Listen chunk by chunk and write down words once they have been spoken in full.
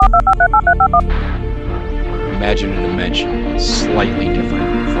Imagine a dimension slightly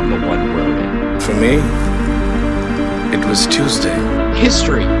different from the one we're in. For me, it was Tuesday.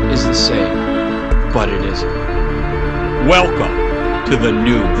 History is the same, but it isn't. Welcome to the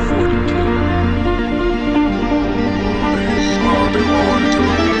new 42. They are on to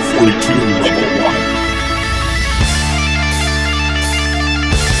 42 level 1.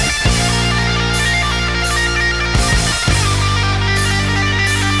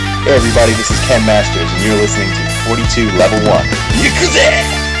 Hey everybody, this is Ken Masters, and you're listening to 42 Level 1. Yakuza!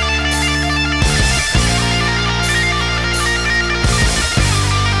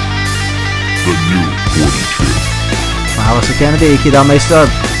 The new 42. Alice Kennedy, kid meester.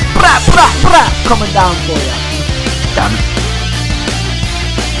 Bra, bra, bra, coming down for you. Damn it.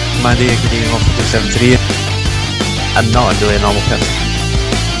 Mandy, getting off of the 73. I'm not really a normal person.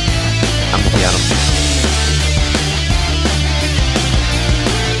 I'm the piano.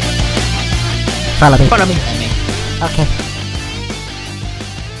 Follow me. Okay.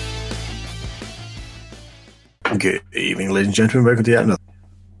 Good evening, ladies and gentlemen. Welcome to yet another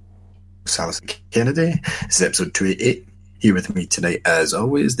Alice Kennedy. This is episode 288. Here with me tonight, as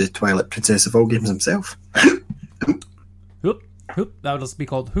always, the Twilight Princess of all games himself. Whoop, whoop. That would also be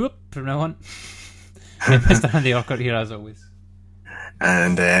called whoop from now on. Mr. Andy Orchard here, as always.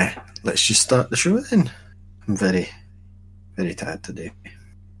 And let's just start the show then. I'm very, very tired today.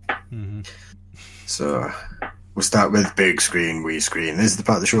 Mm-hmm. So, we'll start with big screen, wee screen. This is the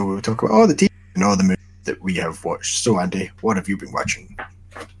part of the show where we talk about all the TV and all the movies that we have watched. So, Andy, what have you been watching?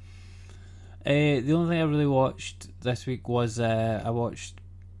 The only thing I really watched this week was I watched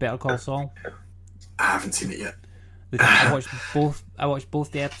Better Call Saul. I haven't seen it yet. I watched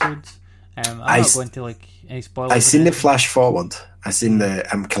both the episodes. I'm not going to like any spoilers. I seen the flash forward. I seen the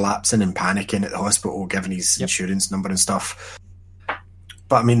him collapsing and panicking at the hospital, giving his insurance number and stuff.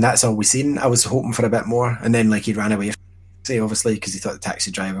 But I mean, that's all we seen. I was hoping for a bit more, and then like he ran away. Obviously, because he thought the taxi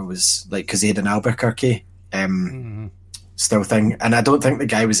driver was like, because he had an Albuquerque still thing, and I don't think the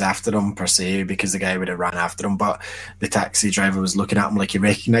guy was after him per se, because the guy would have ran after him. But the taxi driver was looking at him like he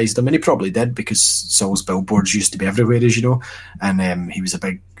recognised him, and he probably did, because Saul's billboards used to be everywhere, as you know, and he was a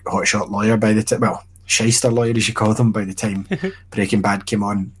big hotshot lawyer by the time. Well, shyster lawyer, as you call them, by the time Breaking Bad came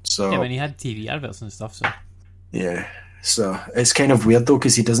on. So yeah, when he had TV adverts and stuff. So yeah. So it's kind of weird though,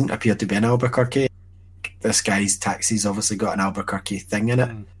 because he doesn't appear to be in Albuquerque. This guy's taxi's obviously got an Albuquerque thing in it.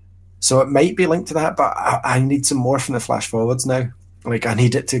 So it might be linked to that, but I need some more from the flash forwards now. Like, I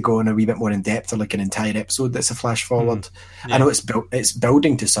need it to go in a wee bit more in depth, or like an entire episode that's a flash forward. Yeah. I know it's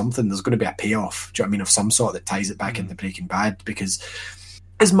building to something. There's going to be a payoff, do you know what I mean, of some sort that ties it back into Breaking Bad, because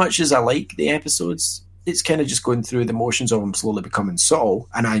as much as I like the episodes, it's kind of just going through the motions of him slowly becoming Saul,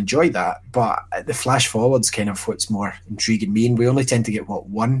 and I enjoy that, but the flash forward's kind of what's more intriguing me, and we only tend to get,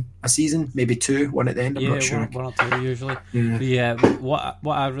 one a season? Maybe two, one at the end, I'm not sure. One or two usually. Yeah. What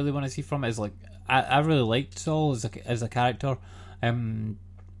I really want to see from it is, like, I really liked Saul as a character.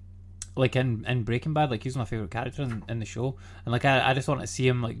 Like in Breaking Bad, like, he's my favourite character in the show, and like I just want to see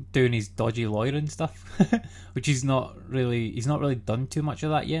him like doing his dodgy lawyering stuff, which he's not really done too much of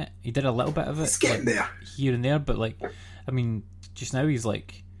that yet. He did a little bit of it, getting there here and there, but like, I mean, just now he's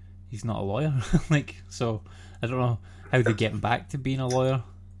not a lawyer, like, so I don't know how they get him back to being a lawyer,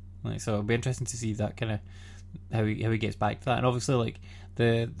 like, so it'll be interesting to see that kind of how he gets back to that. And obviously, like,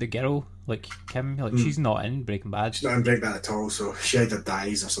 the girl, like Kim, like she's not in Breaking Bad. She's not in Breaking Bad at all, so she either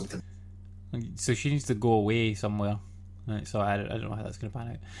dies or something. So she needs to go away somewhere. Right, so I don't know how that's going to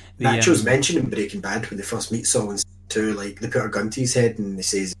pan out. Nacho's mentioned in Breaking Bad when they first meet Saul and too, like, they put a gun to his head and he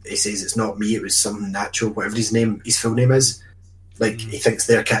says it's not me, it was some Nacho, whatever his full name is. Like, he thinks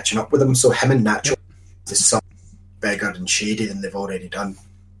they're catching up with him, so him and Nacho is something bigger and shady than they've already done.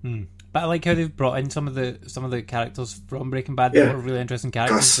 But I like how they've brought in some of the characters from Breaking Bad that were really interesting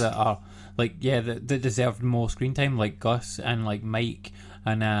characters. Gus. That are like, that deserved more screen time, like Gus and like Mike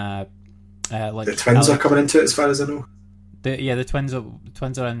and like the twins are coming into it, as far as I know. The twins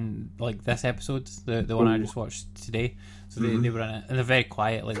are in like this episode, the one I just watched today. So they were in it, and they're very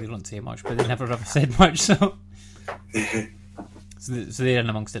quiet. Like, they don't say much, but they never ever said much. So so they're in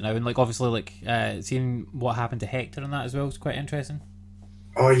amongst it now, and like, obviously, like, seeing what happened to Hector and that as well is quite interesting.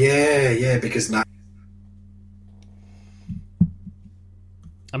 Oh yeah, because I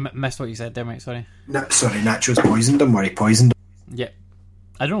missed what you said there, mate. Sorry. Nacho's poisoned him, or he poisoned him. Yeah.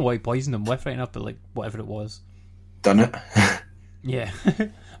 I don't know what he poisoned him with right now, but like, whatever it was. Done it. Yeah.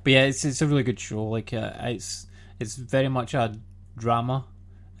 But yeah, it's a really good show. Like, it's very much a drama,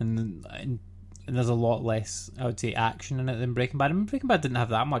 and there's a lot less, I would say, action in it than Breaking Bad. I mean, Breaking Bad didn't have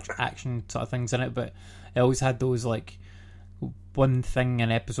that much action sort of things in it, but it always had those like one thing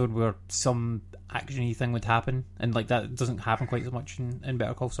an episode where some actiony thing would happen, and like that doesn't happen quite so much in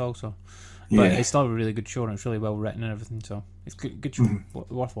Better Call Saul. So, but it's still a really good show, and it's really well written and everything. So it's good show,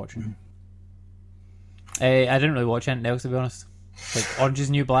 worth watching. I didn't really watch anything else, to be honest. Like Orange Is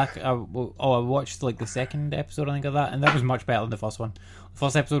the New Black. I watched like the second episode, I think, of that, and that was much better than the first one. The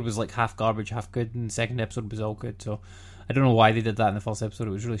first episode was like half garbage, half good, and the second episode was all good. So I don't know why they did that in the first episode.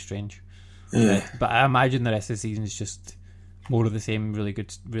 It was really strange. Yeah. But I imagine the rest of the season is just more of the same, really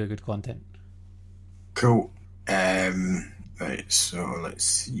good content. Cool. Right, so let's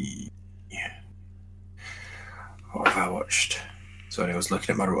see. What have I watched? Sorry, I was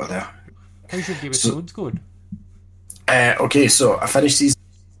looking at my rotor there. How's your Game of Thrones going? Okay, so I finished season.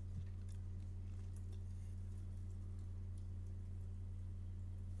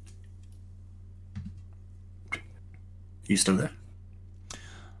 You still there?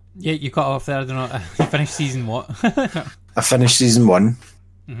 Yeah, you cut off there. I don't know. You finished season what? I finished season 1,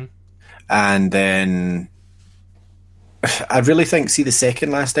 and then I really think, see the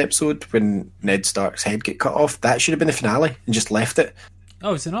second last episode when Ned Stark's head get cut off, that should have been the finale and just left it.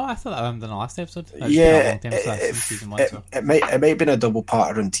 Oh, so no, I thought that happened in the last episode. It might have been a double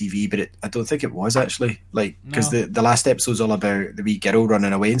parter on TV, but I don't think it was actually. Like, because the last episode's all about the wee girl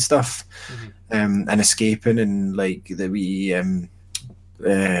running away and stuff, and escaping, and like the wee I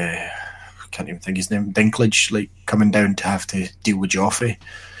can't even think his name, Dinklage, like coming down to have to deal with Joffrey.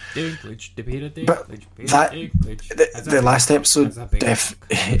 But the last episode,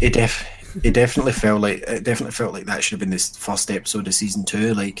 it definitely felt like that should have been this first episode of season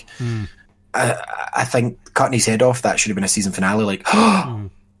 2. Like, I think cutting his head off, that should have been a season finale. Like,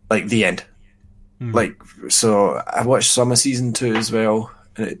 like the end. Like, so I watched some of season 2 as well,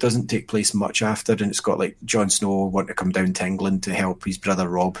 and it doesn't take place much after. And it's got like Jon Snow wanting to come down to England to help his brother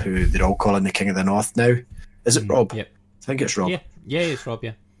Rob, who they're all calling the King of the North now. Is it Rob? Yep. I think it's Rob. Yeah, it's Rob.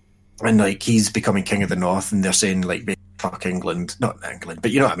 Yeah. And like he's becoming King of the North, and they're saying like fuck England, not England,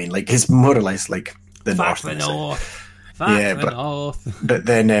 but you know what I mean. Like it's more or less like the North. But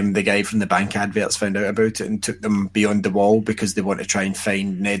then the guy from the bank adverts found out about it and took them beyond the wall because they want to try and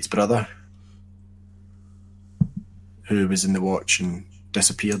find Ned's brother, who was in the Watch and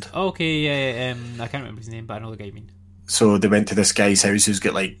disappeared. Okay, yeah, I can't remember his name, but I know the guy you mean. So they went to this guy's house who's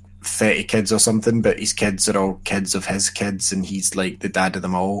got like 30 kids or something, but his kids are all kids of his kids, and he's like the dad of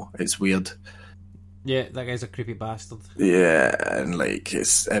them all. It's weird. Yeah, that guy's a creepy bastard. Yeah, and like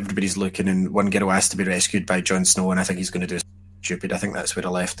everybody's looking, and one girl has to be rescued by Jon Snow, and I think he's going to do something stupid. I think that's where I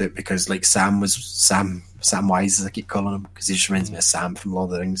left it, because like Sam Wise, as I keep calling him, because he just reminds me of Sam from Lord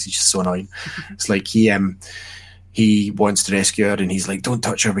of the Rings. He's just so annoying. It's like he wants to rescue her, and he's like, "Don't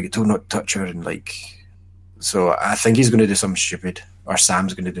touch her, do not touch her," and like. So I think he's going to do something stupid, or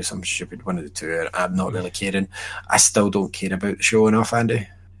Sam's going to do something stupid, one of the two. I'm not really caring. I still don't care about the show enough, Andy.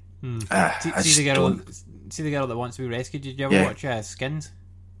 See the girl that wants to be rescued? Did you ever watch Skins?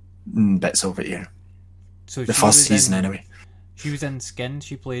 Bits of it, yeah. So the first season, anyway. She was in Skins.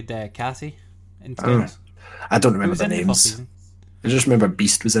 She played Cassie in Skins. I don't remember the names. I just remember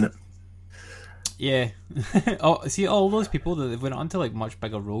Beast was in it. Yeah. See, all those people that went on to like much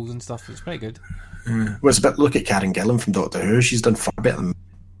bigger roles and stuff. It's pretty good. Well, it's a bit. Look at Karen Gillan from Doctor Who. She's done far better than.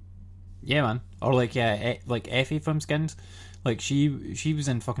 Yeah, man. Or like like Effie from Skins. Like she was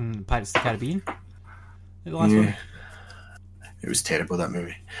in fucking Pirates of the Caribbean. The last one. It was terrible, that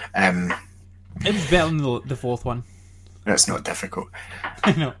movie. It was better than the fourth one. That's not difficult.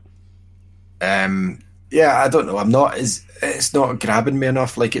 I know. Yeah, I don't know. It's not grabbing me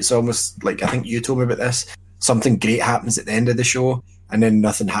enough. Like it's almost like, I think you told me about this. Something great happens at the end of the show, and then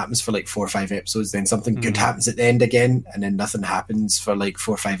nothing happens for like 4 or 5 episodes. Then something good happens at the end again, and then nothing happens for like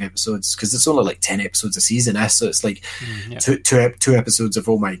 4 or 5 episodes, because it's only like 10 episodes a season. So it's like two episodes of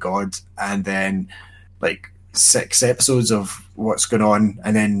oh my god, and then like 6 episodes of what's going on,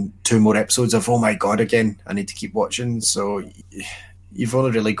 and then 2 more episodes of oh my god again. I need to keep watching. So you've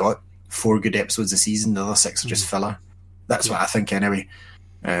only really got 4 good episodes a season. The other 6 are just filler. That's what I think anyway.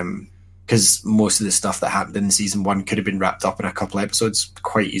 Because most of the stuff that happened in season 1 could have been wrapped up in a couple episodes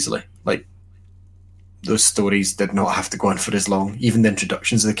quite easily. Like those stories did not have to go on for as long. Even the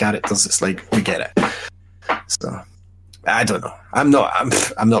introductions of the characters, it's like we get it. So I don't know. I'm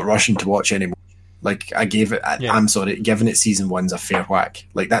not rushing to watch anymore. Like I gave it. I'm sorry, giving it season 1's a fair whack.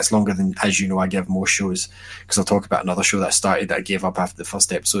 Like that's longer than, as you know, I give most shows, because I'll talk about another show that I started that I gave up after the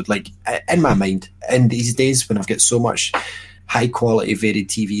first episode. Like in my mind, in these days when I've got so much high quality varied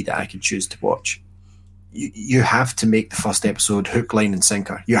TV that I can choose to watch, you have to make the first episode hook, line and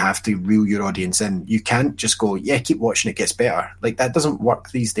sinker. You have to reel your audience in. You can't just go, keep watching, it gets better. Like that doesn't work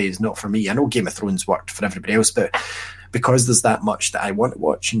these days, not for me. I know Game of Thrones worked for everybody else, but because there's that much that I want to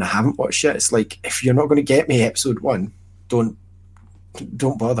watch and I haven't watched yet. It's like, if you're not going to get me episode 1, don't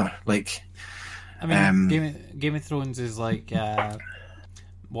bother. Like, I mean, Game of Thrones is like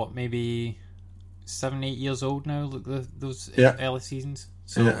what, maybe 7-8 years old now. Look, those early seasons.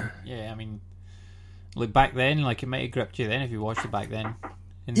 So yeah, I mean, like back then, like it might have gripped you then if you watched it back then.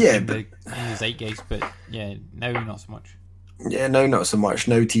 In the zeitgeist, but yeah, now not so much. Yeah, now not so much.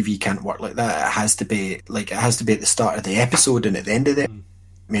 Now TV can't work like that. It has to be at the start of the episode and at the end of it.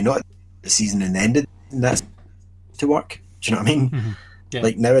 I mean, not the season and the end of it. That's to work. Do you know what I mean? Mm-hmm. Yeah.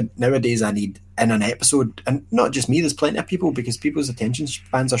 Like nowadays, I need in an episode, and not just me. There's plenty of people, because people's attention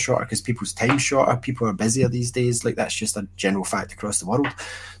spans are shorter, because people's time's shorter. People are busier these days. Like, that's just a general fact across the world.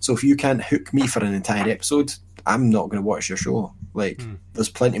 So if you can't hook me for an entire episode, I'm not going to watch your show. Like, there's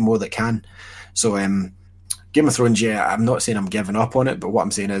plenty more that can. So Game of Thrones, yeah, I'm not saying I'm giving up on it, but what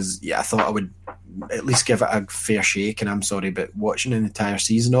I'm saying is, yeah, I thought I would at least give it a fair shake, and I'm sorry, but watching an entire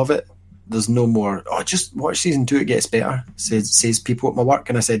season of it, there's no more, just watch season 2, it gets better, says people at my work.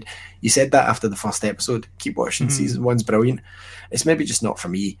 And I said, you said that after the first episode, keep watching, season 1's brilliant. It's maybe just not for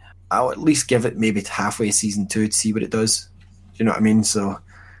me. I'll at least give it maybe halfway season 2 to see what it does. Do you know what I mean? So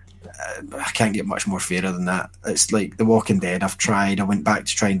I can't get much more fairer than that. It's like The Walking Dead. I went back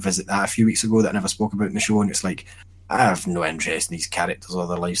to try and visit that a few weeks ago that I never spoke about in the show, and it's like, I have no interest in these characters or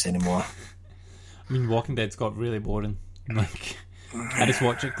their lives anymore. I mean, Walking Dead's got really boring. Like, I just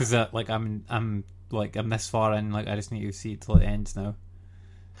watch it because like I'm this far in. Like, I just need to see it till it ends now.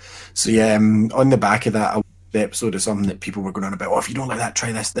 So yeah, on the back of that, the episode of something that people were going on about. If you don't like that,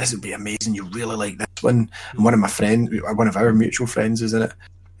 try this. This would be amazing. You really like this one. And one of our mutual friends is in it.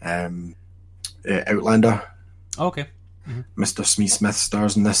 Outlander. Okay. Mr. Smith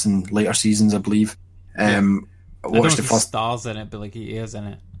stars in this in later seasons, I believe. I don't know if he stars in it, but like he is in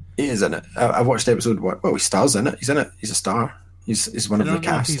it. He is in it. I watched episode 1. Well, he stars in it. He's in it. He's a star. He's one of the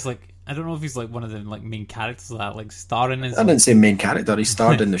cast. I don't know if he's like one of the like main characters of that, like starring as. I didn't say main character. He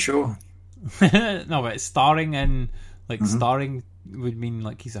starred in the show. No, but starring in starring would mean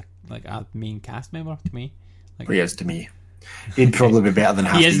like he's a main cast member to me. Like, he is to me. He'd probably be better than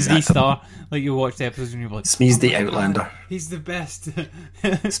half. He is the star. Like, you watch the episodes and you're like, Smee's the Outlander. God, he's the best.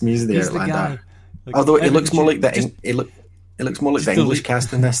 Smee's the Outlander. Like, although it looks more like it looks more like the English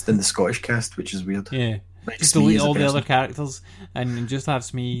cast in this than the Scottish cast, which is weird. Yeah. Like, just delete all the other characters and just have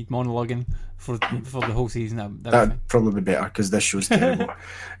Smee monologuing for the whole season. That'd probably be better, because this show's terrible.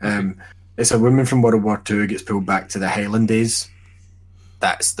 It's a woman from World War II gets pulled back to the Highland days.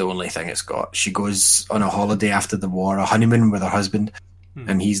 That's the only thing it's got. She goes on a holiday after the war, a honeymoon with her husband,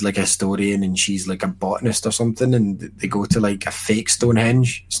 and he's like a historian and she's like a botanist or something, and they go to like a fake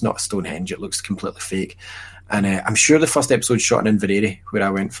Stonehenge. It's not a Stonehenge, it looks completely fake. And I'm sure the first episode's shot in Inverary, where I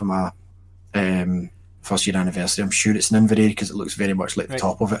went for my first year anniversary. I'm sure it's in Inverary because it looks very much like the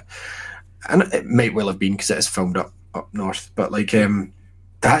top of it. And it might well have been, because it is filmed up north. But like,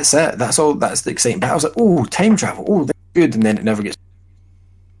 that's it. That's all. That's the exciting bit. I was like, oh, time travel. Oh, that's good. And then it never gets.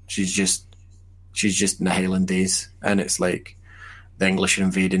 She's just in the Highland days, and it's like the English are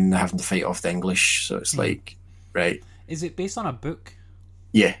invading and they're having to fight off the English. So it's like, right. Is it based on a book?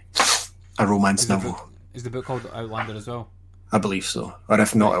 Yeah, a romance novel. Is the book called Outlander as well? I believe so. Or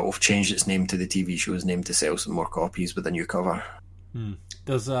if not, it will change its name to the TV show's name to sell some more copies with a new cover.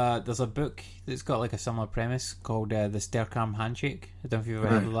 There's a book that's got like a similar premise called The Staircam Handshake. I don't know if you've ever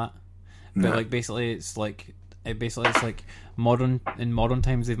heard of that. But like basically it's like modern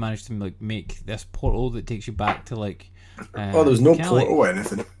times they've managed to like make this portal that takes you back to like there was no portal or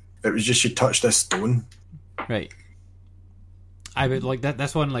anything. It was just you touch this stone. Right. I would like that.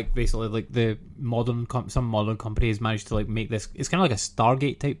 That's one like basically like the some modern company has managed to like make this. It's kind of like a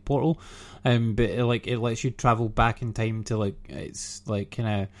Stargate type portal, but it lets you travel back in time to like it's like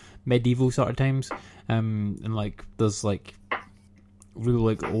kind of medieval sort of times, and like there's like real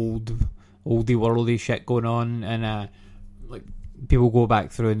like oldie worldy shit going on, and like people go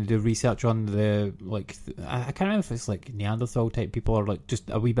back through and do research on the like I can't remember if it's like Neanderthal type people or like just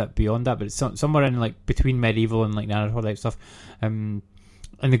a wee bit beyond that, but it's somewhere in like between medieval and like Neanderthal type stuff, and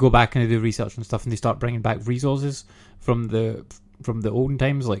they go back and they do research and stuff, and they start bringing back resources from the olden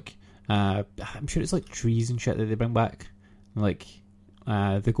times, like I'm sure it's like trees and shit that they bring back, like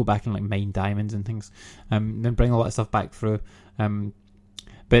they go back and like mine diamonds and things, then bring all that stuff back through.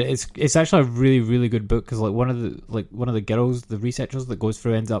 But it's actually a really, really good book, because like one of the girls, the researchers that goes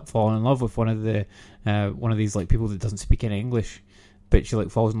through, ends up falling in love with one of these like people that doesn't speak any English, but she like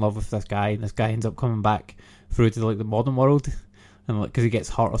falls in love with this guy, and this guy ends up coming back through to like the modern world, and like because he gets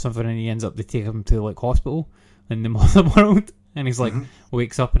hurt or something, and he ends up they take him to like hospital in the modern world, and he's like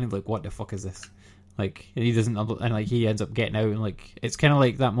wakes up and he's like, what the fuck is this? Like he doesn't, and like he ends up getting out, and like it's kind of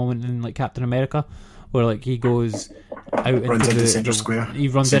like that moment in like Captain America, where like he goes out into Central Square. He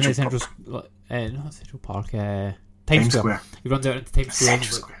runs into Central, not Central Park, Times Square. He runs out into Times Square. And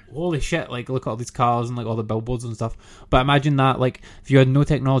he's like, holy shit! Like look at all these cars and like all the billboards and stuff. But imagine that, like if you had no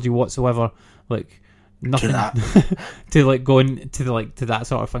technology whatsoever, like nothing to like go into to that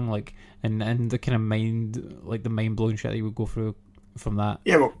sort of thing, like and the kind of mind blowing shit that you would go through from that.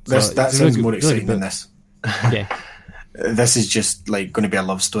 Yeah, well, that sounds more exciting than this. Yeah. This is just like going to be a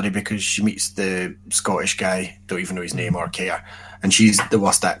love story because she meets the Scottish guy, don't even know his name or care, and she's the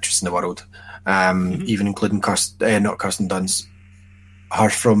worst actress in the world, even including not Kirsten Dunst, her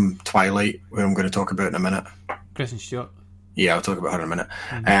from Twilight, who I'm going to talk about in a minute. Kristen Stewart. Yeah, I'll talk about her in a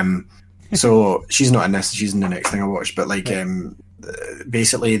minute. So she's not in this; she's in the next thing I watched. But like,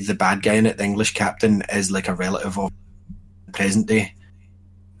 basically, the bad guy in it, the English captain, is like a relative of present day,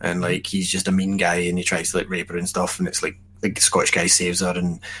 and like he's just a mean guy and he tries to like rape her and stuff, and it's like the Scottish guy saves her,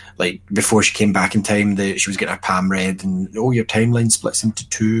 and like before she came back in time she was getting her palm read, and your timeline splits into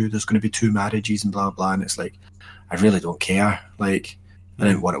two, there's going to be two marriages and blah blah, and it's like I really don't care, like I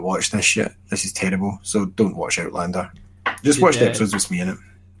didn't want to watch this shit, this is terrible, so don't watch Outlander, just watch the episodes with me in it.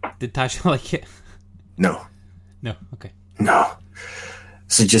 Did Tasha like it? No, okay, no.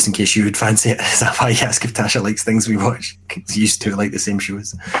 So just in case you would fancy it, is that why you ask if Tasha likes things we watch? Because you used to like the same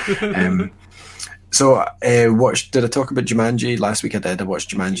shows. So did I talk about Jumanji? Last week I did. I watched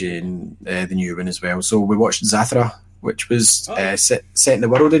Jumanji and the new one as well. So we watched Zathra, which was set in the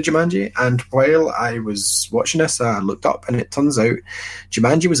world of Jumanji. And while I was watching this, I looked up and it turns out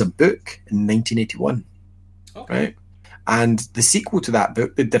Jumanji was a book in 1981. Okay. Right? And the sequel to that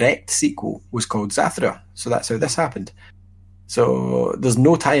book, the direct sequel, was called Zathra. So that's how this happened. So there's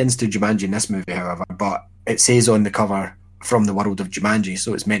no tie-ins to Jumanji in this movie, however, but it says on the cover from the world of Jumanji,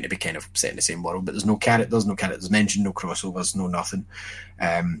 so it's meant to be kind of set in the same world, but there's no characters mentioned, no crossovers, no nothing.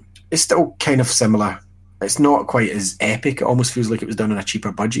 It's still kind of similar. It's not quite as epic. It almost feels like it was done on a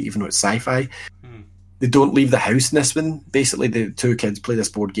cheaper budget, even though it's sci-fi. They don't leave the house in this one. Basically, the two kids play this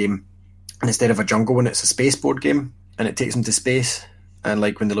board game, and instead of a jungle one, it's a space board game, and it takes them to space. And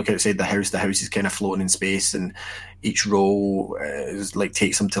like when they look outside the house is kind of floating in space, and each row is like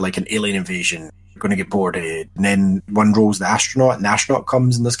takes them to like an alien invasion. They're going to get boarded, and then one row's the astronaut, and the astronaut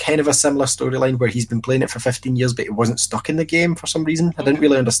comes, and there's kind of a similar storyline where he's been playing it for 15 years, but he wasn't stuck in the game for some reason. I didn't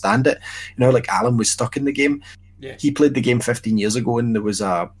really understand it. You know, like Alan was stuck in the game. Yeah. He played the game 15 years ago, and there was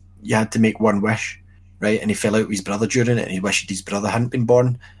you had to make one wish, right? And he fell out with his brother during it, and he wished his brother hadn't been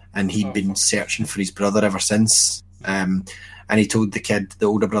born, and he'd been searching for his brother ever since. And he told the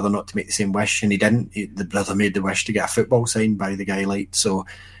older brother, not to make the same wish, and he didn't. The brother made the wish to get a football signed by the guy he liked, so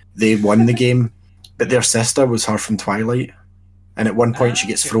they won the game. But their sister was her from Twilight, and at one point she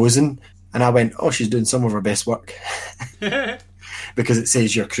gets frozen, and I went, oh, she's doing some of her best work. Because it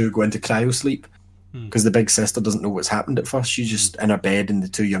says your crew go into cryo sleep, because the big sister doesn't know what's happened at first. She's just in her bed, and the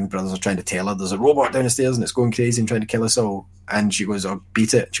two young brothers are trying to tell her there's a robot down the stairs and it's going crazy and trying to kill us all. And she goes, oh,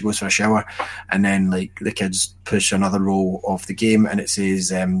 beat it. She goes for a shower, and then like the kids push another row of the game, and it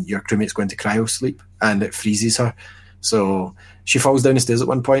says your crewmate's going to cryo sleep, and it freezes her. So she falls down the stairs at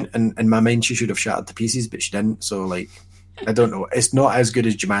one point, and in my mind she should have shattered to pieces, but she didn't. So like, I don't know. It's not as good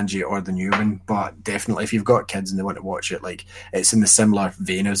as Jumanji or the new one, but definitely if you've got kids and they want to watch it, like it's in the similar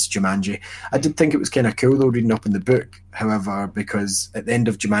vein as Jumanji. I did think it was kind of cool though reading up in the book, however, because at the end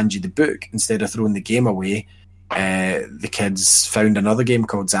of Jumanji the book, instead of throwing the game away, the kids found another game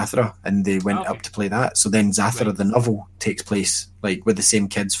called Zathra, and they went up to play that. So then Zathra the novel takes place like with the same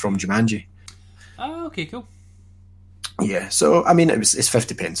kids from Jumanji. Oh, okay, cool. Yeah, so I mean it's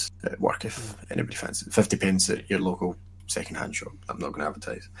 50 pence at work if anybody fancies it. 50 pence at your local second-hand shop. I'm not going to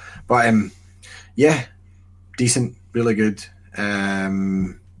advertise, but yeah, decent, really good.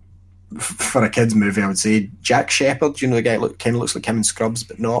 For a kids movie, I would say Jack Shepherd. You know the guy kind of looks like him in Scrubs,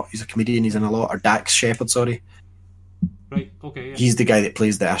 but not. He's a comedian. He's in a lot. Or Dax Shepherd, sorry. Right. Okay. Yeah. He's the guy that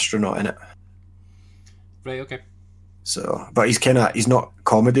plays the astronaut in it. Right. Okay. So, but he's not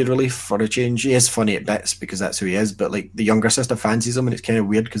comedy relief for a change. He is funny at bits because that's who he is, but like the younger sister fancies him, and it's kind of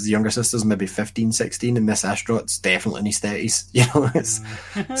weird because the younger sister's maybe 15, 16, and this astronaut's definitely in his 30s. You know, it's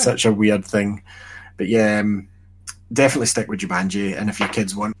such a weird thing. But yeah, definitely stick with Jumanji, and if your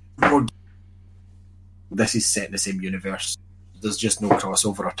kids want more, this is set in the same universe. There's just no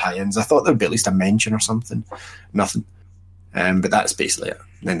crossover or tie-ins. I thought there'd be at least a mention or something. Nothing. But that's basically it.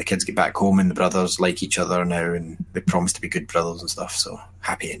 And then the kids get back home and the brothers like each other now, and they promise to be good brothers and stuff, so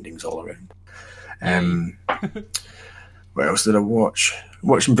happy endings all around. What else did I watch?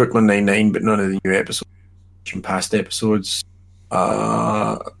 Watching Brooklyn Nine-Nine, but none of the new episodes. Watching past episodes.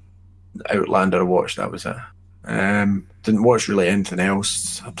 Outlander I watched, that was it. Didn't watch really anything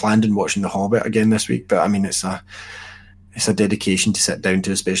else. I planned on watching The Hobbit again this week, but I mean it's a dedication to sit down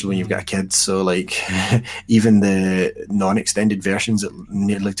to, especially when you've got a kid. So like even the non-extended versions at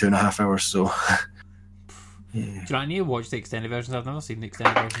nearly 2.5 hours. So yeah. Do you know, I need to watch the extended versions. I've never seen the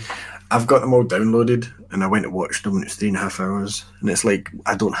extended versions. I've got them all downloaded, and I went to watch them, and it's 3.5 hours. And it's like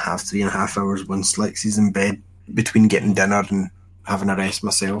I don't have 3.5 hours once Lexi's in bed between getting dinner and having a rest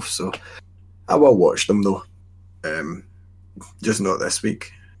myself. So I will watch them though, just not this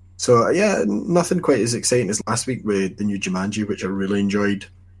week. So yeah, nothing quite as exciting as last week with the new Jumanji, which I really enjoyed.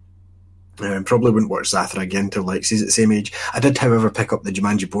 Probably wouldn't watch Zathra again till Lexi's at the same age. I did, however, pick up the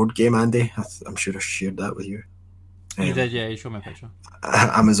Jumanji board game, Andy. I'm sure I shared that with you. You did, yeah. You showed me a picture.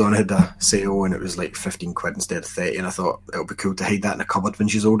 Amazon had a sale and it was like 15 quid instead of 30, and I thought it'll be cool to hide that in a cupboard when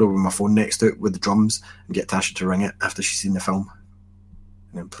she's older with my phone next to it with the drums and get Tasha to ring it after she's seen the film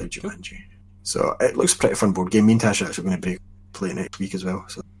and then play Jumanji. Cool. So it looks a pretty fun board game. Me and Tasha are actually going to play it next week as well,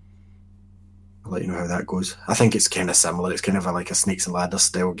 so I'll let you know how that goes. I think it's kind of similar. It's kind of like a Snakes and Ladders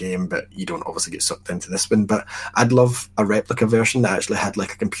style game, but you don't obviously get sucked into this one. But I'd love a replica version that actually had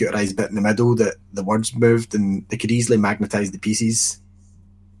like a computerized bit in the middle that the words moved and they could easily magnetize the pieces.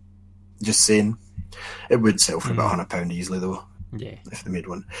 Just saying. It would sell for about £100 easily though. Yeah. If they made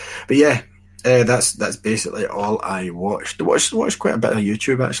one. But yeah, that's basically all I watched. I watched quite a bit of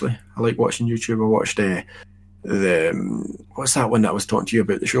YouTube actually. I like watching YouTube. I watched what's that one that I was talking to you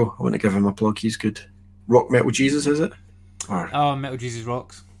about the show? I want to give him a plug. He's good. Rock Metal Jesus, is it? Metal Jesus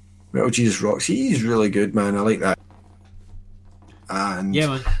Rocks. Metal Jesus Rocks. He's really good, man. I like that. And yeah,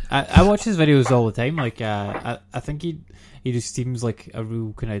 man. I watch his videos all the time. Like, I think he just seems like a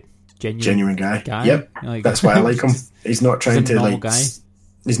real kind of genuine guy. Yep, like, that's why I like him. He's not trying to like. Guy.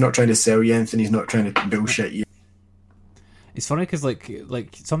 He's not trying to sell you anything. He's not trying to bullshit you. It's funny because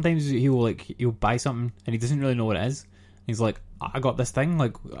like sometimes he'll buy something and he doesn't really know what it is. He's like, I got this thing.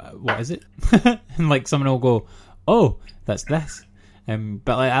 Like, what is it? And like someone will go, oh, that's this.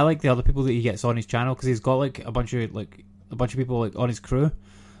 But like I like the other people that he gets on his channel because he's got like a bunch of people like on his crew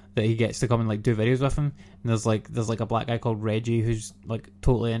that he gets to come and like do videos with him. And there's like a black guy called Reggie who's like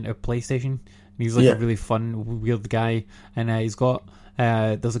totally into PlayStation. And he's like a really fun, weird guy. And he's got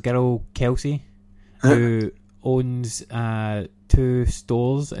there's a girl, Kelsey, who owns 2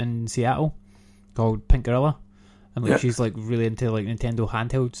 stores in Seattle called Pink Gorilla, and like she's like really into like Nintendo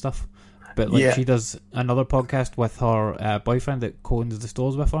handheld stuff, but like she does another podcast with her boyfriend that co-owns the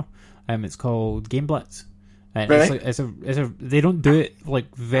stores with her. It's called Game Blitz, and it's a they don't do it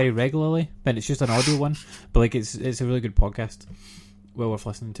like very regularly, but it's just an audio one, but like it's a really good podcast, well worth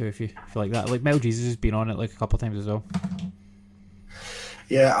listening to if you like that. Like Metal Jesus has been on it like a couple of times as well.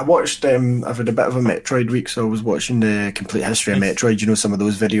 Yeah, I watched. I've had a bit of a Metroid week, so I was watching the complete history of Metroid. You know, some of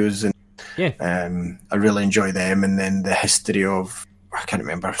those videos, and I really enjoy them. And then the history of I can't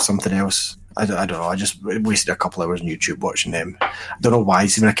remember something else. I don't know. I just wasted a couple hours on YouTube watching them. I don't know why.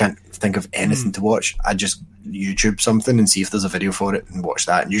 Even I can't think of anything to watch. I just YouTube something and see if there's a video for it and watch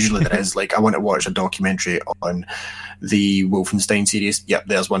that. And usually there is. Like I want to watch a documentary on the Wolfenstein series. Yep,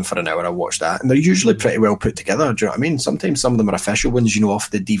 there's one for an hour. I'll watch that, and they're usually pretty well put together. Do you know what I mean? Sometimes some of them are official ones, you know,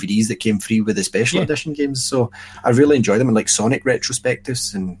 off the DVDs that came free with the special edition games. So I really enjoy them, and like Sonic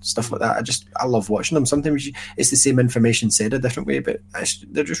retrospectives and stuff like that. I love watching them. Sometimes it's the same information said a different way, but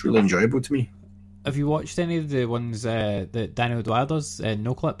they're just really enjoyable to me. Have you watched any of the ones that Daniel Dwyer does?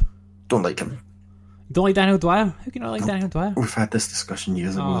 No Clip. Don't like him. You don't like Daniel Dwyer? How can you not like Daniel Dwyer? We've had this discussion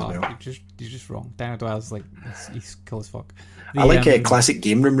years ago as well. You're just wrong. Daniel Dwyer's like he's cool as fuck. I like classic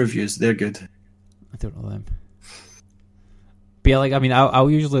game room reviews. They're good. I don't know them. But yeah, like I mean, I'll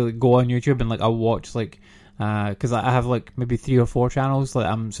usually like, go on YouTube and like I'll watch like because I have like maybe 3 or 4 channels that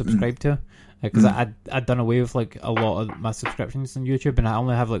I'm subscribed to. Because I'd done away with like a lot of my subscriptions on YouTube, and I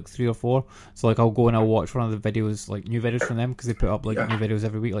only have like 3 or 4. So like I'll go and I'll watch one of the videos, like new videos from them, because they put up like new videos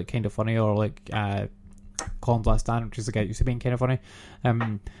every week, like Kind of Funny or like Colin's Last Stand, which is the guy that used to be in Kind of Funny.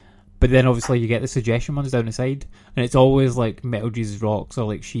 But then obviously you get the suggestion ones down the side, and it's always like Metal Jesus Rocks or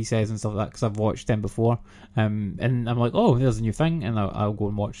like She Says and stuff like that, because I've watched them before. And I'm like, oh, there's a new thing, and I'll go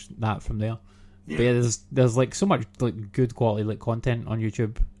and watch that from there. Yeah. But yeah, there's like so much like good quality like content on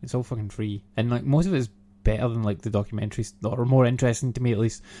YouTube. It's all fucking free, and like most of it is better than like the documentaries, or more interesting to me at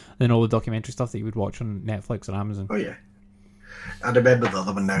least than all the documentary stuff that you would watch on Netflix or Amazon. Oh yeah, I remember the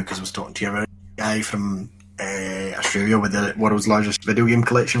other one now because I was talking to you about a guy from Australia with the world's largest video game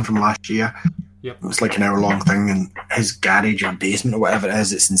collection from last year. Yep. It was like an hour-long thing, and his garage or basement or whatever it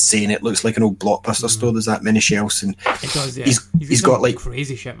is, it's insane. It looks like an old Blockbuster store. There's that many shelves, and it does. Yeah. He's got like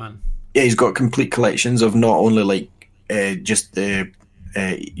crazy shit, man. Yeah, he's got complete collections of not only like just the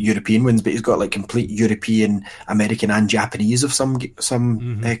European ones, but he's got like complete European, American, and Japanese of some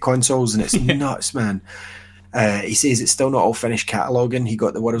consoles, and it's nuts, man. He says it's still not all finished cataloguing. He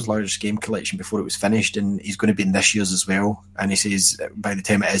got the world's largest game collection before it was finished, and he's going to be in this year's as well. And he says by the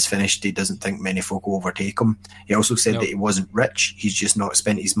time it is finished, he doesn't think many folk will overtake him. He also said that he wasn't rich. He's just not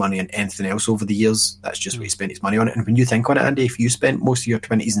spent his money on anything else over the years. That's just what he spent his money on. And when you think on it, Andy, if you spent most of your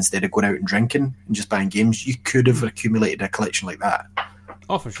 20s instead of going out and drinking and just buying games, you could have accumulated a collection like that.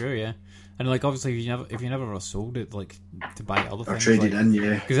 Oh, for sure, yeah. And like obviously, if you never sold it, like to buy other things, or traded like, in,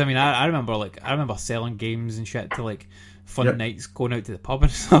 yeah. Because I mean, I remember selling games and shit to like fun nights, going out to the pub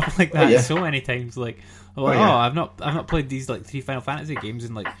and stuff like that. So many times, like, I've not played these like 3 Final Fantasy games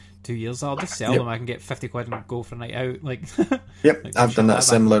in like 2 years. So I'll just sell them. I can get 50 quid and go for a night out. Like, like, I've done that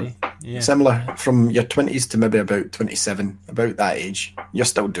similar from your 20s to maybe about 27, about that age. You're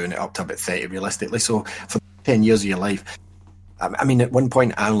still doing it up to about 30, realistically. So for 10 years of your life. I mean, at one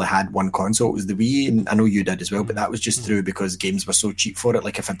point, I only had one console. It was the Wii, and I know you did as well, but that was just through because games were so cheap for it.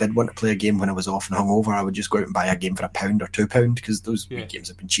 Like, if I did want to play a game when I was off and hungover, I would just go out and buy a game for £1 or £2 because those Wii games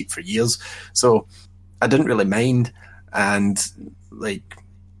have been cheap for years. So I didn't really mind. And, like,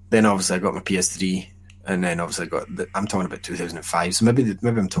 then obviously I got my PS3, and then obviously I got I'm talking about 2005, so maybe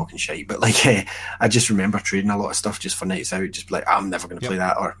I'm talking shite, but like I just remember trading a lot of stuff just for nights out, just like I'm never going to play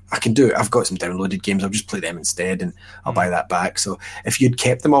that, or I can do it. I've got some downloaded games, I'll just play them instead, and I'll buy that back. So if you'd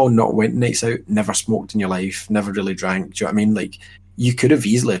kept them all, not went nights out, never smoked in your life, never really drank, do you know what I mean? Like, you could have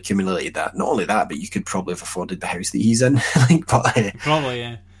easily accumulated that. Not only that, but you could probably have afforded the house that he's in. Like, but probably,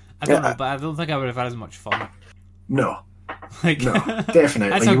 yeah. I don't know, but I don't think I would have had as much fun. No. Like, no, definitely.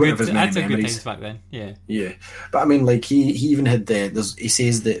 That's like, a good times back then. Yeah. But I mean, like he even had he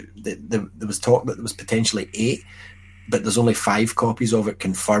says that there was talk that there was potentially 8, but there's only 5 copies of it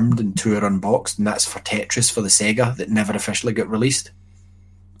confirmed and 2 are unboxed, and that's for Tetris for the Sega that never officially got released.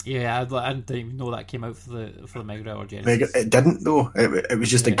 Yeah, I didn't even know that came out for the Mega Drive or Genesis. It didn't though. It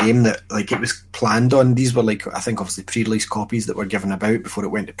was just a game that like it was planned on. These were like I think obviously pre-release copies that were given about before it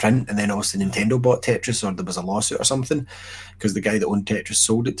went to print, and then obviously Nintendo bought Tetris, or there was a lawsuit or something because the guy that owned Tetris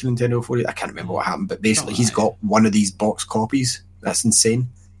sold it to Nintendo for it. I can't remember what happened, but basically he's got one of these box copies. That's insane.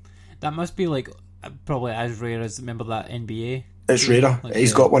 That must be like probably as rare as remember that NBA. It's rarer. Like,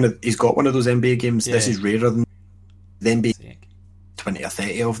 he's got one of those NBA games. This is rarer than the NBA. 20 or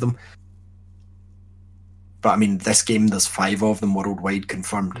 30 of them, but I mean this game there's 5 of them worldwide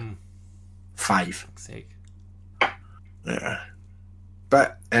confirmed. 5. Yeah,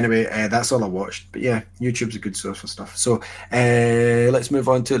 but anyway, that's all I watched. But yeah, YouTube's a good source for stuff. So let's move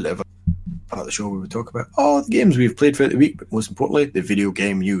on to the part of the show where we talk about all the games we've played throughout the week, but most importantly the video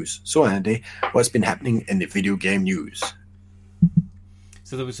game news. So Andy, what's been happening in the video game news?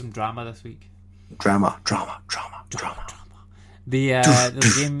 So there was some drama this week. Drama. The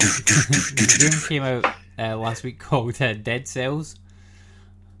game came out last week called Dead Cells,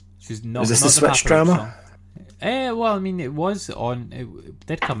 which is not. Is this not the Switch drama? Well, I mean, it was on. It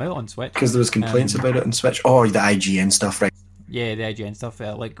did come out on Switch because there was complaints about it on Switch. Oh, the IGN stuff, right? Yeah, the IGN stuff.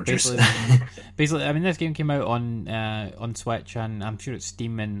 Like basically, I mean, this game came out on Switch, and I'm sure it's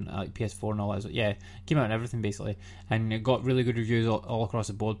Steam and like PS4 and all that. Yeah, it came out on everything basically, and it got really good reviews all across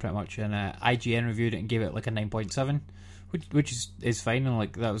the board, pretty much. And IGN reviewed it and gave it like a 9.7. Which is fine, and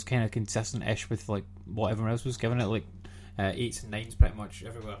like that was kind of consistent-ish with like what everyone else was giving it, like 8s and 9s pretty much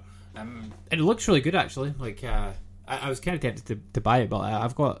everywhere. And it looks really good actually. Like I was kind of tempted to buy it, but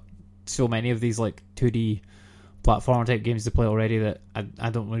I've got so many of these like 2D platformer type games to play already that I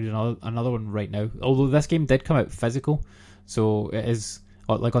don't need another one right now. Although this game did come out physical, so it is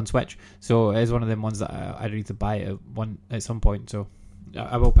like on Switch. So it is one of them ones that I need to buy at some point. So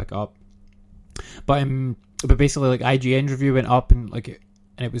I will pick it up. But basically, like IGN's review went up and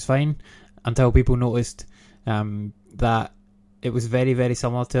it was fine until people noticed that it was very, very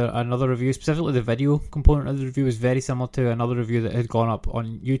similar to another review. Specifically, the video component of the review was very similar to another review that had gone up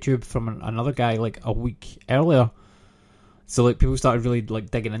on YouTube from another guy like a week earlier. So like people started really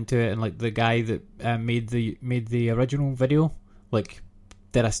like digging into it, and like the guy that made the original video like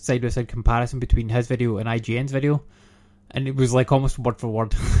did a side by side comparison between his video and IGN's video. And it was like almost word for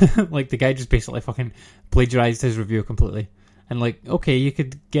word. Like the guy just basically fucking plagiarized his review completely. And like, okay, you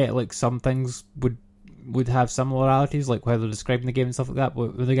could get like some things would have similarities, like how they're describing the game and stuff like that.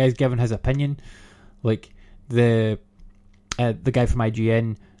 But when the guy's giving his opinion, like the guy from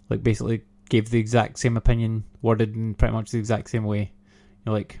IGN like basically gave the exact same opinion, worded in pretty much the exact same way.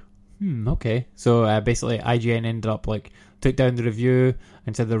 You're like, okay. So basically IGN ended up like took down the review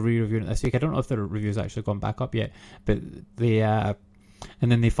and said they're re-reviewing it this week. I don't know if the review's actually gone back up yet, but they and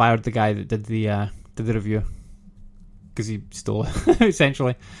then they fired the guy that did the review because he stole it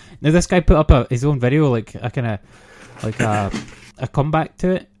essentially. Now this guy put up his own video, like a kind of like a comeback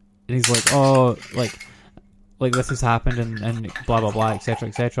to it, and he's like, oh, like this has happened and blah blah blah,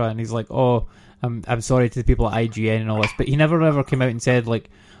 etc. And he's like, oh, I'm sorry to the people at IGN and all this, but he never ever came out and said like,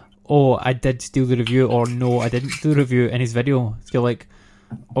 oh, I did steal the review, or no, I didn't steal the review in his video. So you're like,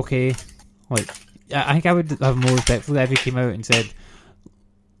 okay, like I think I would have more respect for that if he came out and said,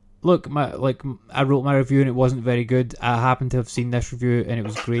 look, I wrote my review and it wasn't very good. I happen to have seen this review and it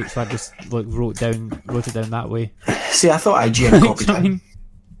was great, so I just like wrote it down that way. See, I thought IGN copied I mean,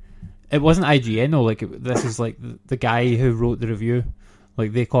 it wasn't IGN though. Like this is like the guy who wrote the review.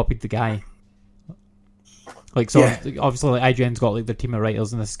 Like they copied the guy. Like so, obviously, like IGN's got like their team of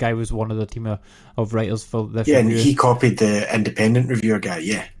writers, and this guy was one of the team of writers for this. Yeah, review. And he copied the independent reviewer guy.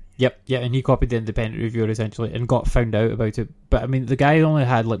 Yeah. Yep, yeah, and he copied the independent reviewer essentially, and got found out about it. But I mean, the guy only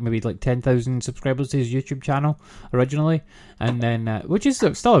had like maybe like 10,000 subscribers to his YouTube channel originally, and then which is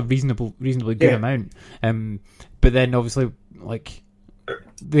still a reasonably good amount. But then obviously like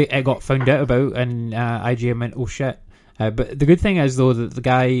it got found out about, and IGN went, oh shit. But the good thing is though that the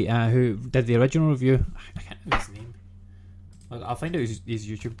guy who did the original review, I can't know his name. Like, I'll find out his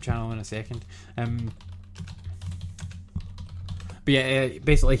YouTube channel in a second. But yeah,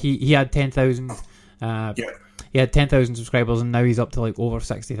 basically he had 10,000. He had 10,000 subscribers, and now he's up to like over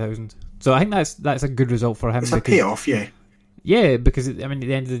 60,000. So I think that's a good result for him. It's a payoff, yeah. Yeah, because I mean, at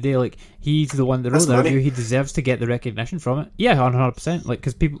the end of the day, like he's the one that wrote the review. He deserves to get the recognition from it. Yeah, 100%. Like,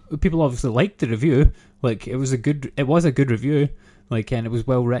 because people obviously liked the review. Like, it was a good review. Like, and it was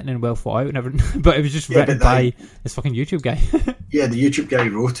well written and well thought out and everything. But it was just written by this fucking YouTube guy. Yeah, the YouTube guy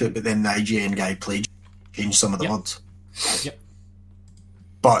wrote it, but then the IGN guy changed some of the words. Yep.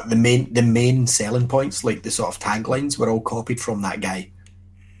 But the main selling points, like the sort of taglines, were all copied from that guy.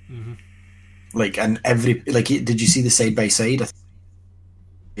 Mm-hmm. Like, and did you see the side by side?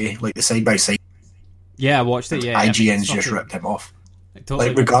 Like the side by side. Yeah, I watched it. Yeah, IGN's just ripped him off. Totally,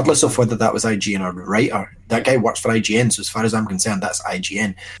 like, regardless of whether that was IGN or the writer, that guy works for IGN. So as far as I'm concerned, that's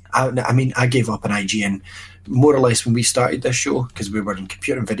IGN. I mean, I gave up on IGN more or less when we started this show because we were in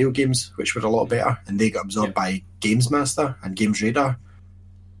computer and video games, which were a lot better, and they got absorbed by Games Master and Games Radar.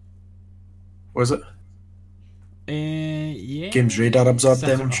 Was it? Yeah. Games Radar absorbed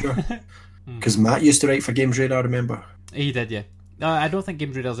them, I'm sure. Because Matt used to write for Games Radar, remember? He did, yeah. I don't think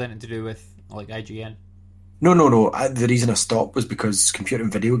Games Radar's anything to do with like IGN. No. The reason I stopped was because computer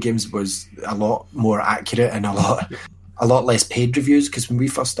and video games was a lot more accurate and a lot less paid reviews. Because when we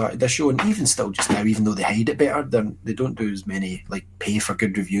first started this show, and even still just now, even though they hide it better, they don't do as many like pay for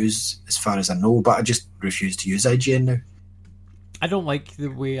good reviews as far as I know. But I just refuse to use IGN now. I don't like the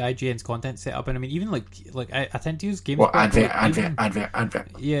way IGN's content's set up, and I mean, even like I tend to use GameSpot. Well, advert.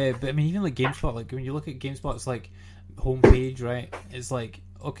 Yeah, but I mean, even like GameSpot, like when you look at GameSpot's like homepage, right? It's like,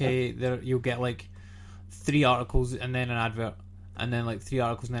 okay, there you'll get like 3 articles and then an advert, and then like 3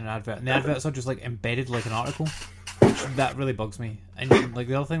 articles and then an advert, and the adverts are just like embedded like an article. That really bugs me. And like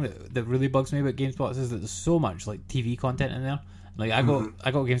the other thing that really bugs me about GameSpot is that there's so much like TV content in there. Like I got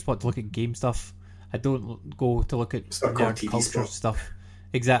GameSpot to look at game stuff. I don't go to look at nerd culture stuff.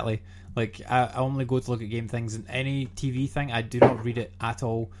 Exactly. Like, I only go to look at game things, and any TV thing, I do not read it at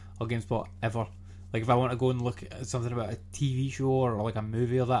all on GameSpot, ever. Like, if I want to go and look at something about a TV show or like a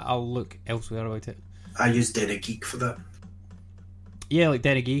movie or that, I'll look elsewhere about it. I use Den of Geek for that. Yeah, like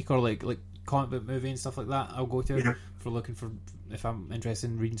Den of Geek or like comic book movie and stuff like that, I'll go to for looking for, if I'm interested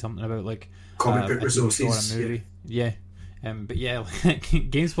in reading something about like comic book resources or a movie. Yeah. But yeah, like,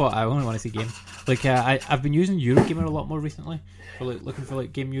 GameSpot, I only want to see games. Like, I've been using Eurogamer a lot more recently for like looking for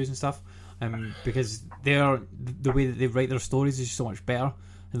like game news and stuff. Because the way that they write their stories is so much better, and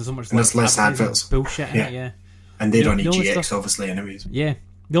there's so much less adverts, bullshit in it. Yeah, and they don't need GX stuff, obviously, anyways. Yeah,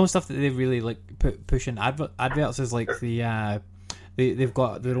 the only stuff that they really like push in adverts is like they've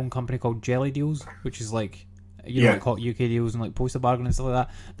got their own company called Jelly Deals, which is like, you know, like Hot UK Deals and like Poster Bargain and stuff like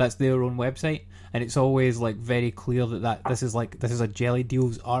that. That's their own website, and it's always like very clear that this is a Jelly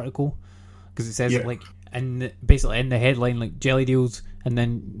Deals article, because it says like basically in the headline like Jelly Deals, and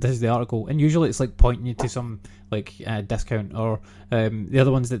then this is the article, and usually it's like pointing you to some like discount, or the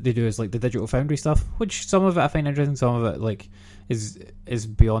other ones that they do is like the Digital Foundry stuff, which some of it I find interesting, some of it like is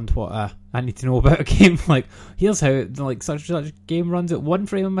beyond what I need to know about a game. Like, here's how like such game runs at 1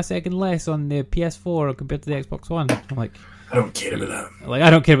 frame a second less on the PS4 compared to the Xbox One. I'm like, I don't care about that. Like, I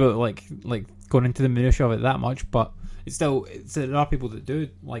don't care about like going into the minutia of it that much, but there are people that do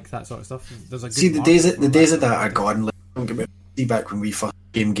like that sort of stuff. There's a good the days of that are gone. Like, don't get me wrong, back when we first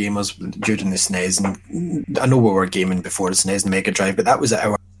became gamers during the SNES, and I know we were gaming before the SNES and Mega Drive, but that was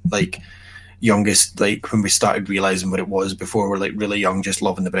our like youngest, like when we started realizing what it was before we're like really young, just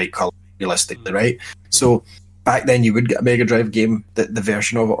loving the bright colour, realistically, right? So back then you would get a Mega Drive game that the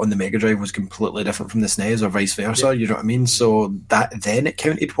version of it on the Mega Drive was completely different from the SNES or vice versa, you know what I mean? So that then it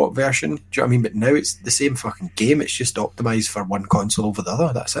counted what version, do you know what I mean? But now it's the same fucking game, it's just optimised for one console over the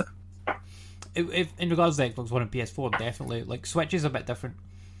other, that's it. If in regards to Xbox One and PS4, definitely. Like, Switch is a bit different.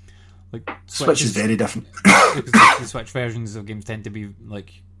 Like Switch is very different. Because the Switch versions of games tend to be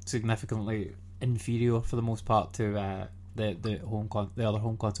like significantly inferior for the most part to the other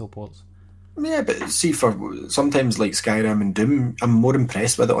home console ports. Yeah, but see, for sometimes like Skyrim and Doom, I'm more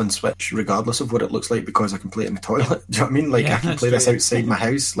impressed with it on Switch, regardless of what it looks like, because I can play it in the toilet. Do you know what I mean? Like, I can play this outside my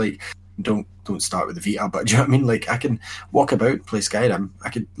house. Like, don't start with the Vita, but do you know what I mean? Like, I can walk about, play Skyrim. I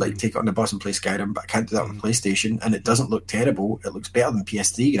could like take it on the bus and play Skyrim, but I can't do that on the PlayStation, and it doesn't look terrible. It looks better than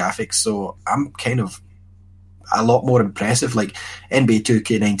PS3 graphics, so I'm kind of a lot more impressive. Like NBA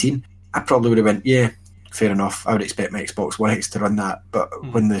 2K19, I probably would have went, yeah, fair enough. I would expect my Xbox One X to run that. But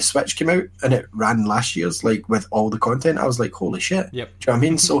when the Switch came out and it ran last year's, like with all the content, I was like, holy shit. Yep. Do you know what I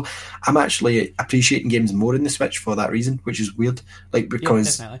mean? So I'm actually appreciating games more in the Switch for that reason, which is weird. Like,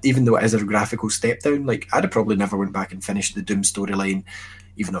 because even though it is a graphical step down, like I'd have probably never went back and finished the Doom storyline,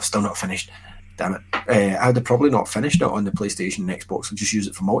 even though I've still not finished. Damn it. I'd have probably not finished it on the PlayStation and Xbox and just use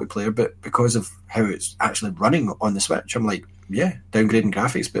it for multiplayer, but because of how it's actually running on the Switch, I'm like, yeah, downgrading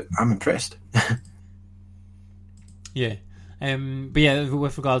graphics, but I'm impressed. Yeah. But yeah,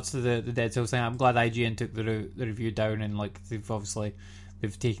 with regards to the Dead Cells thing, I'm glad IGN took the review down, and like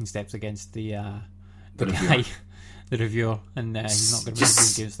they've taken steps against the guy, the reviewer, and he's not going to be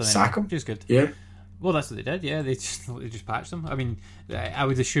reviewing games for them sack him. Which is good. Yeah. Well, that's what they did. Yeah, they just patched them. I mean, I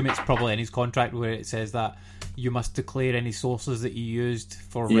would assume it's probably in his contract where it says that you must declare any sources that you used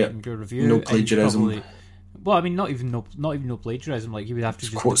for writing your review. No plagiarism. Well, I mean, not even no plagiarism. Like, he would have to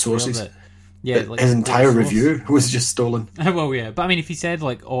just quote sources. that. Yeah, like his entire review was just stolen. Well, yeah, but I mean, if he said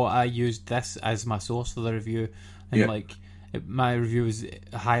like, "Oh, I used this as my source for the review," and like my review was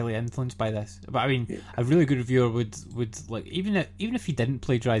highly influenced by this, but I mean, a really good reviewer would like even if he didn't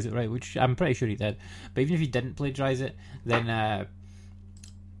plagiarize it, right? Which I'm pretty sure he did, but even if he didn't plagiarize it, then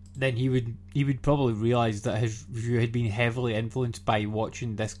he would probably realize that his review had been heavily influenced by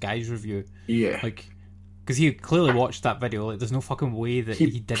watching this guy's review. Yeah, like. Because he clearly watched that video. Like, there's no fucking way that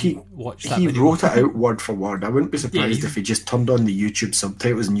he didn't watch that video. He wrote it out word for word. I wouldn't be surprised if he just turned on the YouTube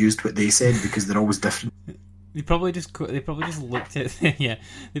subtitles and used what they said, because they're always different. They probably just looked at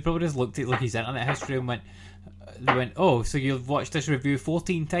They probably just looked at like his internet history and went. They went, oh, so you've watched this review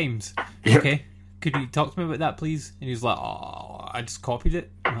 14 times? Yep. Okay, could you talk to me about that, please? And he was like, oh, I just copied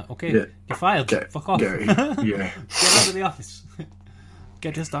it. I'm like, okay, you're fired. Fuck off. Get out of the office.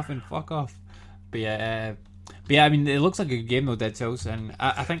 Get your stuff and fuck off. But yeah, I mean, it looks like a good game though, Dead Cells, and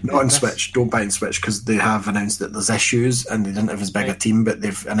I think not on Switch. Don't buy on Switch, because they have announced that there's issues, and they didn't have as big a team, but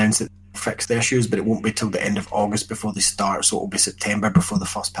they've announced that they'll fix the issues, but it won't be till the end of August before they start, so it'll be September before the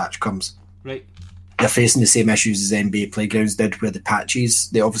first patch comes. Right. They're facing the same issues as NBA Playgrounds did, where the patches,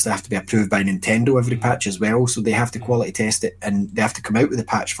 they obviously have to be approved by Nintendo every patch as well, so they have to quality test it, and they have to come out with the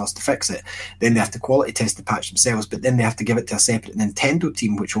patch first to fix it. Then they have to quality test the patch themselves, but then they have to give it to a separate Nintendo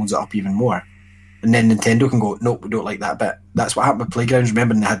team, which holds it up even more. And then Nintendo can go, nope, we don't like that bit. That's what happened with Playgrounds.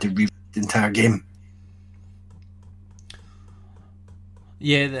 Remember, and they had to rewrite the entire game.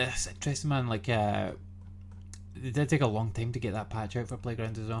 Yeah, that's interesting, man. Like, it did take a long time to get that patch out for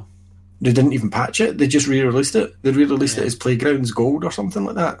Playgrounds as well. They didn't even patch it. They just re-released it. They re-released it as Playgrounds Gold or something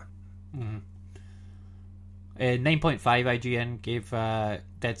like that. 9.5 IGN gave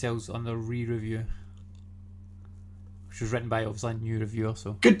Dead Cells on the re-review, which was written by obviously a new reviewer.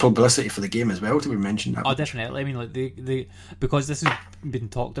 So good publicity for the game as well, to be mentioned. That oh, definitely. I mean, like they because this has been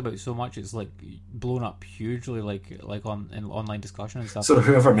talked about so much, it's like blown up hugely, like in online discussion and stuff. So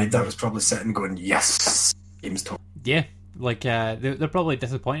whoever made that was probably sitting going, "Yes, game's top." Yeah, like they're probably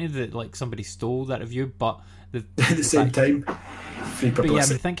disappointed that like somebody stole that review, but at the same time, free publicity. But yeah, I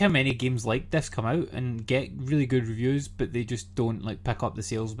mean, think how many games like this come out and get really good reviews, but they just don't like pick up the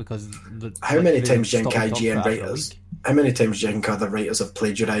sales because how many times do you think IGN writers? How many times do you think other writers have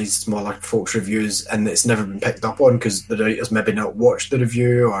plagiarised smaller folks' reviews and it's never been picked up on because the writers maybe not watched the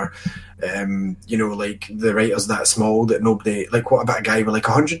review, or like the writers that small that nobody like? What about a guy with like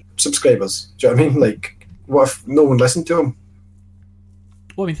 100 subscribers? Do you know what I mean? Like, what if no one listened to him?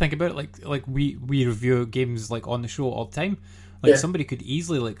 Well, I mean, think about it. Like we review games like on the show all the time. Like somebody could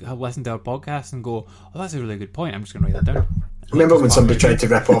easily like have listened to our podcast and go, "Oh, that's a really good point. I'm just going to write that down." Remember when somebody tried to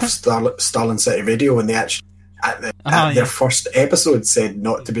rip off Starling City Radio and they actually at their first episode said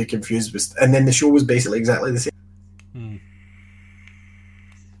not to be confused with, and then the show was basically exactly the same.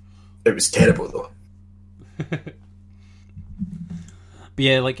 It was terrible though. But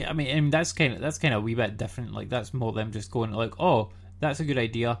yeah, like I mean that's kind of a wee bit different. Like that's more them just going like, oh, that's a good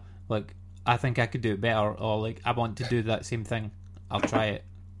idea. Like I think I could do it better, or like I want to do that same thing. I'll try it,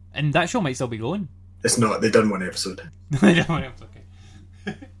 and that show might still be going. It's not. They done one episode.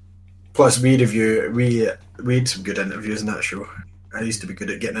 Okay. Plus, we had some good interviews in that show. I used to be good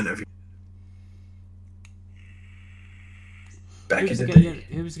at getting interviews. Back in the day.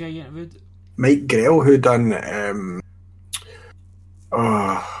 Who was the guy you interviewed? Mike Grell, who done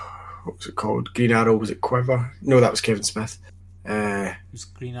what was it called? Green Arrow, was it Quiver? No, that was Kevin Smith. It was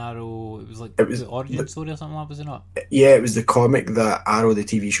Green Arrow. It was like it was the origin story or something like that, was it not? Yeah, it was the comic that Arrow, the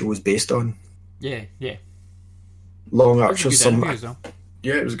TV show, was based on. Yeah. Long It Arch or was a good something. interview as well.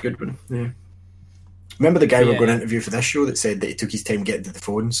 Yeah, it was a good one. Yeah. Remember the guy we Yeah. were going to interview for this show that said that he took his time getting to the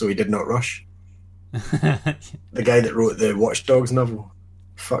phone, so he did not rush? The guy that wrote the Watch Dogs novel.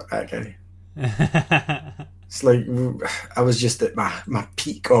 Fuck that guy. It's like, I was just at my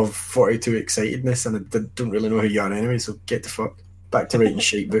peak of 42 excitedness, and I don't really know who you are anyway, so get the fuck. Back to writing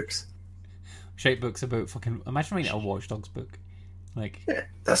shite books. Shite books about fucking... Imagine writing a Watch Dogs book. Like... Yeah,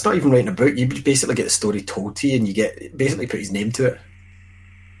 that's not even writing a book. You basically get the story told to you, and you basically put his name to it.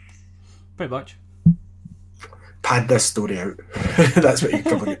 Pretty much. Pad this story out. That's what you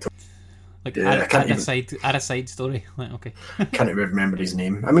probably get told. Like, Yeah, add a side story. Like, okay. Can't even remember his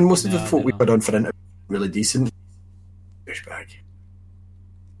name. I mean, most of the No, I folk don't we know. put on for interview were really decent. Douchebag.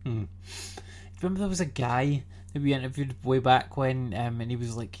 Remember there was a guy that we interviewed way back when, and he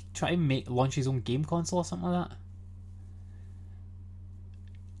was like trying to launch his own game console or something like that.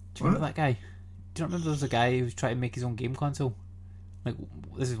 Do you remember that guy? Do you remember there was a guy who was trying to make his own game console? Like,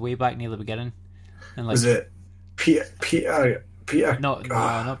 this is way back near the beginning. And like, Was it Peter? No,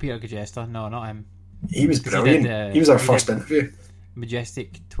 not Peter Gajesta. No, not him. He was 'Cause he brilliant. did, He was our he first did- interview.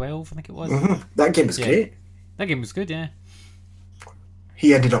 Majestic 12, I think it was. That game was Yeah. great. That game was good, yeah.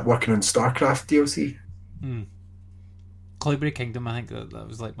 He ended up working on StarCraft DLC. Cloudberry Kingdom, I think that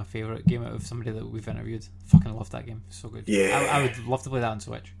was like my favourite game out of somebody that we've interviewed. Fucking loved that game. So good. Yeah. I would love to play that on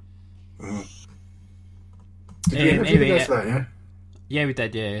Switch. Did we interview the guys for that, yeah? Yeah, we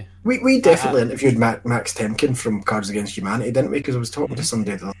did, yeah. We definitely interviewed Max Temkin from Cards Against Humanity, didn't we? Because I was talking to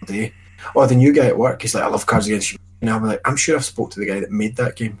somebody the other day. Oh, the new guy at work, he's like, I love Cards Against Humanity. And I'm like, I'm sure I've spoke to the guy that made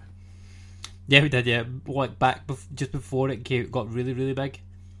that game. Yeah, we did, yeah. Like back just before it got really, really big.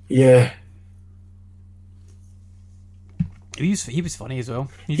 Yeah. He was funny as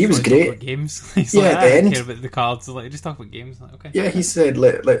well. He was just wanted to talk great. about games. He's Yeah, like, at I the don't end. care about the cards. So like, just talk about games. Like, okay. Yeah, he said,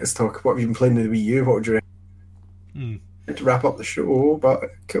 let us talk. What have you been playing with the Wii U? What would you recommend? To wrap up the show, but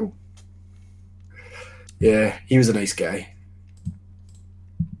cool. Yeah, he was a nice guy.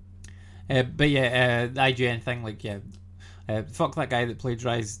 But yeah, the IGN thing, like, yeah. Fuck that guy that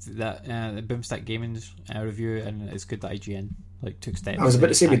plagiarised that the Boomstick Gaming's review, and it's good that IGN like took steps. I was about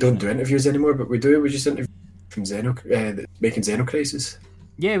to say we don't action. do interviews anymore, but we do. We just interview from making Xenocrisis.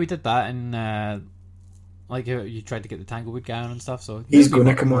 Yeah, we did that, and like you tried to get the Tanglewood guy on and stuff. So He's there'll be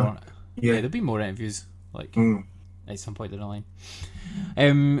going to come more- on. Yeah. there'll be more interviews like Mm. at some point down the line.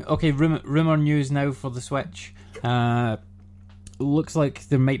 Okay, rumor news now for the Switch. Looks like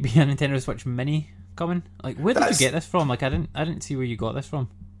there might be a Nintendo Switch Mini coming. Like, where did you get this from? Like, I didn't see where you got this from.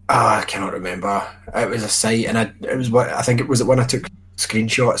 I cannot remember. It was a site, and it was what I think it was when I took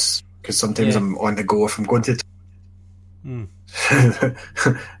screenshots, because sometimes I'm on the go if I'm going to.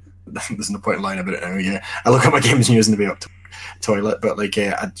 There's no point in lying about it now. Yeah, I look at my games news on the way up to toilet, but like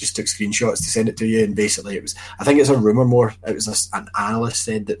I just took screenshots to send it to you, and basically it was. I think it's a rumor more. It was an analyst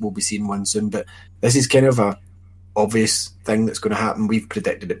said that we'll be seeing one soon, but this is kind of a obvious thing that's going to happen. We've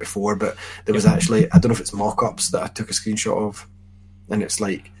predicted it before, but there was actually, I don't know if it's mock-ups that I took a screenshot of, and it's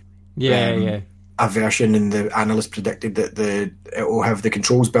like Yeah. a version, and the analyst predicted that it will have the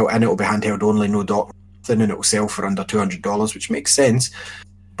controls built in, it will be handheld only, no dock, and it will sell for under $200, which makes sense.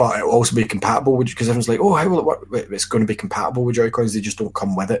 But it will also be compatible, because everyone's like, oh, how will it work? It's going to be compatible with Joy-Cons, they just don't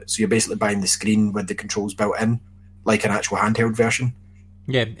come with it. So you're basically buying the screen with the controls built in, like an actual handheld version.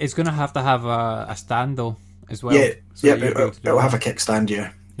 Yeah, it's going to have a stand though as well. Yeah, so yeah, that you'll be able to do it'll that. have a kickstand,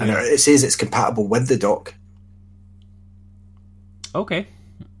 yeah. And Yeah. it says it's compatible with the dock, Okay.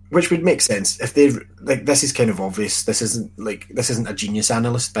 which would make sense if they like. This is kind of obvious. This isn't a genius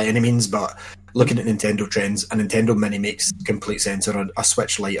analyst by any means, but looking at Nintendo trends, a Nintendo Mini makes complete sense, or a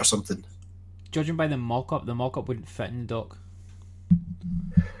Switch Lite or something. Judging by the mock-up wouldn't fit in the dock.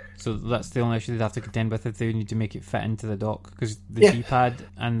 So that's the only issue they'd have to contend with if they need to make it fit into the dock, because the Yeah. D-pad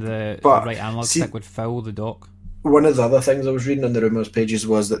and the But, right analog see- stick would fill the dock. one of the other things I was reading on the rumours pages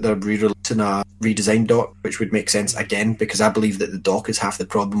was that they're re-releasing a redesigned dock, which would make sense again, because I believe that the dock is half the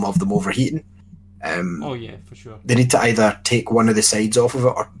problem of them overheating. Oh yeah, for sure. They need to either take one of the sides off of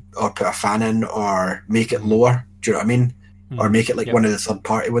it, or put a fan in, or make it lower. Do you know what I mean? Or make it like one of the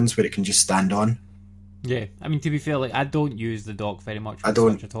third-party ones where it can just stand on. Yeah, I mean, to be fair, like I don't use the dock very much. I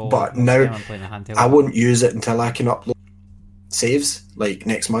don't, at all. but Most now of the time I'm playing a handheld. I won't use it until I can upload saves, like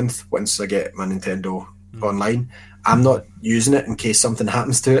next month once I get my Nintendo online. I'm not using it in case something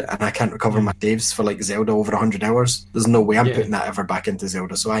happens to it and I can't recover my saves for like Zelda over 100 hours. There's no way I'm putting that ever back into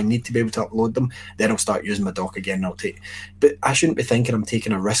Zelda, so I need to be able to upload them. Then I'll start using my dock again. But I shouldn't be thinking I'm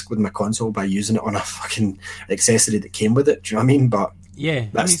taking a risk with my console by using it on a fucking accessory that came with it. Do you know what I mean? But yeah, I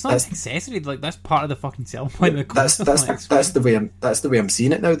mean, it's not an accessory. Like that's part of the fucking selling point of the console. That's the way I'm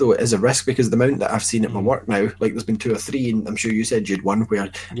seeing it now. Though it is a risk because the amount that I've seen at my work now, like there's been 2 or 3, and I'm sure you said you'd one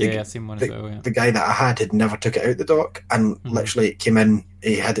where I've seen one as well. Yeah. The guy that I had never took it out the dock, and literally it came in.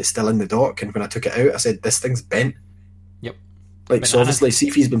 He had it still in the dock, and when I took it out, I said, "This thing's bent." Yep. Like so, obviously, see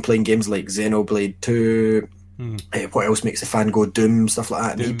if he's been playing games like Xenoblade 2. What else makes a fan go Doom, stuff like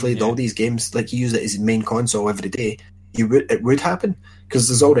that? And he played all these games, like he used it as his main console every day. It would happen because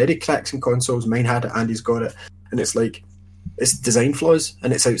there's already cracks in consoles. Mine had it, Andy's got it, and it's like it's design flaws,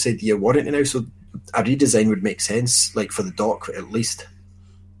 and it's outside the year warranty now. So a redesign would make sense, like for the dock at least.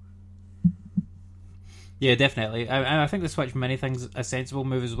 Yeah, definitely. I think the Switch Mini thing's a sensible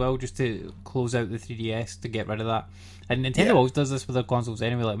move as well, just to close out the 3DS to get rid of that. And Nintendo always does this with their consoles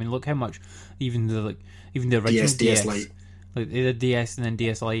anyway. Like, I mean, look how much even the original DS Lite. Like the DS and then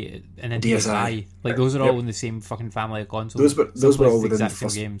DS Lite and then DSi. Like those are all in the same fucking family of consoles. Those were all the within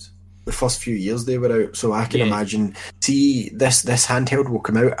exact same games. The first few years they were out, so I can imagine. See, this handheld will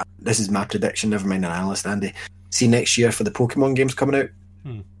come out. This is my prediction. Never mind an analyst, Andy. See, next year for the Pokemon games coming out,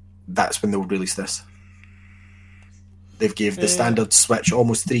 that's when they'll release this. They've gave the standard Switch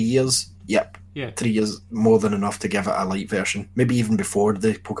almost 3 years. Yep. Yeah. 3 years, more than enough to give it a light version. Maybe even before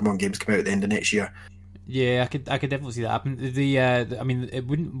the Pokemon games come out at the end of next year. Yeah, I could definitely see that happen. I mean, it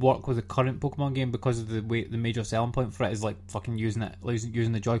wouldn't work with the current Pokemon game because of the major selling point for it is like fucking using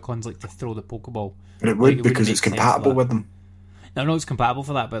the Joy-Cons like to throw the Pokeball. But it would, because it's compatible with them. No, I know it's compatible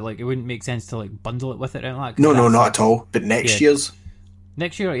for that, but like it wouldn't make sense to like bundle it with it or anything like that. No, not at all. But next year's.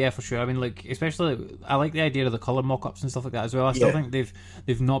 Next year, yeah, for sure. I mean, like, especially, I like the idea of the color mock-ups and stuff like that as well. I still think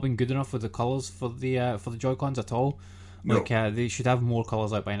they've not been good enough with the colors for the Joy-Cons at all. Like, they should have more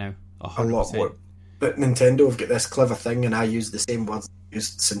colors out by now. 100%. A lot more. But Nintendo have got this clever thing, and I use the same words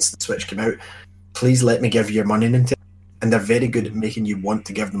used since the Switch came out. Please let me give you your money, Nintendo. And they're very good at making you want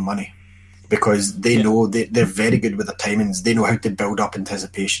to give them money. Because they know they're very good with their timings. They know how to build up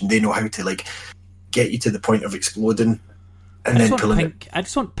anticipation. They know how to, like, get you to the point of exploding. And then pulling it. I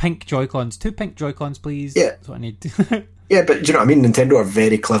just want pink Joy-Cons. 2 pink Joy-Cons, please. Yeah. That's what I need. Yeah, but do you know what I mean? Nintendo are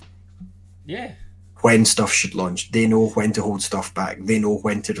very clever. Yeah. When stuff should launch. They know when to hold stuff back. They know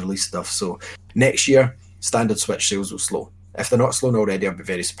when to release stuff. So next year, standard Switch sales will slow. If they're not slowing already, I'll be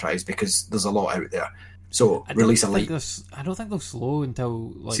very surprised because there's a lot out there. So release a light. I don't think they'll slow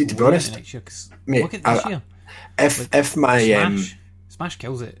until like to be honest, next year. Cause mate, look at this year. If my Smash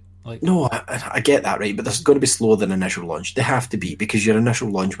kills it. Like, no, I get that, right, but this is going to be slower than initial launch. They have to be, because your initial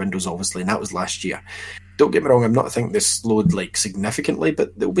launch windows, obviously, and that was last year. Don't get me wrong, I'm not thinking this slowed like significantly,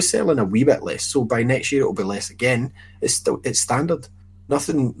 but they'll be selling a wee bit less. So by next year, it'll be less again. It's standard.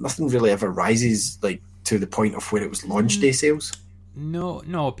 Nothing really ever rises like to the point of where it was launch day sales. No,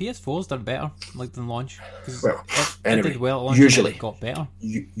 PS4's done better like than launch. Well, it did well at launch, usually it got better.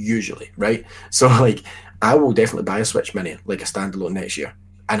 Usually, right? So like, I will definitely buy a Switch Mini like a standalone next year.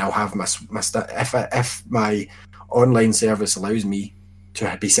 And I'll have if my online service allows me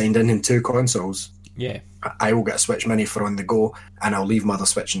to be signed in 2 consoles, I will get a Switch Mini for on the go, and I'll leave my other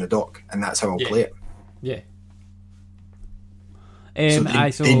Switch in the dock, and that's how I'll play it. Yeah.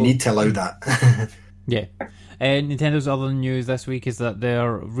 So they need to allow that. Yeah. Nintendo's other news this week is that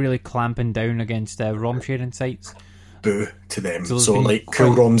they're really clamping down against ROM sharing sites. Boo to them. So like,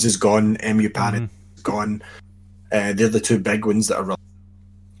 Cool ROMs is gone, EmuParent is gone. They're the 2 big ones that are.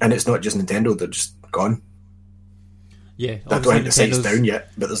 And it's not just Nintendo, they're just gone. Yeah. I don't think the site's down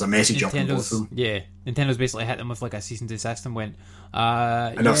yet, but there's a message up on both of them. Yeah. Nintendo's basically hit them with like a cease and desist and went,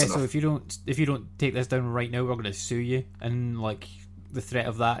 enough. So if you don't take this down right now, we're going to sue you. And like the threat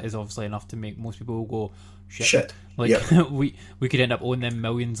of that is obviously enough to make most people go, shit. Like we could end up owing them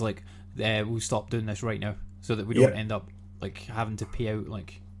millions. Like we'll stop doing this right now, so that we don't end up like having to pay out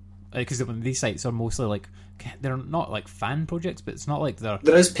like. Because these sites are mostly like, they're not like fan projects, but it's not like there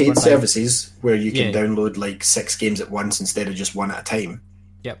is paid services where you can download like 6 games at once instead of just 1 at a time.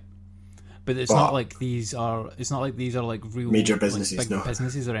 Yep. But it's not like these are. It's not like these are like real major businesses, like, big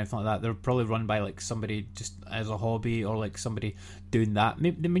businesses or anything like that. They're probably run by like somebody just as a hobby, or like somebody doing that. I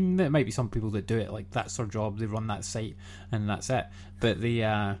mean, there might be some people that do it like that's their job. They run that site and that's it. But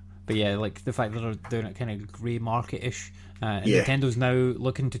yeah, like the fact that they're doing it kind of grey market-ish. And Nintendo's now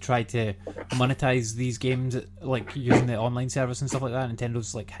looking to try to monetize these games, like using the online service and stuff like that.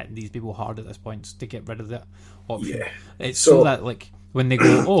 Nintendo's like hitting these people hard at this point to get rid of that option. Yeah. It's so that like when they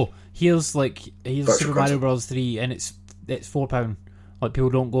go, oh, here's Super Mario Bros. 3 and it's £4. Like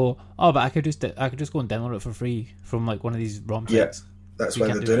people don't go, oh, but I could just go and download it for free from like one of these ROM sites. That's why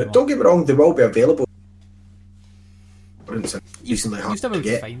they're doing it. Don't get me wrong, they will be available. You still be able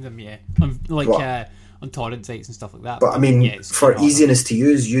to find them, on torrent sites and stuff like that. But I mean, for easiness to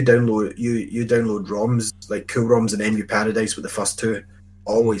use, you download ROMs, like Cool ROMs and MU Paradise with the first two,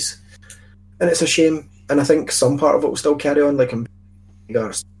 always. And it's a shame. And I think some part of it will still carry on, like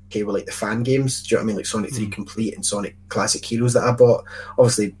okay, with like the fan games. Do you know what I mean? Like Sonic 3 Complete and Sonic Classic Heroes that I bought.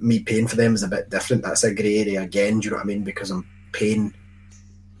 Obviously, me paying for them is a bit different. That's a grey area again. Do you know what I mean? Because I'm paying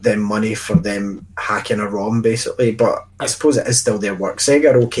them money for them hacking a ROM, basically. But I suppose it is still their work.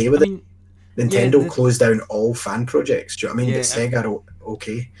 Sega are okay with it. Nintendo closed down all fan projects. Do you know what I mean? But Sega are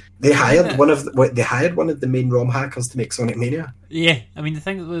okay. They hired one of the main ROM hackers to make Sonic Mania. Yeah, I mean the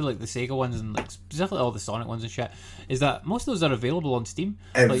thing with like the Sega ones and like specifically all the Sonic ones and shit is that most of those are available on Steam.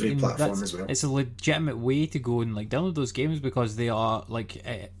 Every platform as well. It's a legitimate way to go and like download those games because they are like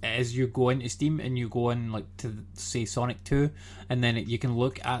as you go into Steam and you go in like to say Sonic 2 and then you can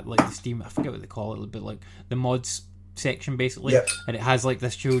look at like the Steam. I forget what they call it, a little bit like the mods section basically, and it has like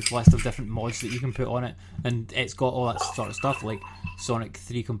this huge list of different mods that you can put on it, and it's got all that sort of stuff like Sonic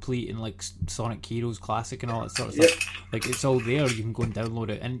 3 Complete and like Sonic Heroes Classic and all that sort of stuff. Like it's all there, you can go and download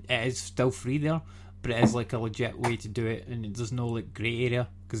it, and it is still free there, but it is like a legit way to do it, and there's no like grey area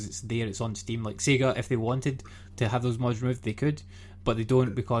because it's there, it's on Steam. Like Sega, if they wanted to have those mods removed, they could, but they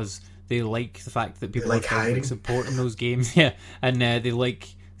don't because they like the fact that people are supporting those games, and they like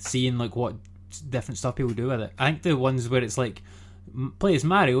seeing like what different stuff people do with it. I think the ones where it's like play as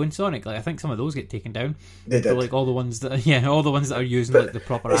Mario and Sonic, like I think some of those get taken down. They did. But like all the ones that are using like the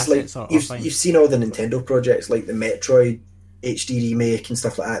proper assets like, are fine. You've seen all the Nintendo projects like the Metroid HD remake and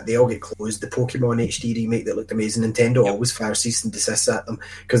stuff like that. They all get closed. The Pokemon HD remake that looked amazing. Nintendo always fire cease and desist at them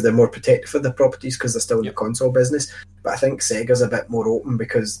because they're more protective of the properties because they're still in the console business. But I think Sega's a bit more open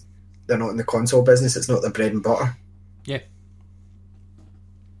because they're not in the console business. It's not their bread and butter. Yeah.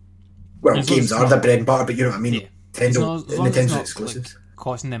 Well, games are the bread and butter, but you know what I mean. Yeah. Nintendo's exclusives. Like,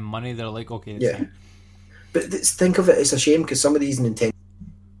 costing them money, they're like, okay. Yeah. But think of it, it's a shame because some of these Nintendo.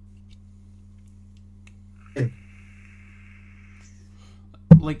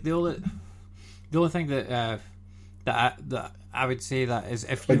 Like the only thing that I would say that is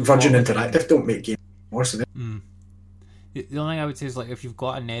if like Virgin Interactive don't make games worse than it. The only thing I would say is like if you've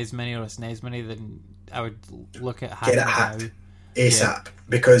got a NES Mini or a SNES Mini, then I would look at get it hacked ASAP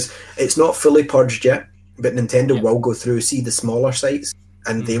because it's not fully purged yet, but Nintendo will go through, see the smaller sites,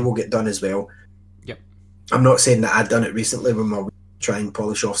 and they will get done as well. Yep. I'm not saying that I'd done it recently when I try and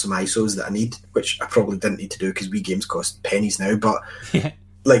polish off some ISOs that I need, which I probably didn't need to do because Wii games cost pennies now, but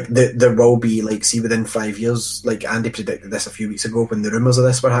like there will be, like, see within 5 years, like Andy predicted this a few weeks ago when the rumours of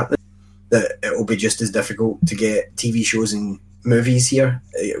this were happening, that it will be just as difficult to get TV shows and movies here.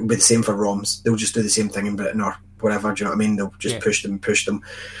 It will be the same for ROMs. They'll just do the same thing in Britain or whatever, do you know what I mean? They'll just push them.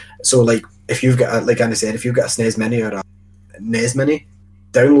 So, like, if you've got, like Andy said, if you've got a SNES Mini or a NES Mini,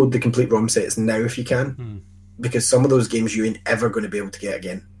 download the complete ROM sets now if you can, because some of those games you ain't ever going to be able to get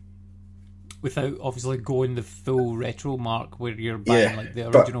again. Without obviously going the full retro mark where you're buying like the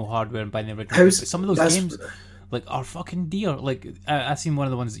original hardware and buying the original. But some of those games like are fucking dear. Like I seen one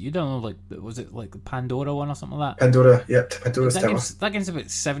of the ones that you downloaded, like was it like the Pandora one or something like that? Pandora's Tower. That game's about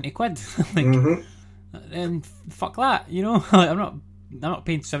 £70. Like, and fuck that, you know. Like, I'm not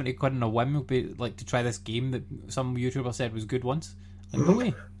paying £70 on a whim, like to try this game that some YouTuber said was good once. Like no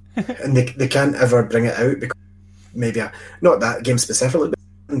way. And they can't ever bring it out because maybe not that game specifically, but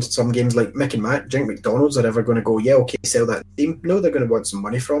some games like Mick and Mac, Jink McDonald's are ever going to go, okay, sell that Steam. No, they're going to want some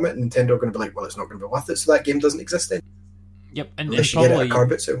money from it, and Nintendo are going to be like, well, it's not going to be worth it, so that game doesn't exist then. Yep, unless you get it at a car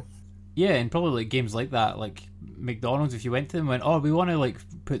boot sale. Yeah, and probably like games like that, like McDonald's, if you went to them and went, oh, we want to like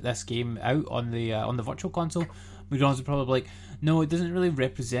put this game out on the virtual console, McDonald's would probably be like, no, it doesn't really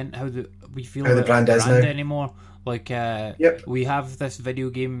represent how we feel how the brand is now anymore. Like, we have this video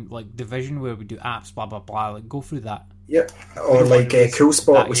game like division where we do apps, blah blah blah. Like, go through that. Yep. Or like Cool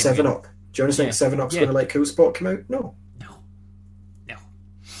Spot with 7-Up. Do you honestly think 7-Up's going to let Cool Spot come out? No.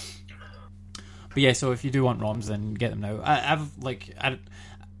 But yeah, so if you do want ROMs, then get them now.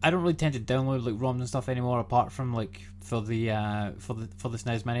 I don't really tend to download like ROMs and stuff anymore, apart from like for the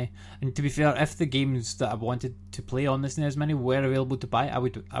SNES Mini. And to be fair, if the games that I wanted to play on the SNES Mini were available to buy, I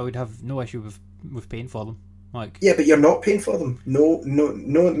would have no issue with paying for them. Like, yeah, but you're not paying for them. No,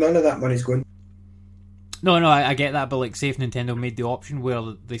 none of that money's going. No, I get that, but like, say if Nintendo made the option where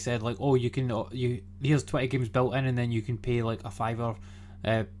they said like, oh, here's 20 games built in, and then you can pay like a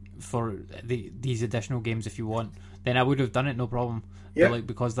 $5 for these additional games if you want, then I would have done it, no problem. Yeah. But like,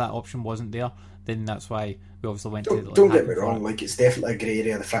 because that option wasn't there, then that's why we obviously went to. Don't get me wrong, like it's definitely a grey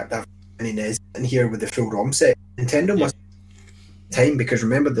area. The fact that any NES in here with the full ROM set, Nintendo must time, because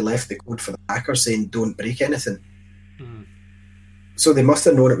remember they left the code for the hacker saying don't break anything. Mm-hmm. So they must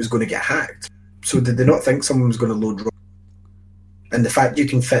have known it was going to get hacked. So did they not think someone was going to load ROM? And the fact you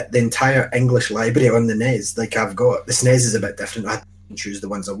can fit the entire English library on the NES, like I've got, the SNES is a bit different. I can choose the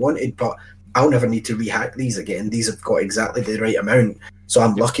ones I wanted, but I'll never need to rehack these again. These have got exactly the right amount. So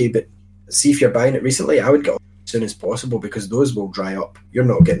I'm lucky, but see if you're buying it recently, I would get it as soon as possible, because those will dry up. You're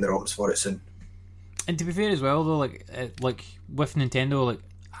not getting the ROMs for it soon. And to be fair as well, though, like with Nintendo, like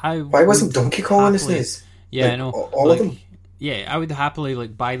why wasn't Donkey Kong on the SNES? Yeah, like, I know. All of them. Yeah, I would happily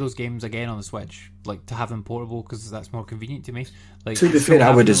like buy those games again on the Switch, like to have them portable, because that's more convenient to me. Like, to be fair,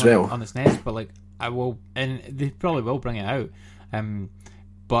 I would as well on the SNES, but like I will, and they probably will bring it out.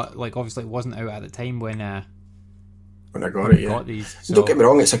 But like obviously it wasn't out at the time when I got these. So. Don't get me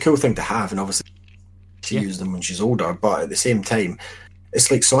wrong, it's a cool thing to have, and obviously she used them when she's older. But at the same time, it's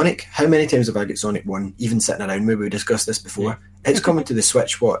like Sonic. How many times have I got Sonic 1, even sitting around me? We discussed this before. Yeah. It's coming to the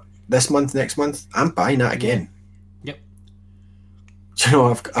Switch, what, this month, next month? I'm buying that again. Yep. You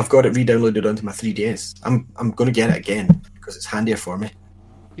know, I've got it re-downloaded onto my 3DS. I'm going to get it again because it's handier for me.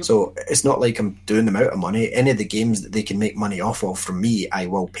 Yep. So it's not like I'm doing them out of money. Any of the games that they can make money off of from me, I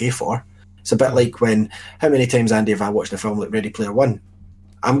will pay for. It's a bit like how many times, Andy, have I watched a film like Ready Player One?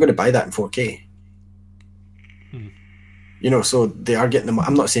 I'm going to buy that in 4K. You know, so they are getting them.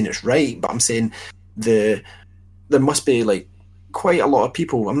 I'm not saying it's right, but I'm saying there must be like quite a lot of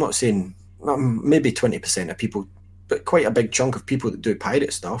people. I'm not saying maybe 20% of people, but quite a big chunk of people that do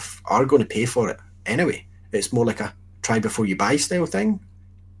pirate stuff are going to pay for it anyway. It's more like a try before you buy style thing.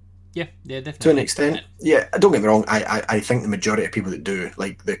 Yeah, definitely. To an extent. Yeah, don't get me wrong, I think the majority of people that do,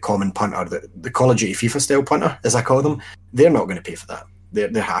 like the common punter, the Call of Duty FIFA style punter, as I call them, they're not going to pay for that.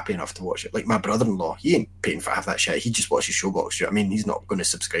 They're happy enough to watch it. Like my brother-in-law, he ain't paying for half that shit. He just watches Showbox. You know what I mean? He's not going to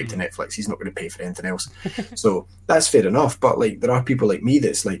subscribe to Netflix. He's not going to pay for anything else. So that's fair enough. But like, there are people like me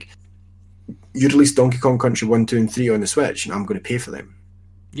that's like, you release Donkey Kong Country 1, 2, and 3 on the Switch, and I'm going to pay for them.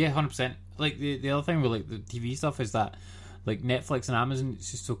 Yeah, 100%. Like the other thing with like the TV stuff is that like Netflix and Amazon,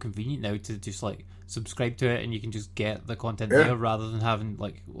 it's just so convenient now to just like subscribe to it, and you can just get the content there rather than having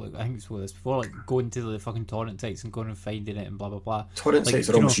like I think it's what this before, like going to the fucking torrent sites and going and finding it and blah blah blah. Torrent sites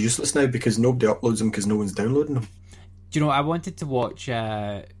are almost useless now because nobody uploads them because no one's downloading them. Do you know, I wanted to watch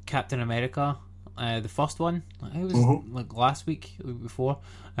Captain America, the first one. It was like last week, the week before.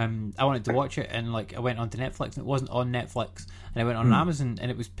 I wanted to watch it, and like I went onto Netflix, and it wasn't on Netflix, and I went on Amazon,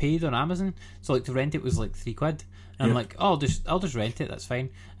 and it was paid on Amazon. So like to rent it was like £3. And I'm like, oh, I'll just rent it. That's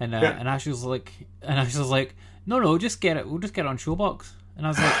fine. And and Ash was like, no, just get it. We'll just get it on Showbox. And I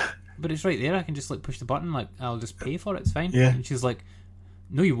was like, but it's right there. I can just like push the button. Like I'll just pay for it. It's fine. Yeah. And she's like,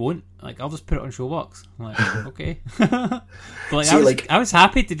 no, you won't. Like I'll just put it on Showbox. I'm like, okay. But like, see, I was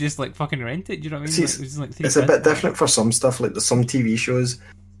happy to just like fucking rent it. Do you know what I mean? See, like, it was like it's a bit different for some stuff. Like there's some TV shows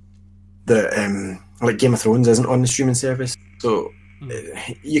that like Game of Thrones isn't on the streaming service, so.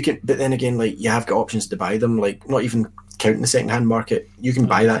 You can, but then again, like you have got options to buy them. Like not even counting the second-hand market, you can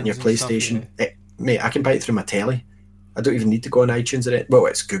buy that in your PlayStation. Stuff, mate, I can buy it through my telly. I don't even need to go on iTunes or it. Well,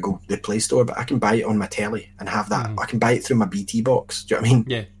 it's Google, the Play Store, but I can buy it on my telly and have that. I can buy it through my BT box. Do you know what I mean?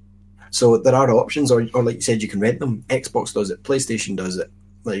 Yeah. So there are options, or like you said, you can rent them. Xbox does it. PlayStation does it.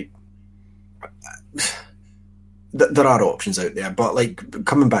 Like there are options out there, but like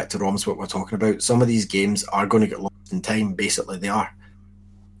coming back to ROMs, what we're talking about, some of these games are going to get lost in time. Basically, they are,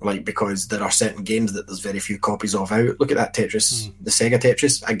 like, because there are certain games that there's very few copies of out. Look at that Tetris, the Sega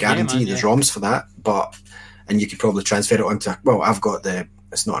Tetris. I guarantee there's ROMs for that, and you could probably transfer it onto. Well, I've got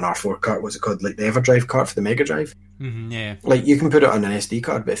it's not an R4 cart. What's it called? Like the Everdrive cart for the Mega Drive. Yeah. Like you can put it on an SD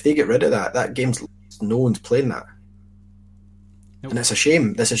card, but if they get rid of that game's lost. No one's playing that. Nope. And it's a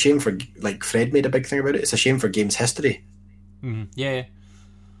shame. It's a shame for, like, Fred made a big thing about it. It's a shame for games history. Yeah.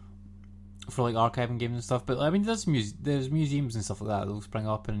 For like archiving games and stuff. But I mean, there's museums and stuff like that that'll spring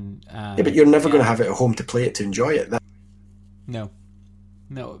up and. Yeah, but you're never going to have it at home to play it to enjoy it. No,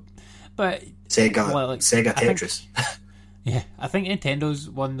 but Sega, well, like, Sega Tetris. I think Nintendo's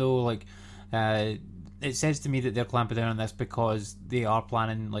one though. Like, it says to me that they're clamping down on this because they are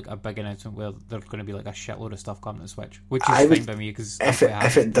planning like a big announcement where there's going to be like a shitload of stuff coming to Switch, which is fine by me because if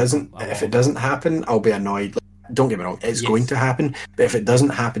it doesn't happen, I'll be annoyed. Like, don't get me wrong, it's going to happen, but if it doesn't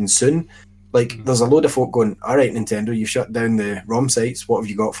happen soon, like there's a load of folk going, all right, Nintendo, you've shut down the ROM sites. What have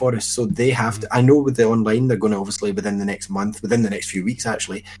you got for us? So they have to. I know with the online, they're going to obviously within the next few weeks,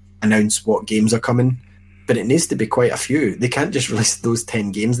 actually announce what games are coming. But it needs to be quite a few. They can't just release those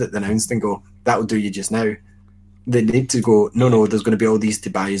 10 games that they announced and go, that'll do you just now. They need to go, no, there's going to be all these to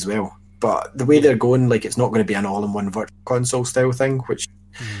buy as well. But the way they're going, like, it's not going to be an all-in-one virtual console style thing, which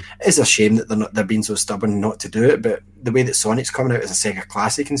is a shame that they're being so stubborn not to do it. But the way that Sonic's coming out as a Sega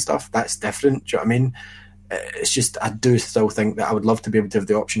Classic and stuff, that's different. Do you know what I mean? It's just, I do still think that I would love to be able to have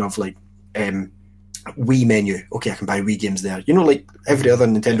the option of, like, Wii menu. Okay, I can buy Wii games there. You know, like every other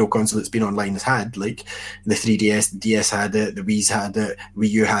Nintendo console that's been online has had, like the 3DS, the DS had it, the Wii's had it, Wii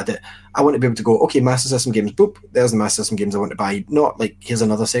U had it. I want to be able to go, okay, Master System games, boop, there's the Master System games I want to buy. Not like, here's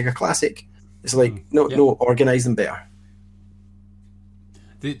another Sega Classic. It's like, no, organise them better.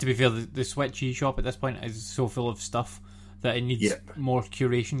 To be fair, the Switch eShop at this point is so full of stuff that it needs more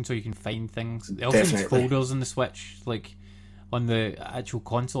curation so you can find things. It also needs folders in the Switch, like on the actual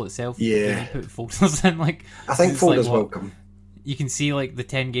console itself. You put folders in, like I think folders welcome. You can see like the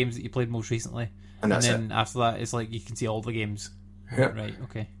 10 games that you played most recently, and then after that it's like you can see all the games. Right,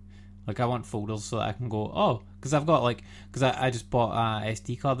 okay. Like I want folders so that I can go, because I've got because I just bought a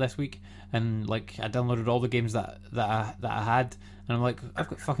SD card this week, and like I downloaded all the games that I had, and I'm like, I've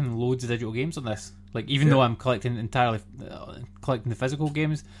got fucking loads of digital games on this. Like even though I'm collecting the physical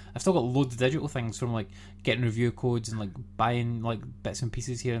games, I've still got loads of digital things from like getting review codes and like buying like bits and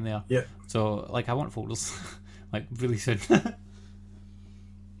pieces here and there. Yeah. So like I want folders, like really soon.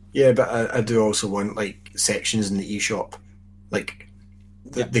 Yeah, but I do also want like sections in the eShop. Like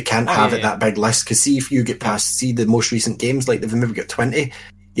they can't have it that big list, because see if you get past the most recent games, like they've maybe got 20,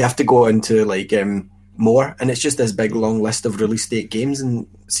 you have to go into like more, and it's just this big long list of release date games, and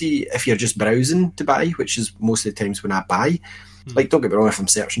see if you're just browsing to buy, which is most of the times when I buy. Like don't get me wrong, if I'm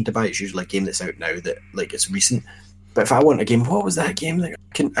searching to buy, it's usually a game that's out now that like it's recent. But if I want a game, what was that game? Like,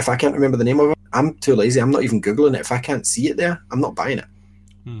 if I can't remember the name of it, I'm too lazy. I'm not even Googling it. If I can't see it there, I'm not buying it.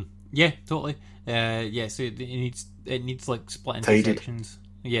 Yeah, totally. So it needs like split into sections.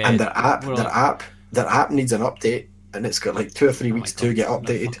 Yeah, and their app needs an update, and it's got like 2 or 3 weeks to get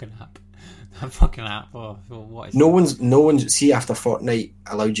updated. That fucking app. Oh, what is no one's. See, after Fortnite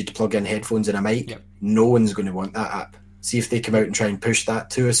allowed you to plug in headphones and a mic, no one's going to want that app. See if they come out and try and push that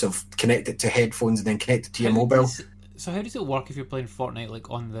to us, of connect it to headphones and then connect it to your mobile. So how does it work if you're playing Fortnite like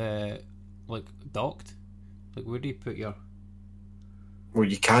on the like docked? Like where do you put your? Well,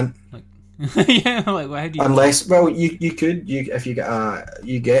 you can't. Like, yeah, like how do you? Unless, you could. If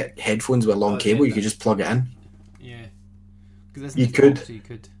you get headphones with a long cable, you could just plug it in. Yeah, you could. So you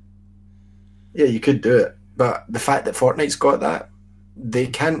could. Yeah, you could do it, but the fact that Fortnite's got that, they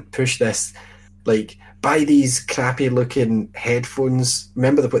can't push this. Like, buy these crappy looking headphones.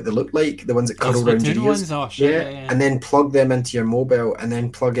 Remember what they look like? The ones that curl around your ears. Yeah, and then plug them into your mobile, and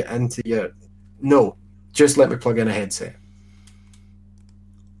then plug it into your. No, just let me plug in a headset.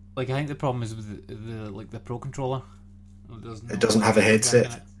 Like I think the problem is with the Pro controller. It doesn't have a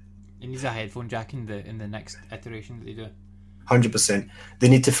headset. It needs a headphone jack in the next iteration that they do. 100%. They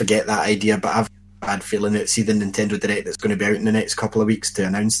need to forget that idea, but I've a bad feeling that see the Nintendo Direct that's going to be out in the next couple of weeks to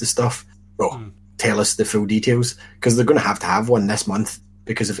announce the stuff. Tell us the full details, because they're going to have one this month,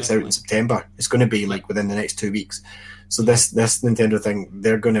 because if it's out in September, it's going to be like within the next 2 weeks. So this Nintendo thing,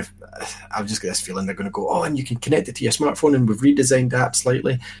 they're going to, I've just got this feeling they're going to go, and you can connect it to your smartphone, and we've redesigned the app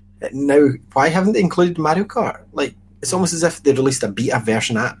slightly. Now, why haven't they included Mario Kart? Like, it's almost as if they released a beta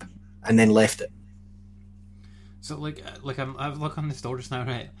version app and then left it. So I've looked on the store just now,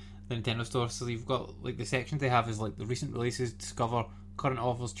 right? The Nintendo store. So you've got like the sections they have is like the recent releases, discover, current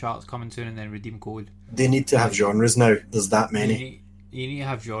offers, charts coming soon, and then redeem code. They need to have genres now. There's that many. You need to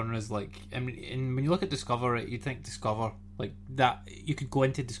have genres. Like, I mean, and when you look at Discover, right, you'd think Discover like that. You could go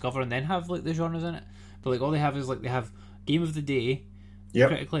into Discover and then have like the genres in it. But like all they have is like they have game of the day,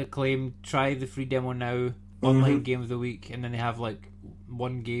 critically acclaimed, try the free demo now, online game of the week, and then they have like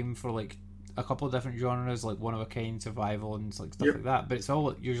one game for like a couple of different genres, like one of a kind, survival, and like stuff like that. But it's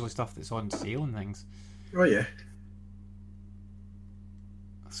all usually stuff that's on sale and things. Oh yeah,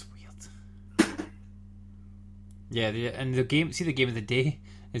 that's weird. Yeah, and the game of the day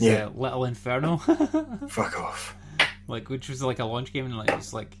is Little Inferno. Fuck off. Like, which was like a launch game, and like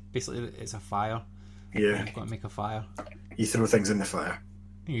it's like basically it's a fire. Yeah, you've got to make a fire. You throw things in the fire.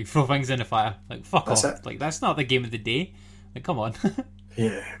 You throw things in the fire. Like fuck that's off. It. Like that's not the game of the day. Like come on.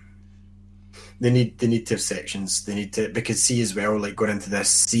 Yeah. They need to have sections. They need to, because see as well, like going into this,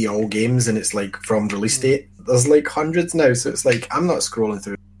 see all games, and it's like from release date. There's like hundreds now, so it's like I'm not scrolling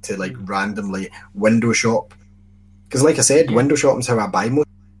through to like randomly window shop, because like I said, window shopping's how I buy most.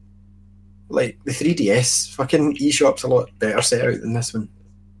 Like the 3DS, fucking eShop's a lot better set out than this one.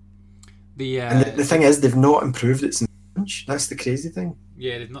 And the thing is, they've not improved it since launch. That's the crazy thing.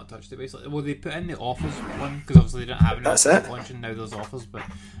 Yeah, they've not touched it basically. Well, they put in the offers one because obviously they didn't have any That's offers it. launch, and now there's offers. But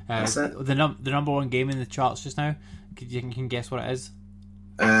That's it. the number one game in the charts just now. You can guess what it is.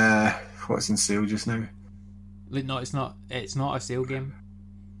 What's in sale just now? No, it's not. It's not a sale game.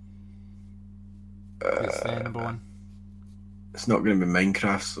 It's number one. It's not going to be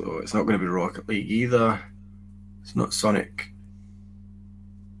Minecraft, so it's not going to be Rocket League either. It's not Sonic.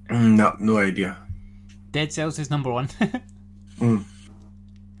 No idea. Dead Cells is number one.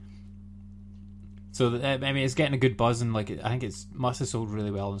 So I mean, it's getting a good buzz, and like I think it's must have sold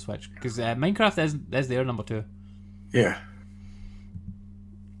really well on Switch because Minecraft is their number two. Yeah.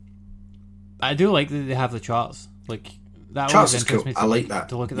 I do like that they have the charts. Like that Charts always is interests cool. me I like that.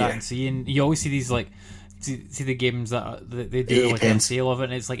 to look at that and see. And you always see these like see the games that they do like a sale of it,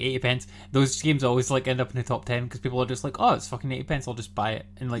 and it's like 80 pence. Those games always like end up in the top 10 because people are just like, oh, it's fucking 80 pence. I'll just buy it.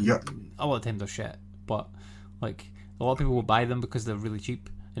 And like a lot of times they're shit, but like a lot of people will buy them because they're really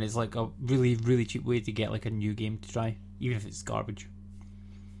cheap, and it's like a really really cheap way to get like a new game to try, even if it's garbage.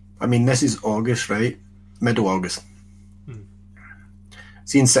 I mean, this is August, right? Middle August.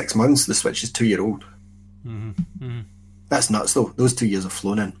 See, in 6 months, the Switch is 2-year-old. That's nuts, though. Those 2 years have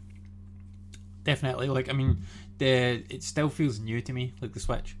flown in. Definitely. Like, I mean, it still feels new to me, like the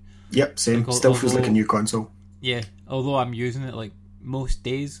Switch. Yep, same. Like, still feels like a new console. Yeah, although I'm using it like most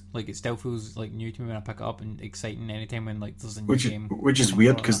days, like it still feels like new to me when I pick it up, and exciting anytime when like there's a new game. Which is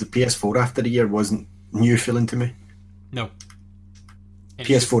weird because the PS4 after the year wasn't new feeling to me. No.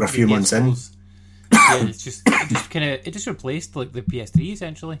 PS4 a few months in. Yeah, it just replaced like the PS3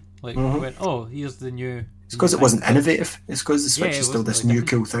 essentially. Like we went, oh, here's the new. It's because it wasn't innovative. It's because the Switch is still this new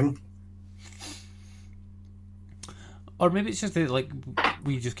cool thing. Or maybe it's just that like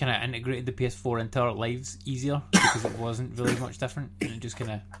we just kind of integrated the PS4 into our lives easier because it wasn't really much different, and it just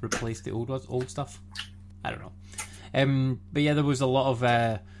kind of replaced the old stuff. I don't know. But yeah, there was a lot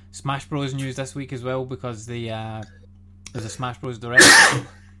of Smash Bros news this week as well because there's a Smash Bros Direct.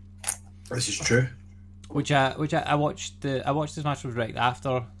 This is true. Which I watched the Smash Bros Direct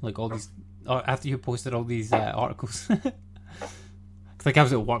after like all these, or after you posted all these articles. Like I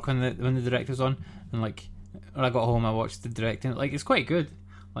was at work when the Direct was on, and like when I got home I watched the Direct, and like it's quite good.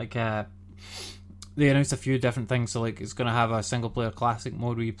 Like they announced a few different things, so like it's gonna have a single player classic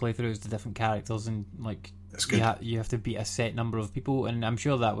mode where you play through as the different characters, and like you have to beat a set number of people, and I'm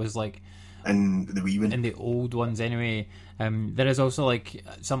sure that was like in the Wii one. In the old ones anyway. There is also like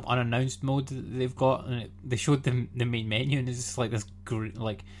some unannounced mode that they've got, and they showed the main menu, and it's just like this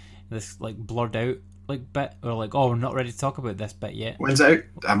blurred out like bit, or like, oh, we're not ready to talk about this bit yet. When's it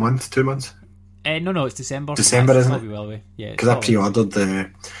out? A month? 2 months? No, it's December. December, isn't it? Well away. Yeah, because I pre-ordered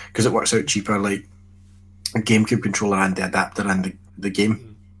because it works out cheaper, like a GameCube controller and the adapter and the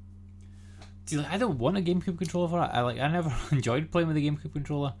game. See, like, I don't want a GameCube controller for it. I never enjoyed playing with a GameCube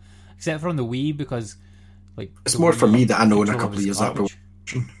controller, except for on the Wii, because like it's more for me that I know in a couple of years that will.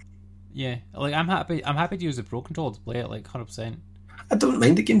 Yeah, like I'm happy to use the Pro controller to play it like 100%. I don't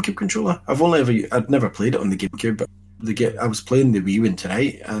mind the GameCube controller. I'd never played it on the GameCube, but I was playing the Wii one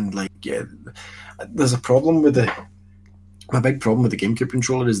tonight, and like there's a problem with my big problem with the GameCube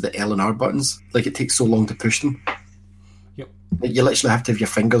controller is the L and R buttons. Like it takes so long to push them. Yep. Like you literally have to have your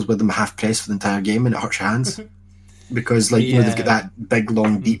fingers with them half pressed for the entire game, and it hurts your hands because like they've got that big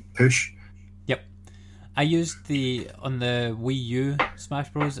long deep push. Yep. I used on the Wii U Smash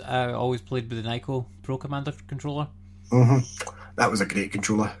Bros. I always played with the Nyko Pro Commander controller. That was a great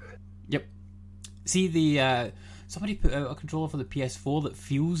controller. Yep. See somebody put out a controller for the PS4 that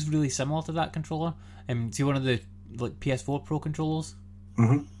feels really similar to that controller. See one of the like PS4 Pro controllers.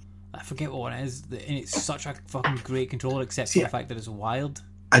 I forget what one it is, and it's such a fucking great controller, except for the fact that it's wired.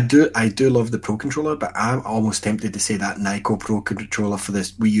 I do love the Pro controller, but I'm almost tempted to say that Nyko Pro controller for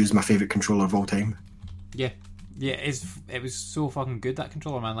this Wii U is my favourite controller of all time. Yeah, it was so fucking good, that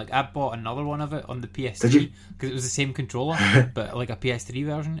controller, man. Like I bought another one of it on the PS3 because it was the same controller, but like a PS3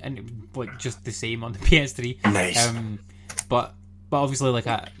 version, and it was like just the same on the PS3. Nice. But obviously, I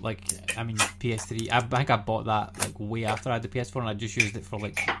mean, PS3. I think I bought that like way after I had the PS4, and I just used it for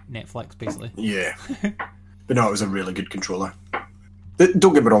like Netflix, basically. Yeah, but no, it was a really good controller.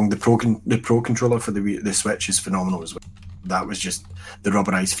 Don't get me wrong, the Pro controller for the Switch is phenomenal as well. That was just the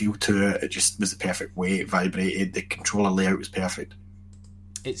rubberized feel to it. It just was the perfect way. It vibrated. The controller layout was perfect.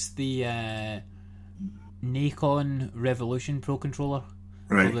 it's the Nikon Revolution Pro Controller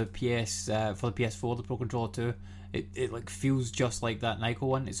Right. for the PS4, the Pro Controller 2. It like feels just like that Nikon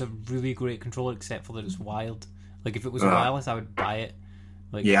one. It's a really great controller, except for that it's wired. Like if it was wireless, I would buy it.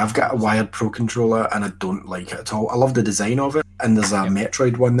 Like, Yeah, I've got a wired Pro Controller and I don't like it at all. I love the design of it, and there's a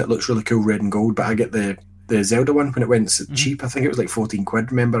Metroid one that looks really cool, red and gold, but I get the Zelda one when it went cheap. I think it was like 14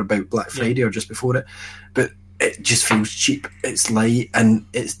 quid, remember, about Black Friday or just before it. But it just feels cheap. It's light and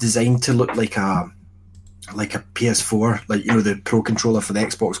it's designed to look like a PS4, like, you know, the Pro Controller for the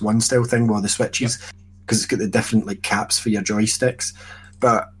Xbox One style thing with the switches, because it's got the different like caps for your joysticks,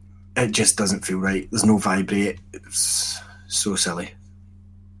 but it just doesn't feel right. There's no vibrate. It's so silly.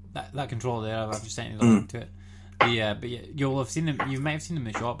 That controller there, I've just sent you the link to it. But yeah, you'll have seen them. You might have seen them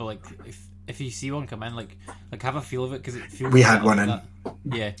in the shop, but like if you see one come in, like have a feel of it, because it feels. We had one like in. that.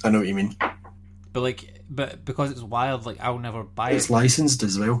 Yeah, I know what you mean. But because it's wired, like I'll never buy it. It's licensed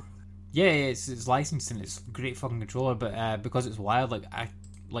as well. Yeah, it's licensed and it's a great fucking controller. But because it's wired,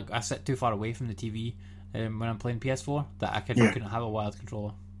 I sit too far away from the TV when I'm playing PS4 that I couldn't have a wired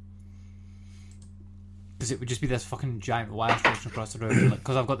controller. Because it would just be this fucking giant wire stretching across the room.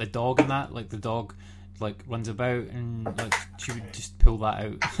 Because I've got the dog in that, like the dog, like runs about and like she would just pull that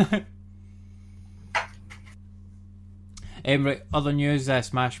out. Right, other news,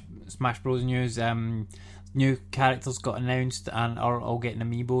 Smash Bros news. New characters got announced and are all getting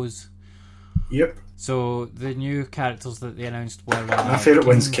amiibos. Yep. So the new characters that they announced were my favourite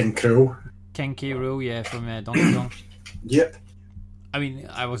one's King Krul. King K. Rool, yeah, from Donkey Kong. Yep. I mean,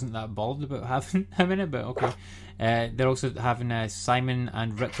 I wasn't that bothered about having him in it, but okay. They're also having Simon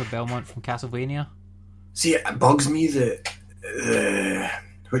and Richter Belmont from Castlevania. See, it bugs me that the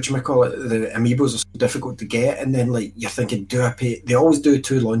amiibos are so difficult to get, and then like you're thinking, do I pay? They always do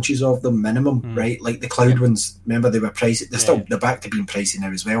 2 launches of them minimum, right? Like the Cloud ones, remember they were pricey. They're back to being pricey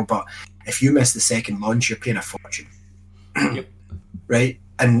now as well. But if you miss the second launch, you're paying a fortune, right?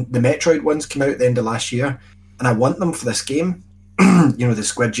 And the Metroid ones came out at the end of last year, and I want them for this game. You know, the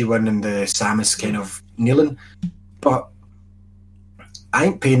Squidgy one and the Samus kind of kneeling, but I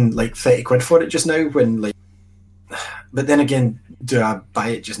ain't paying like 30 quid for it just now when like, but then again, do I buy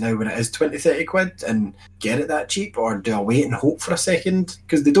it just now when it is 20-30 quid and get it that cheap, or do I wait and hope for a second?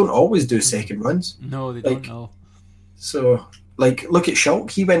 Because they don't always do second runs. No, they don't know. So like, look at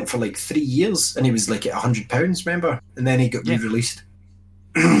Shulk, he went for like 3 years and he was like at £100, remember? And then he got re-released.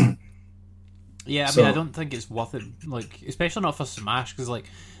 Yeah, I mean, I don't think it's worth it, like, especially not for Smash, because, like,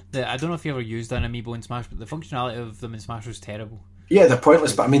 I don't know if you ever used an amiibo in Smash, but the functionality of them in Smash was terrible. Yeah, they're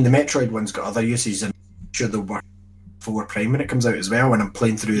pointless, but I mean, the Metroid one's got other uses, and I'm sure they'll work for Prime when it comes out as well, when I'm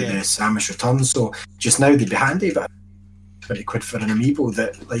playing through the Samus Returns, so just now they'd be handy, but 20 quid for an amiibo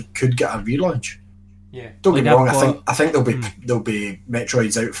that, like, could get a relaunch. Yeah. Don't get me wrong, I think there'll be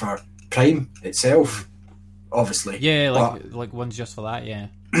Metroids out for Prime itself, obviously. Yeah, like ones just for that, yeah.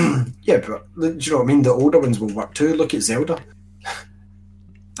 Yeah, but do you know what I mean? The older ones will work too. Look at Zelda.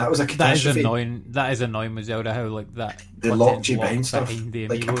 That was a catastrophe. That is annoying with Zelda, how like that they locked you behind stuff, the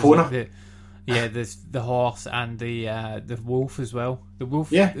like Epona. The horse and the wolf as well. The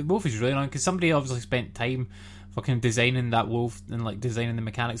wolf is really annoying because somebody obviously spent time fucking designing that wolf and like designing the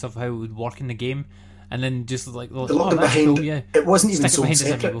mechanics of how it would work in the game, and then just like they locked it behind. Cool, yeah. It wasn't even sold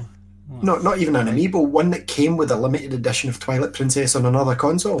separate. No, not even an amiibo. One that came with a limited edition of Twilight Princess on another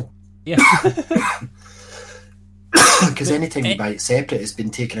console. Yeah. Because anytime you buy it separate, it's been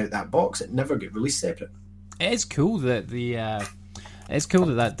taken out that box. It never get released separate. It is cool that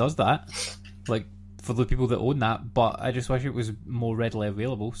that does that. Like for the people that own that, but I just wish it was more readily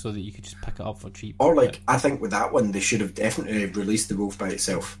available so that you could just pick it up for cheap. Or like, I think with that one, they should have definitely released the wolf by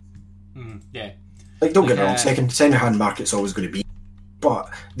itself. Yeah. Like, don't get me wrong, second-hand market's always going to be.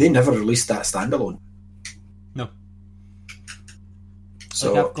 But they never released that standalone. No.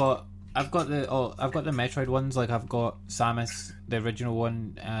 So like I've got the Metroid ones. Like I've got Samus, the original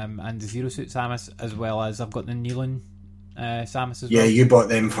one, and the Zero Suit Samus, as well as I've got the Kneeling Samus as well. Yeah, you bought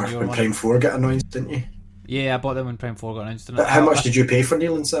them for when Prime 4 got announced, didn't you? Yeah, I bought them when Prime 4 got announced. But how much did you pay for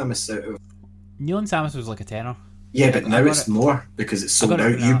Kneeling Samus? Kneeling Samus was like a tenner. Yeah, but now it's more because it's sold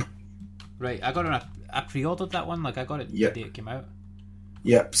out. Right, I pre-ordered that one. Like I got it the day it came out.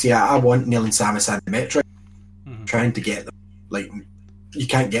 Yep. See, I want Kneeling Samus and the Metroid. Trying to get them. Like, you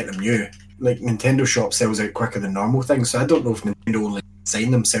can't get them new. Like, Nintendo Shop sells out quicker than normal things, so I don't know if Nintendo only sign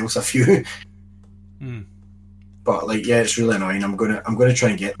themselves a few. But like, yeah, it's really annoying. I'm gonna try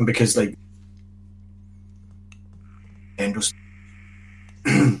and get them because like, Nintendo's.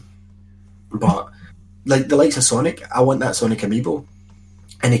 But like the likes of Sonic, I want that Sonic amiibo,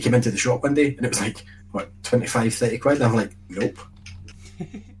 and he came into the shop one day and it was like what 25-30 quid. I'm like, nope.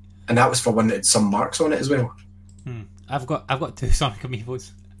 And that was for one that had some marks on it as well. I've got 2 Sonic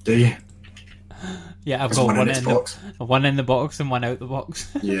Amiibos. Do you? Yeah, I've There's got one one in its in box. one in the box and one out the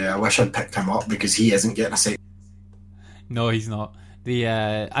box. Yeah, I wish I'd picked him up because he isn't getting a set. No, he's not.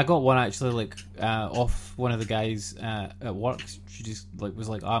 I got one actually, like off one of the guys at work. She just was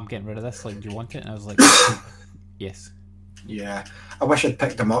like, "Oh, I'm getting rid of this. Like, do you want it?" And I was like, "Yes." Yeah, I wish I'd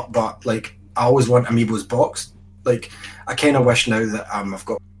picked him up, but like I always want Amiibos boxed. Like I kind of wish now that I've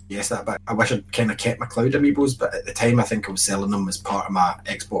got but I wish I'd kind of kept my Cloud Amiibos. But at the time, I think I was selling them as part of my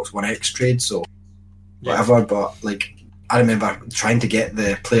Xbox One X trade, so whatever. But like I remember trying to get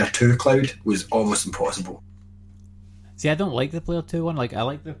the Player 2 Cloud was almost impossible. See, I don't like the Player 2 one. Like I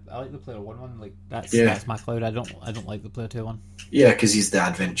like the Player 1 one. Like that's my Cloud. I don't like the Player 2 one. Yeah, because he's the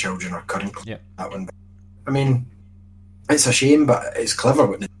Advent Children or current. Yeah, that one. I mean, it's a shame, but it's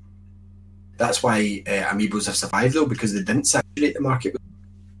clever. That's why Amiibos have survived though, because they didn't saturate the market.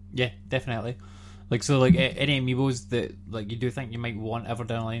 Yeah, definitely. Like so, like any Amiibos that like you do think you might want ever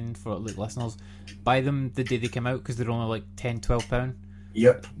down the line for like listeners, buy them the day they come out because they're only like £10-12.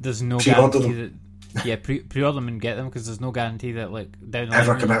 Yep. There's no Pre-order guarantee them. that. Pre-order them and get them because there's no guarantee that like down the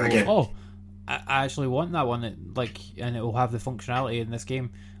Ever line come out go, again. Oh, I actually want that one. That like, and it will have the functionality in this game.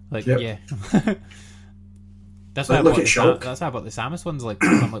 Like, Yep. yeah. That's Like, why look at Shulk. that's why I bought the Samus ones. Like,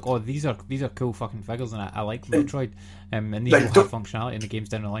 I'm like, oh, these are cool fucking figures, and I like Metroid. And these like, will have functionality in the games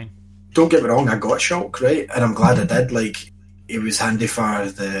down the line. Don't get me wrong, I got Shulk, right? And I'm glad I did. Like, it was handy for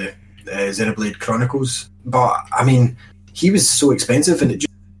the Xenoblade Chronicles. But, I mean, he was so expensive, and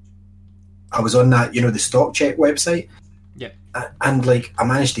I was on that, the stock check website. Yeah. And, like, I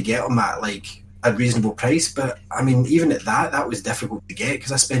managed to get him at, like, a reasonable price. But, I mean, even at that was difficult to get,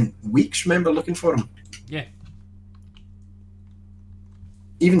 because I spent weeks, remember, looking for him. Yeah.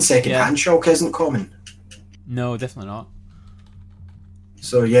 Even second-hand Shulk isn't common. No, definitely not.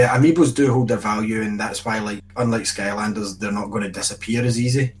 So yeah, Amiibos do hold their value, and that's why, like, unlike Skylanders, they're not going to disappear as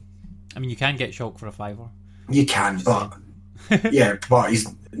easy. I mean, you can get Shulk for $5. You can, but yeah, but do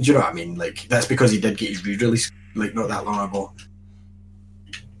you know what I mean? Like, that's because he did get his re-release, like, not that long ago.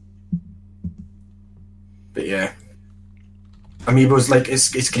 But yeah, Amiibos, like,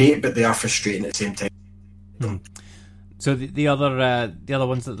 it's great, but they are frustrating at the same time. So the other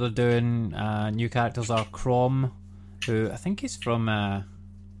ones that they're doing new characters are Crom, who I think is from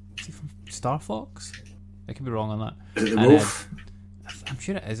Star Fox? I could be wrong on that. Is it the wolf? I'm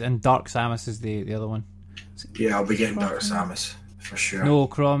sure it is. And Dark Samus is the other one. Yeah, I'll be getting Dark Samus for sure. No,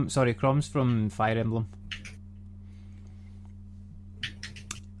 Crom's from Fire Emblem.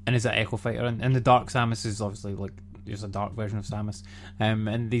 And is an Echo Fighter, and the Dark Samus is obviously like just a dark version of Samus.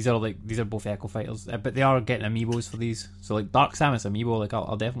 And these are both Echo Fighters, but they are getting amiibos for these. So like Dark Samus amiibo, like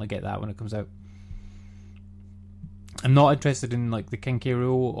I'll definitely get that when it comes out. I'm not interested in like the King K.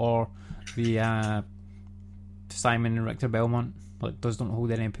 Rool or the Simon and Richter Belmont. Like those don't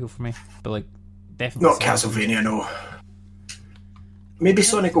hold any appeal for me. But like definitely not Castlevania, no. Maybe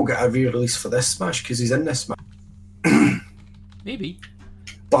Sonic will get a re-release for this Smash because he's in this Smash. Maybe.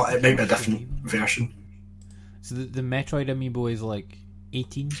 But it might be a different version. So the Metroid amiibo is like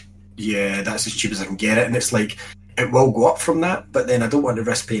 18? Yeah, that's as cheap as I can get it, and it's like it will go up from that, but then I don't want to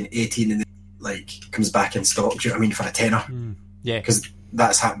risk paying 18 and then like comes back in stock. Do you know what I mean, for a tenner? Yeah, because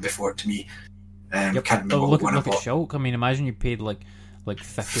that's happened before to me. Yep. Can't remember look what at I bought. Shulk. I mean, imagine you paid like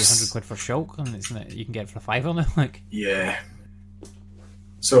 50, 100 quid for Shulk, and you can get it for $5 now. Like, yeah.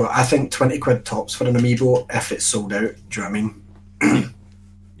 So I think 20 quid tops for an amiibo if it's sold out. Do you know what I mean?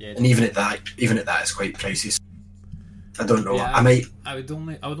 Yeah. And even at that, it's quite pricey. I don't know. Yeah, I would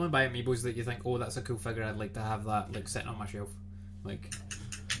only buy amiibos that you think, oh, that's a cool figure. I'd like to have that like sitting on my shelf. Like,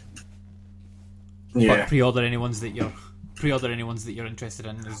 yeah. But pre-order any ones that you're interested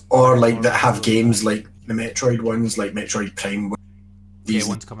in. Or like that have games like the Metroid ones, like Metroid Prime. These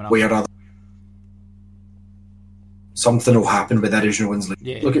ones coming up. Where something will happen with the original ones.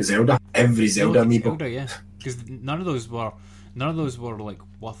 Like, look at Zelda. Every Zelda amiibo. Zelda, yeah, because none of those were like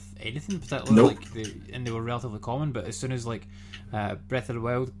worth anything particularly. Nope. And they were relatively common. But as soon as like Breath of the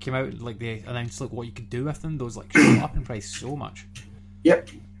Wild came out, like they announced like what you could do with them, those like shot up in price so much. Yep.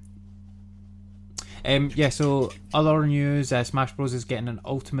 So other news, Smash Bros is getting an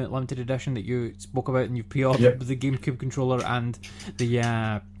Ultimate Limited Edition that you spoke about, and you pre-ordered the GameCube controller and the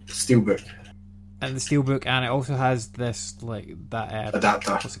Steelbook. And the Steelbook, and it also has this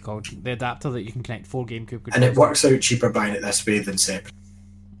adapter. What's it called? The adapter that you can connect 4 GameCube controllers. And it works out cheaper buying it this way than separate.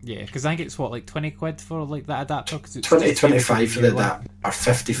 Yeah, because I think it's what, like 20 quid for like that adapter. 25 for the adapter, or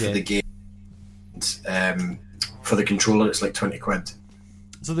 50 for the game. For the controller, it's like 20 quid.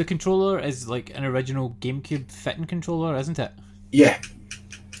 So the controller is like an original GameCube fitting controller, isn't it? Yeah.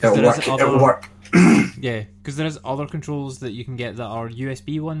 It'll work. It'll work. Yeah, because there is other controllers that you can get that are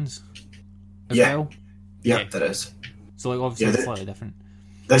USB ones as Yeah. well. Yeah, there is. So like obviously it's slightly different.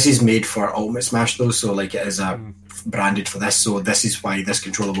 This is made for Ultimate Smash though, so like it is branded for this. So this is why this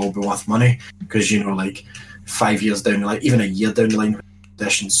controller will be worth money, because you know, like 5 years down the line, even a year down the line, when the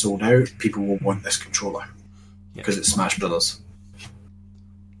edition's sold out, people will want this controller because it's Smash Brothers.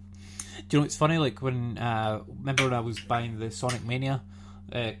 Do you know it's funny? Like when remember when I was buying the Sonic Mania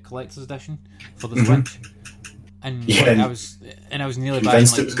collector's edition for the Switch, and I was nearly buying.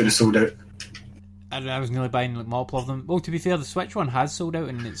 Convinced it was going to sold out. And I was nearly buying like multiple of them. Well, to be fair, the Switch one has sold out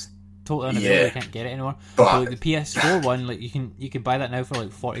and it's totally unavailable. You can't get it anymore. But like, the PS4 one, like you can buy that now for like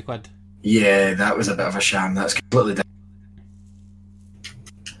 40 quid. Yeah, that was a bit of a sham. That's completely different.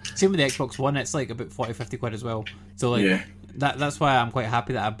 Same with the Xbox One, it's like about 40-50 quid as well. So like that's why I'm quite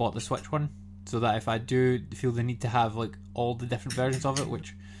happy that I bought the Switch one, so that if I do feel the need to have like all the different versions of it,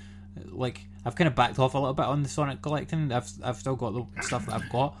 which like I've kind of backed off a little bit on the Sonic collecting. I've still got the stuff that I've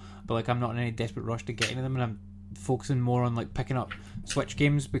got, but like I'm not in any desperate rush to get any of them, and I'm focusing more on like picking up Switch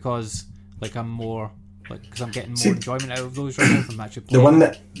games because like I'm more like because I'm getting more enjoyment out of those right now from actually playing.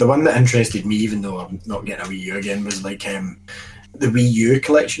 The one that interested me, even though I'm not getting a Wii U again, was like the Wii U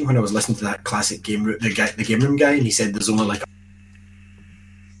collection. When I was listening to that classic game, the game room guy, and he said there's only like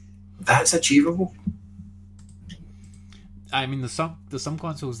that's achievable. I mean, there's some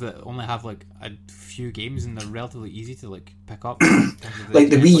consoles that only have like a few games and they're relatively easy to like pick up. Like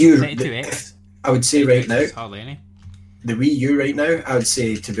the Wii U, 32X, I would say right now, hardly any. The Wii U right now, I would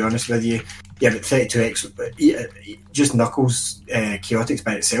say, to be honest with you, yeah, but 32X, just Knuckles Chaotix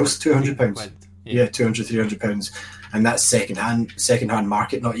by itself is £200. Yeah, £200-300, and that's second hand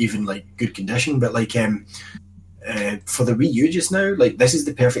market, not even like good condition, but like for the Wii U just now, like this is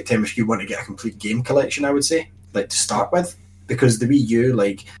the perfect time if you want to get a complete game collection, I would say, like to start with, because the Wii U,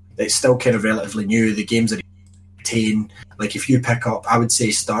 like it's still kind of relatively new. The games are 10. Like if you pick up, I would say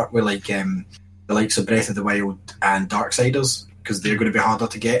start with like the likes of Breath of the Wild and Darksiders, because they're going to be harder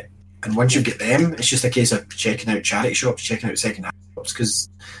to get. And once you get them, it's just a case of checking out charity shops, checking out second hand shops, because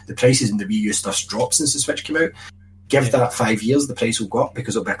the prices in the Wii U stuff's dropped since the Switch came out. Give that 5 years, the price will go up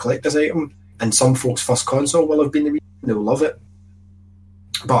because it'll be a collector's item. And some folks' first console will have been the Wii U, and they'll love it.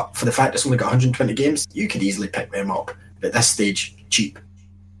 But for the fact it's only got 120 games, you could easily pick them up. But at this stage, cheap.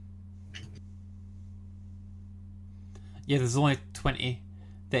 Yeah, there's only 20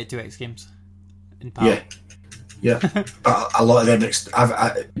 32X games in PAL. Yeah. But a lot of them,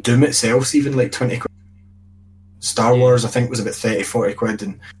 Doom itself's even like 20 quid. Star Wars, I think, was about 30-40 quid.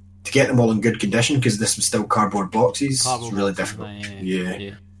 And to get them all in good condition, because this was still cardboard boxes, it's really difficult.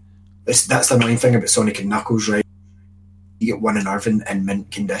 Yeah. That's the annoying thing about Sonic and Knuckles, right? You get one in Irvine in mint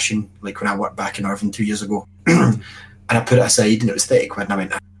condition, like when I worked back in Irvine 2 years ago. And I put it aside and it was 30 quid and I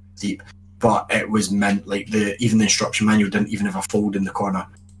went, deep. But it was mint, like even the instruction manual didn't even have a fold in the corner.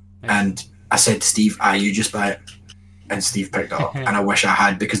 And I said to Steve, you just buy it. And Steve picked it up. And I wish I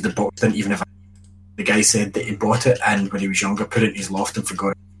had, because the box didn't even have the guy said that he bought it and when he was younger put it in his loft and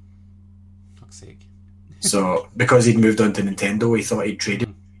forgot it. Fuck's sake. So because he'd moved on to Nintendo, he thought he'd trade it.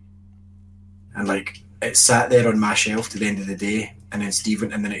 And like it sat there on my shelf to the end of the day, and then Steve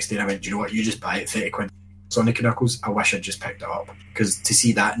went in the next day and I went, do you know what, you just buy it, 30 quid. Sonic and Knuckles, I wish I'd just picked it up, because to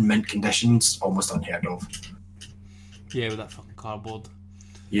see that in mint conditions, almost unheard of. Yeah, with that fucking cardboard.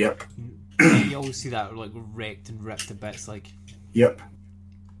 Yep. You always see that like wrecked and ripped to bits, like. Yep.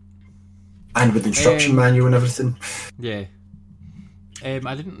 And with the instruction manual and everything. Yeah. I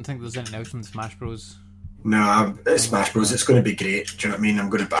didn't think there was anything else from the Smash Bros. No, it's Smash Bros. It's going to be great. Do you know what I mean? I'm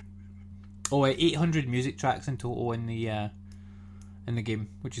going to buy. 800 music tracks in total in the game,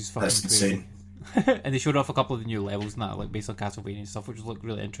 which is fucking That's crazy. insane. And they showed off a couple of the new levels and that, like based on Castlevania stuff, which looked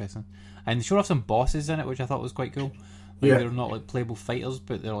really interesting. And they showed off some bosses in it, which I thought was quite cool. Like, they're not like playable fighters,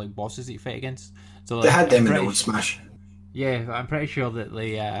 but they're like bosses that you fight against. So like, they had them in the old Smash. Yeah, I'm pretty sure that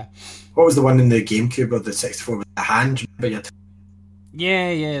they. What was the one in the GameCube or the 64 with the hand?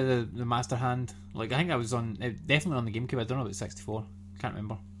 Yeah, the Master Hand. Like I think I was on definitely on the GameCube. I don't know about 64. Can't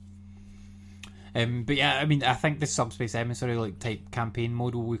remember. But yeah, I mean, I think the Subspace Emissary like type campaign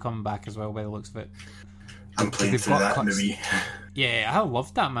mode will be coming back as well by the looks of it. I'm playing through that in the Wii. Yeah, I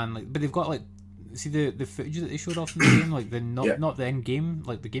loved that, man. Like, but they've got like, see the footage that they showed off in the game, like the not the end game,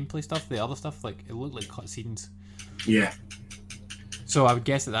 like the gameplay stuff, the other stuff, like it looked like cutscenes. Yeah. So I would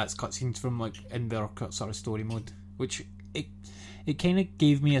guess that that's cutscenes from like in their sort of story mode, which it kind of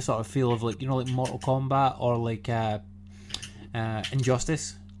gave me a sort of feel of like, you know, like Mortal Kombat or like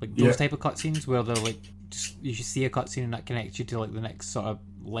Injustice. Like those type of cutscenes where they're like, just you should see a cutscene and that connects you to like the next sort of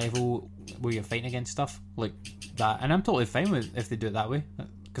level where you're fighting against stuff like that. And I'm totally fine with if they do it that way.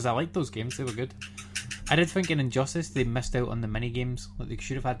 because I liked those games. They were good. I did think in Injustice they missed out on the mini games. Like they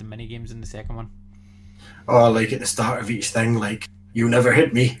should have had the mini games in the second one. Oh, like at the start of each thing, like, "You never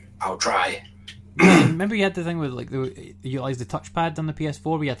hit me, I'll try." Remember you had the thing with like you utilised the touchpad on the PS4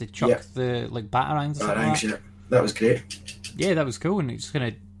 where you had to chuck the like batarangs or something like that. Yeah. That was great. Yeah, that was cool, and it just kind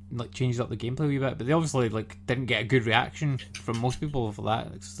of like changed up the gameplay a wee bit. But they obviously like didn't get a good reaction from most people for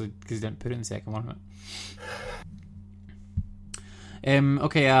that because they didn't put it in the second one.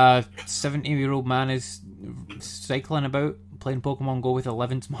 Okay, a 70-year-old man is cycling about playing Pokemon Go with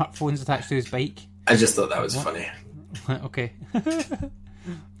 11 smartphones attached to his bike. I just thought that was funny. Okay.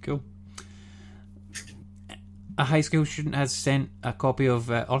 Cool. A high school student has sent a copy of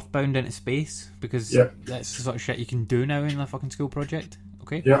Earthbound into space because that's the sort of shit you can do now in a fucking school project.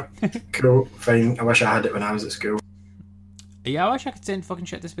 Okay? Yeah. Cool. Fine. I wish I had it when I was at school. Yeah, I wish I could send fucking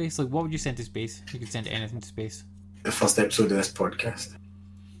shit to space. Like, what would you send to space? You could send anything to space. The first episode of this podcast.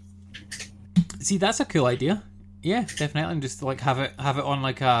 See, that's a cool idea. Yeah, definitely. And just like have it on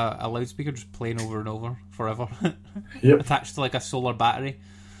like a loudspeaker, just playing over and over forever. Yep. Attached to like a solar battery.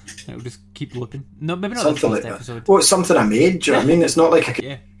 It will just keep looping. No, maybe not Something the like first that. episode. Well, it's something I made. Do you know what I mean? It's not like I could...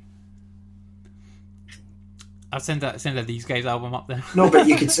 Yeah. I'll send a These Guys album up there. No, but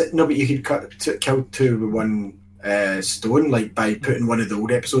you could kill two with one stone, like by putting one of the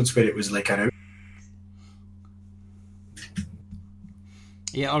old episodes where it was like around.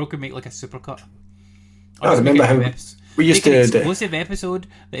 Yeah, or we could make like a supercut. I remember how we used to exclusive episode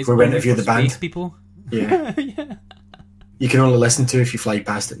that is where we interview the space band people. Yeah. Yeah. You can only listen to if you fly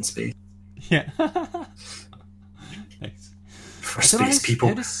past it in space. Yeah. Nice. For space people.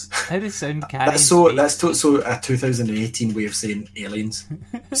 How does sound carry? That's so a 2018 way of saying aliens.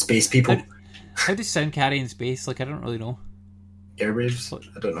 Space people. How does sound carry in space? Like I don't really know. Airwaves?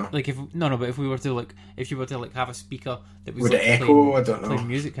 I don't know. Like but if you were to have a speaker that was would like it echo? I don't know. Playing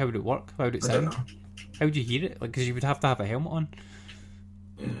music, how would it work? How would it sound? How would you hear it? Like because you would have to have a helmet on.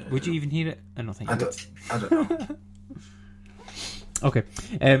 Would you even hear it? I don't think. I don't know. Okay.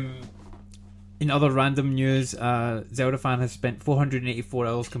 In other random news, Zelda fan has spent 484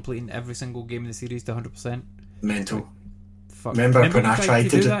 hours completing every single game in the series to 100%. Mental. Fuck. Remember when I tried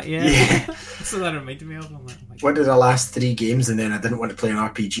to do that? Yeah. So that reminded me of. I'm like, what did I last 3 games and then I didn't want to play an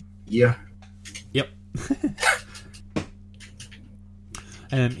RPG? Yeah. Yep.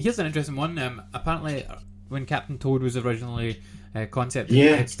 Here's an interesting one. Apparently, when Captain Toad was originally concept,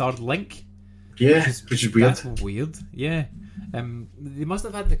 it starred Link. Yeah, which is weird. That's weird. Yeah. They must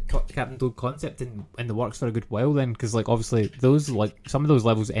have had the Captain Toad concept in the works for a good while then, because like obviously those some of those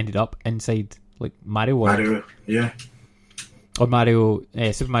levels ended up inside like Mario World. Mario, yeah. Or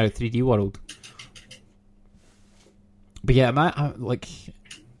Super Mario 3D World. But yeah,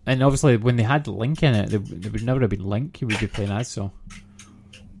 and obviously when they had Link in it, there would never have been Link he would be playing as. So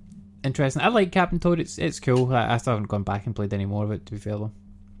interesting. I like Captain Toad. It's cool. I still haven't gone back and played any more of it, to be fair though.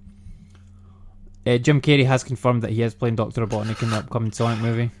 Jim Carrey has confirmed that he is playing Dr. Robotnik in the upcoming Sonic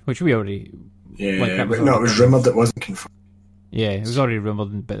movie, which we already... Yeah, but no, it was rumoured that wasn't confirmed. Yeah, it was already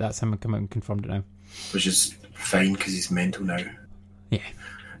rumoured, but that's him come out and confirmed it now. Which is fine, because he's mental now. Yeah.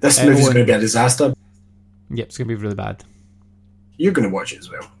 This movie's going to be a disaster. Yep, it's going to be really bad. You're going to watch it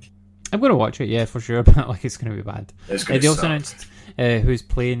as well. I'm going to watch it, yeah, for sure, but like it's going to be bad. They also announced who's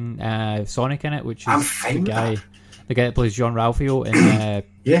playing Sonic in it, which is the guy that plays John Ralphio in...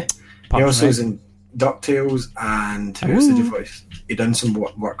 yeah. He also is in DuckTales and who else did you voice? He done some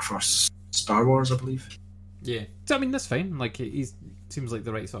work for Star Wars, I believe. Yeah, so I mean that's fine. Like he seems like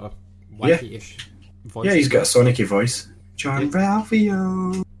the right sort of wacky-ish voice. Yeah, he's got a Sonic-y voice. John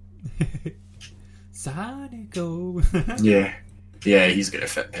Ralphio. Sonico. yeah, he's gonna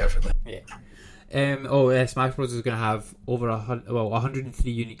fit perfectly. Yeah. Smash Bros is gonna have over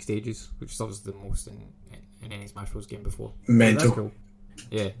 103 unique stages, which is obviously the most in any Smash Bros game before. Mental. So that's cool.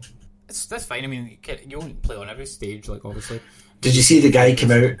 Yeah. That's fine. I mean, you won't play on every stage, like obviously. Did you see the guy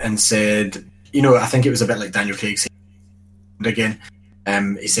come out and said, I think it was a bit like Daniel Craig said again.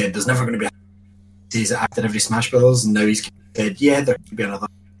 He said there's never going to be a season after every Smash Brothers, and now he's said, yeah, there could be another.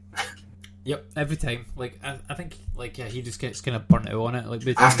 Yep, every time. Like I think he just gets kind of burnt out on it. Like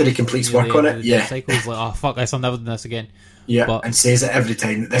after he completes work on it, yeah. Cycle is like, oh fuck this, I'm never doing this again. Yeah, and says it every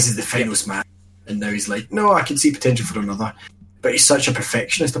time. This is the final Smash, and now he's like, no, I can see potential for another. But he's such a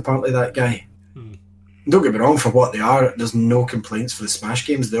perfectionist, apparently, that guy. Don't get me wrong, for what they are, there's no complaints for the Smash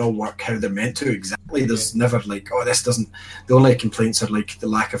games. They all work how they're meant to, exactly. There's never like, this doesn't... The only complaints are like the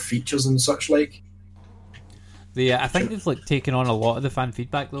lack of features and such like. I think they've like taken on a lot of the fan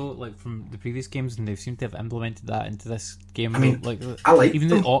feedback though, like from the previous games, and they seem to have implemented that into this game. I mean, like I like even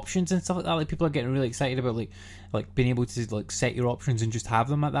them. the options and stuff like that. Like people are getting really excited about like being able to like set your options and just have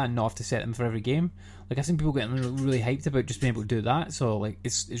them like that, and not have to set them for every game. Like I've seen people getting really hyped about just being able to do that. So like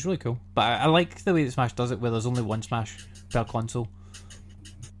it's really cool. But I like the way that Smash does it, where there's only one Smash per console.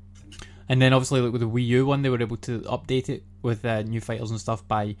 And then obviously like with the Wii U one, they were able to update it with new fighters and stuff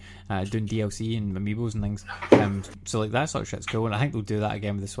by doing DLC and amiibos and things. So like that sort of shit's cool, and I think they'll do that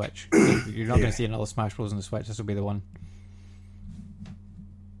again with the Switch. Like, you're not going to see another Smash Bros on the Switch. This will be the one.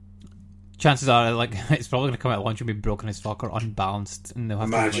 Chances are, like, it's probably going to come out at launch and be broken as fuck or unbalanced, and they'll have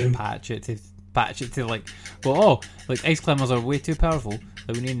to like, patch it to like go, oh, like ice climbers are way too powerful.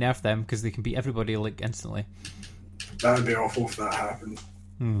 Like we need to nerf them because they can beat everybody like instantly. That would be awful if that happened.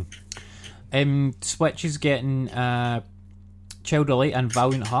 Switch is getting Child of Light and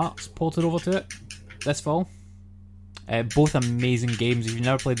Valiant Hearts ported over to it this fall. Both amazing games. If you've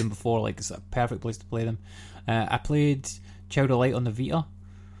never played them before, like it's a perfect place to play them. I played Child of Light on the Vita,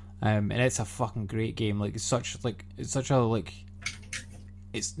 and it's a fucking great game. Like it's such a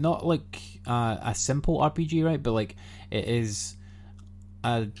it's not like a simple RPG, right? But like it is.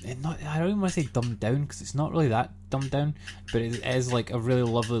 I don't even want to say dumbed down because it's not really that dumbed down, but it is like a really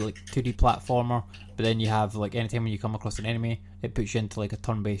lovely like 2D platformer. But then you have like anytime when you come across an enemy, it puts you into like a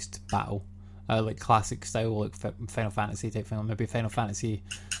turn-based battle, like classic style, like Final Fantasy type thing, or maybe Final Fantasy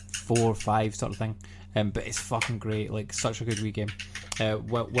 4 or 5 sort of thing. But it's fucking great, like such a good Wii game,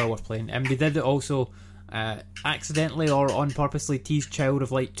 well worth playing. And they did it also. Accidentally or on purposely teased Child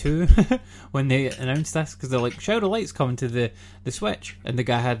of Light 2 when they announced this, because they're like, Child of Light's coming to the Switch, and the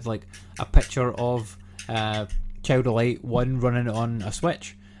guy had like a picture of Child of Light 1 running on a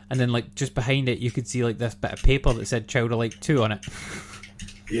Switch, and then like just behind it you could see like this bit of paper that said Child of Light 2 on it.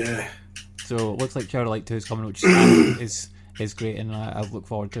 Yeah. So it looks like Child of Light 2 is coming, which is great, and I look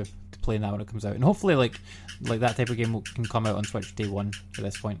forward to playing that when it comes out, and hopefully like that type of game can come out on Switch day one at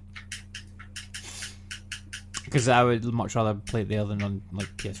this point. Because I would much rather play it there than on like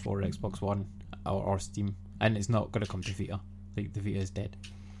PS4 or Xbox One or Steam, and it's not going to come to Vita. Like the Vita is dead.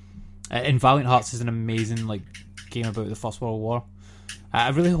 And Valiant Hearts is an amazing like game about the First World War. I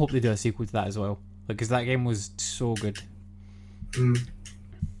really hope they do a sequel to that as well, because that game was so good. Doom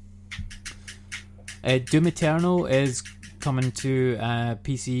Eternal is coming to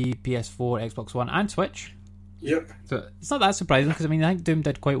PC, PS4, Xbox One, and Switch. Yep. So it's not that surprising, because I mean I think Doom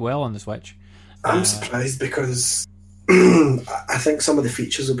did quite well on the Switch. I'm surprised because I think some of the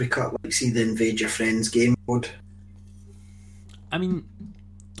features will be cut, like see the Invade Your Friends game mode. I mean,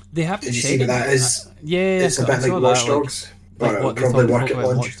 they have. Did you see what that is? Yeah, it's a bit like Watch Dogs, but it'll probably work at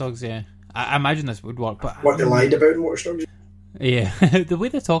launch. Watch Dogs, yeah. I imagine this would work, but what they lied about in Watch Dogs. Yeah, the way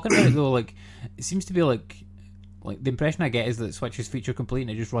they're talking about it though, like it seems to be like the impression I get is that Switch is feature complete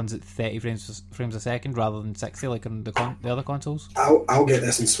and it just runs at 30 frames a second rather than 60 like on the other consoles. I'll get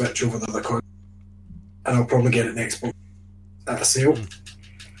this and Switch over the other console, and I'll probably get it in Xbox at a sale.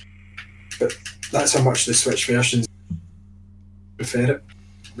 But that's how much the Switch versions prefer it,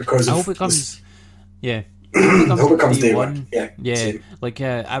 because I hope it comes. Yeah. I hope it comes day one. Yeah. Same. Like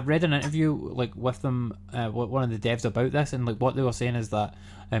I read an interview like with them, one of the devs about this, and like what they were saying is that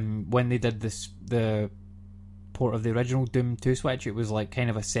when they did the port of the original Doom to Switch, it was like kind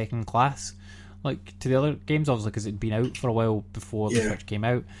of a second class like to the other games, obviously because it'd been out for a while before the Switch came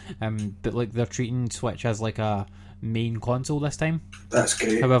out. But like they're treating Switch as like a main console this time. That's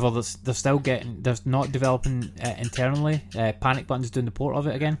great. However, they're not developing internally. Panic Button's doing the port of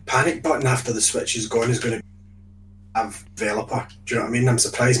it again. Panic Button after the Switch is gone is going to have developer. Do you know what I mean? I'm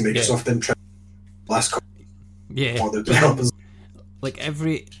surprised Microsoft didn't try last couple. Yeah. All the developers. Like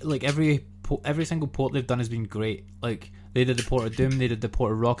every single port they've done has been great. Like they did the port of Doom, they did the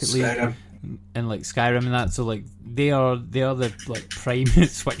port of Rocket League, and like Skyrim and that. So like they are the like prime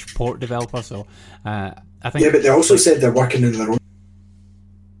Switch port developer. So I think. Yeah, but they also said they're working in their own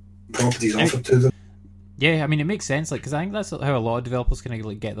properties offered to them. Yeah, I mean it makes sense. Like because I think that's how a lot of developers kind of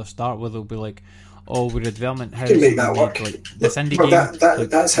like get their start, where they'll be like, "Oh, we're a development house. You can make that work." Like, this indie well, game.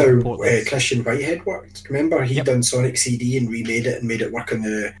 that's how Christian Whitehead worked. Remember, he done Sonic CD and remade it and made it work on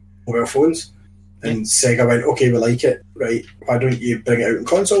the mobile phones. And Sega went, "Okay, we like it, right? Why don't you bring it out in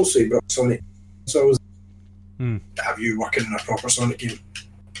consoles?" So he brought Sonic consoles to have you working in a proper Sonic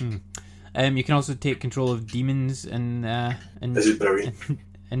game. You can also take control of demons and this is brilliant.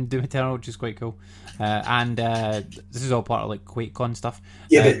 in Doom Eternal, which is quite cool. And this is all part of like QuakeCon stuff.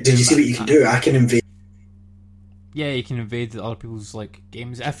 Yeah, but did you see what you can do? I can invade Yeah, you can invade other people's like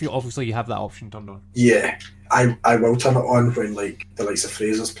games. If you obviously you have that option turned on. Yeah, I will turn it on when like the likes of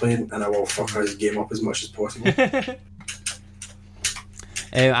Fraser's playing, and I will fuck his game up as much as possible.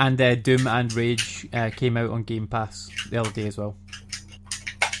 And Doom and Rage came out on Game Pass the other day as well.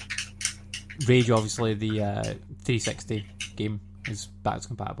 Rage, obviously, the 360 game is backwards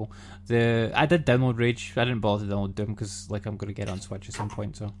compatible. I did download Rage. I didn't bother to download Doom because like I'm going to get it on Switch at some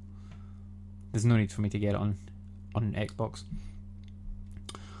point, so there's no need for me to get it on Xbox.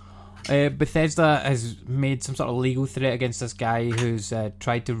 Bethesda has made some sort of legal threat against this guy who's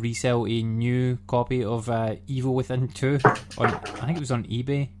tried to resell a new copy of Evil Within 2 on, I think it was on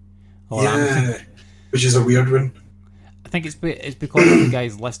eBay or Amazon. Which is a weird one. I think it's because the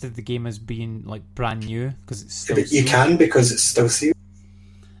guys listed the game as being like brand new because it's still but you can because it's still sealed.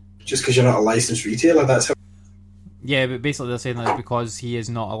 Just because you're not a licensed retailer, that's how. Yeah, but basically they're saying that because he is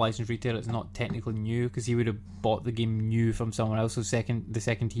not a licensed retailer, it's not technically new because he would have bought the game new from someone else. So the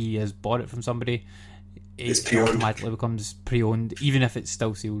second he has bought it from somebody, it automatically becomes pre-owned, even if it's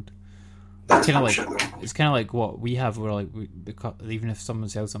still sealed. That's it's kind of like what we have, where like even if someone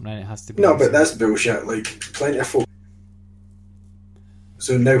sells something, it has to be. No, but that's bullshit. Like plenty of folk.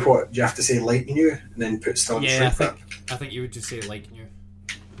 So now what? You have to say like new and then put still on the shrink. I think you would just say like new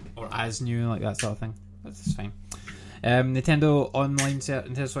or as new, like that sort of thing. That's fine. Nintendo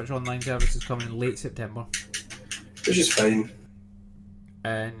Nintendo Switch Online service is coming in late September, which is fine.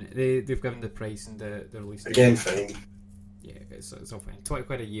 And they've given the price and the release date. Again, fine. Yeah, it's all fine.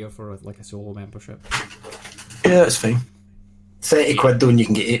 £20 a year for like a solo membership. Yeah, it's fine. £30 though, and you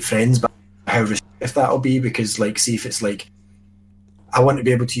can get 8 friends. But how if that'll be, because like, see if it's like, I want to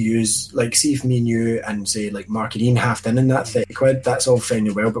be able to use, like, see if me and you and say like Mark and Ian halved in that £30, that's all fine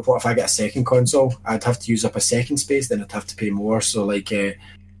and well. But what if I get a second console? I'd have to use up a second space, then I'd have to pay more. So like, if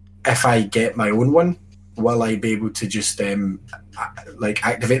I get my own one, will I be able to just like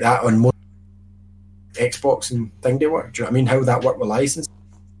activate that on more Xbox and thing to work? Do you know what I mean? How would that work with license?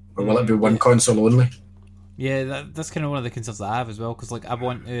 Or will it be one console only? Yeah, that's kind of one of the concerns that I have as well, because like I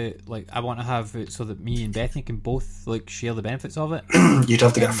want to have it so that me and Bethany can both like share the benefits of it. You'd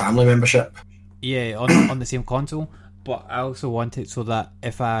have to get a family membership. Yeah, on the same console, but I also want it so that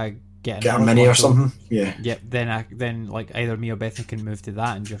if I get a mini console, or something, then like either me or Bethany can move to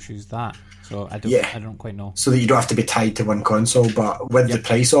that and just use that. So I don't quite know. So that you don't have to be tied to one console, but with the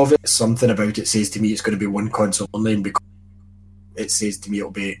price of it, something about it says to me it's going to be one console only, and because it says to me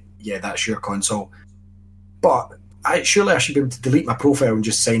it'll be that's your console. But surely I should be able to delete my profile and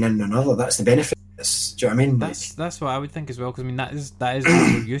just sign in another. That's the benefit. Do you know what I mean? That's what I would think as well. Because I mean that is what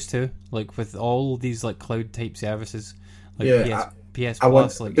we're used to. Like with all these like cloud type services, like PS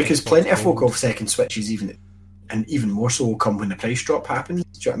Plus. Because plenty of folk have second switches, even more so will come when the price drop happens.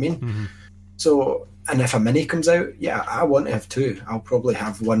 Do you know what I mean? Mm-hmm. So, and if a mini comes out, I want to have 2. I'll probably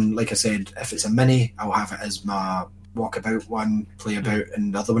have one. Like I said, if it's a mini, I'll have it as my walkabout one, play about,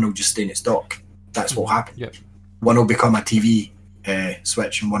 and the other one will just stay in its dock. That's what will happen. Yep. One will become a TV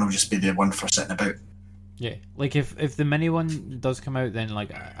Switch, and one will just be the one for sitting about. Yeah, like if the mini one does come out, then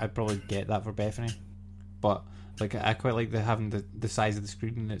like I'd probably get that for Bethany. But like I quite like having the size of the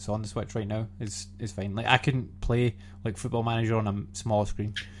screen that's on the Switch right now is fine. Like I couldn't play like Football Manager on a small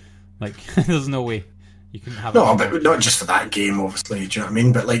screen. Like there's no way you can have. No, but not just for that game, obviously. Do you know what I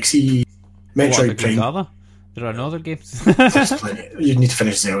mean? But like, see, Metroid Prime. There are no other games. There's plenty. You need to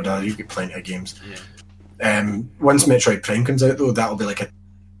finish Zelda. You get plenty of games. Yeah. Once Metroid Prime comes out, though, that'll be like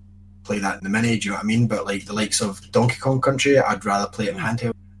play that in the mini. Do you know what I mean? But like the likes of Donkey Kong Country, I'd rather play it in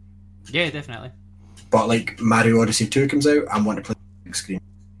handheld. Yeah, definitely. But like Mario Odyssey 2 comes out, I want to play the big screen.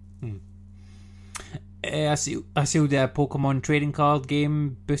 I see the Pokemon trading card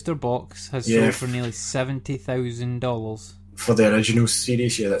game booster box has sold for nearly $70,000 for the original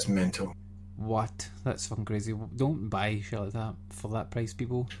series. Yeah, that's mental. What? That's fucking crazy. Don't buy shit like that for that price,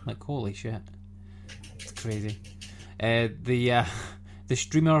 people. Like, holy shit. It's crazy. The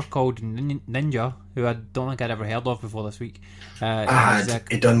streamer called Ninja, who I don't think I'd ever heard of before this week.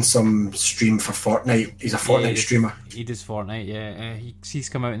 He done some stream for Fortnite. He's a Fortnite streamer. He does Fortnite, yeah. He's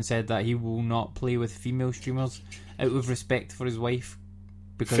come out and said that he will not play with female streamers out of respect for his wife,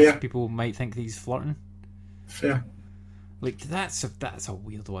 because people might think that he's flirting. Fair. Like, that's a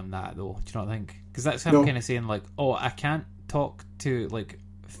weird one, that, though. Do you not think? Because that's him kind of saying, like, oh, I can't talk to, like,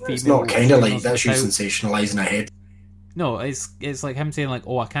 female... It's not kind of like, that's you sensationalising ahead. No, it's like him saying, like,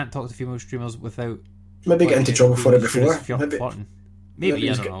 oh, I can't talk to female streamers without... Maybe get into trouble for it before. Maybe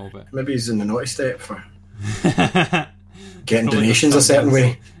I don't know, but... Maybe he's in the naughty step for getting donations a certain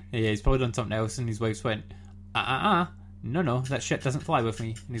way. Yeah, he's probably done something else, and his wife's went, no, that shit doesn't fly with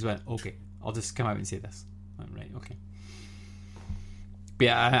me. And he's went, okay, I'll just come out and say this. Right, okay. But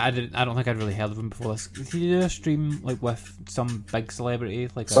yeah, I don't think I'd really heard of him before this. Did he do a stream like with some big celebrity,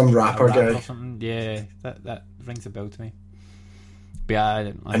 like some rapper guy or something? Yeah, that rings a bell to me. But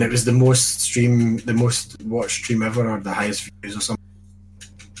yeah, and it was the most watched stream ever, or the highest views or something.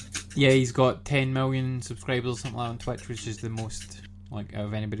 Yeah, he's got 10 million subscribers or something like that on Twitch, which is the most like out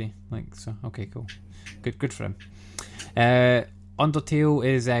of anybody. Like, so okay, cool, good for him. Undertale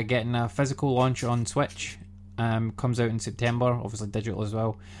is getting a physical launch on Switch. Comes out in September, obviously digital as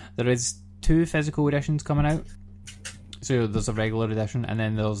well. There is 2 physical editions coming out. So there's a regular edition, and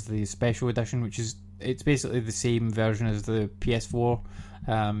then there's the special edition, which is it's basically the same version as the PS4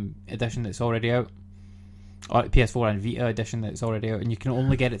 edition that's already out, or PS4 and Vita edition that's already out, and you can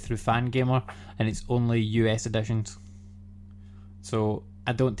only get it through Fangamer, and it's only US editions. So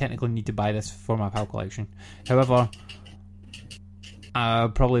I don't technically need to buy this for my PAL collection. However, I'll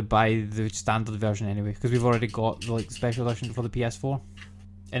probably buy the standard version anyway, because we've already got the like special edition for the PS4,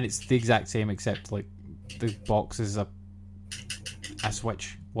 and it's the exact same except like the box is a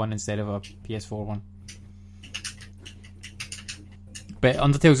Switch one instead of a PS4 one. But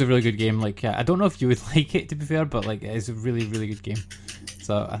Undertale's a really good game. Like I don't know if you would like it, to be fair, but like it's a really really good game.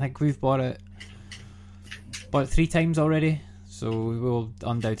 So I think we've bought it 3 times already, so we will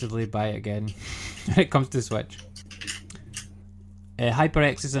undoubtedly buy it again when it comes to Switch.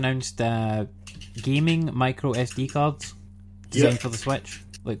 HyperX has announced gaming micro SD cards designed for the Switch.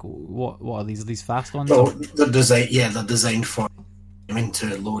 Like, what are these? Are these fast ones? Well, they're designed for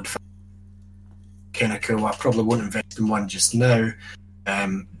to load. Kind of cool. I probably won't invest in one just now. I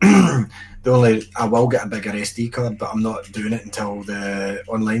will get a bigger SD card, but I'm not doing it until the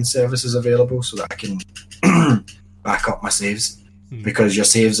online service is available, so that I can back up my saves. Because your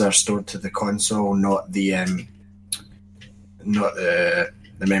saves are stored to the console, not the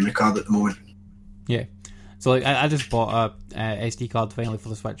memory card at the moment. Yeah, so like I just bought a SD card finally for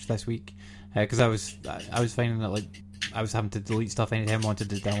the Switch this week, because I was finding that like I was having to delete stuff anytime I wanted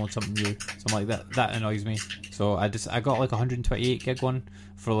to download something new. So I'm like that annoys me. So I got like 128 gig one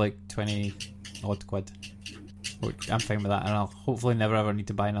for like 20 odd quid. I'm fine with that, and I'll hopefully never ever need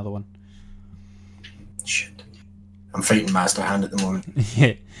to buy another one. Shit. I'm fighting Master Hand at the moment.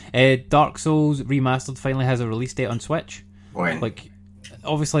 Yeah. Dark Souls Remastered finally has a release date on Switch. When? Like,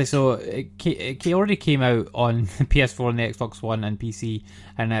 obviously, so it already came out on PS4 and the Xbox One and PC,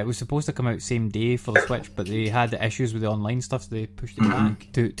 and it was supposed to come out same day for the Switch, but they had issues with the online stuff, so they pushed it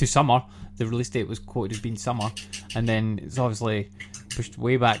back to summer. The release date was quoted as being summer, and then it's obviously pushed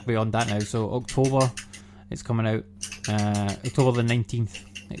way back beyond that now. So October, it's coming out. October the 19th.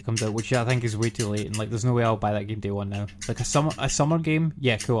 It comes out, which I think is way too late, and like there's no way I'll buy that game day one now. Like a summer game,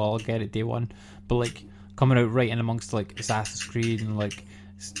 yeah, cool, I'll get it day one, but like coming out right in amongst like Assassin's Creed and like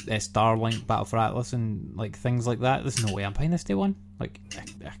Starlink, Battle for Atlas, and like things like that, there's no way I'm buying this day one. Like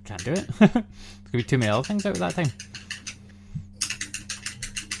I can't do it. There's gonna be too many other things out at that time.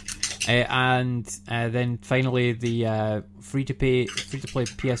 And then finally the free to play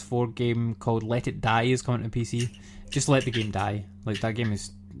PS4 game called Let It Die is coming to PC. Just let the game die. Like that game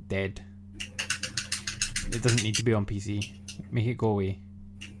is dead. It doesn't need to be on PC. Make it go away.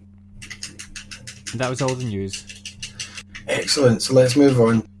 And that was all the news. Excellent. So let's move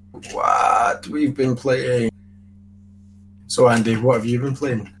on. What we've been playing. So Andy, what have you been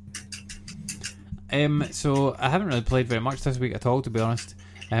playing? So I haven't really played very much this week at all, to be honest.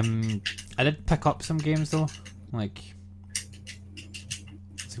 I did pick up some games though. Like,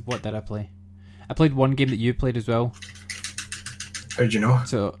 so what did I play? I played one game that you played as well. How'd you know?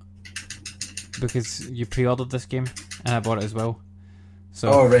 So, because you pre-ordered this game and I bought it as well. So.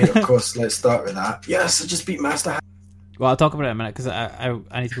 Oh right, of course. Let's start with that. Yes, I just beat Master Hand. Well, I'll talk about it in a minute because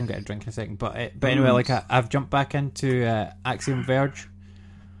I need to go and get a drink in a second. But anyway, like I've jumped back into Axiom Verge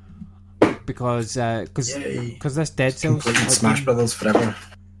because this Dead Cells Smash Brothers forever.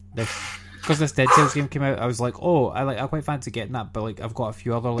 Because this Dead Cells game came out, I was like, oh, I quite fancy getting that, but like I've got a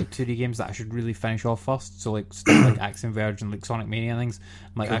few other like 2D games that I should really finish off first. So like stuff like Axiom Verge and like Sonic Mania and things.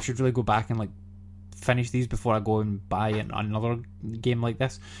 I'm like, cool. I should really go back and like finish these before I go and buy another game like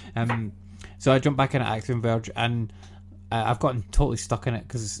this. So I jumped back in at Axiom Verge, and I've gotten totally stuck in it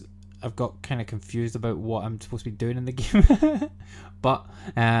because I've got kind of confused about what I'm supposed to be doing in the game. But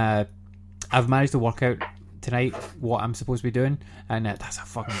I've managed to work out tonight what I'm supposed to be doing, and that's a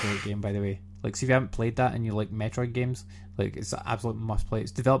fucking great game, by the way. Like, so if you haven't played that and you like Metroid games, like it's an absolute must play.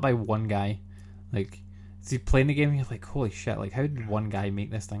 It's developed by one guy. Like, so you playing the game and you're like, holy shit, like how did one guy make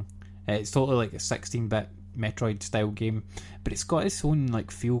this thing? It's totally like a 16-bit Metroid style game, but it's got its own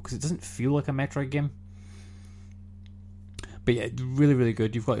like feel because it doesn't feel like a Metroid game. But yeah, really, really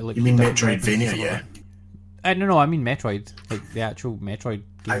good. You've got like, you mean Metroidvania, yeah? I don't know. I mean Metroid, like the actual Metroid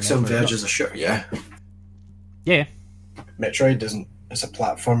game. Axiom Metroid. Verge is a shooter, yeah. Yeah. Metroid isn't. It's a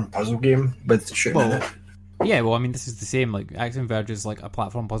platform puzzle game with shooting in it. Yeah, well, I mean, this is the same. Like, Axiom Verge is like a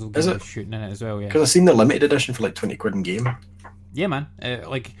platform puzzle game with shooting in it as well, yeah. Because I've seen the limited edition for like 20 quid in game. Yeah, man.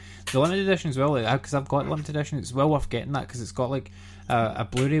 Like, the limited edition as well, because I've got limited edition, it's well worth getting that, because it's got like a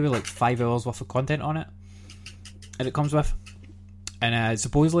Blu-ray with like 5 hours worth of content on it. And it comes with. And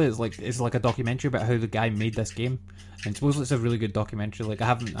supposedly it's like a documentary about how the guy made this game. And supposedly it's a really good documentary. Like, I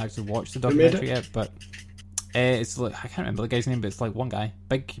haven't actually watched the documentary yet, but... it's like, I can't remember the guy's name, but it's like one guy,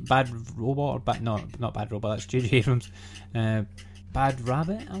 Big Bad Robot, or not Bad Robot. That's J.J. Abrams. Bad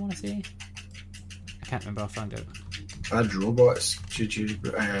Rabbit, I want to say. I can't remember. I found out. Bad Robots, J.J.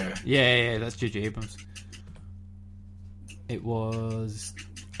 Yeah, that's J.J. Abrams. It was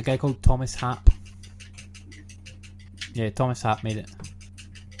a guy called Thomas Happ. Yeah, Thomas Happ made it,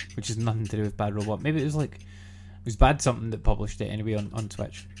 which is nothing to do with Bad Robot. Maybe it was Bad something that published it anyway on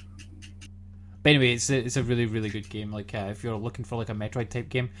Twitch. But anyway, it's a really, really good game. Like, if you're looking for like a Metroid type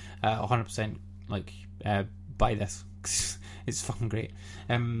game, 100% like buy this. It's fucking great.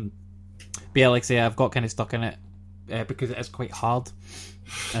 But yeah, like I say, I've got kind of stuck in it because it is quite hard.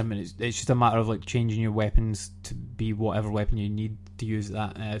 And it's just a matter of like changing your weapons to be whatever weapon you need to use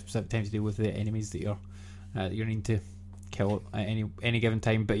at that specific time to deal with the enemies that you're needing to kill at any given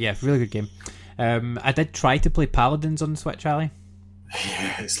time. But yeah, really good game. I did try to play Paladins on the Switch, Ali.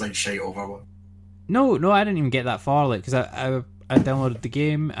 Yeah, it's like shite over one. No, I didn't even get that far. Like, because I downloaded the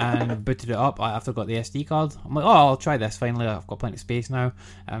game and booted it up after I got the SD card. I'm like, oh, I'll try this. Finally, I've got plenty of space now.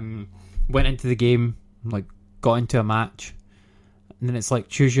 Went into the game, like, got into a match, and then it's like,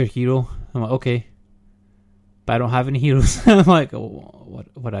 choose your hero. I'm like, okay, but I don't have any heroes. I'm like, oh,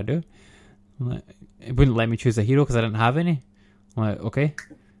 what do I do? I'm like, it wouldn't let me choose a hero because I didn't have any. I'm like, okay,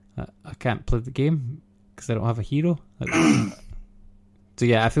 I can't play the game because I don't have a hero. Like, so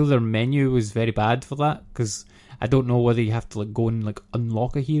yeah, I feel their menu was very bad for that, because I don't know whether you have to like go and like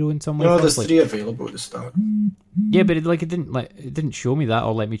unlock a hero in some way. No, there's like, 3 available at the start. Yeah, but it didn't show me that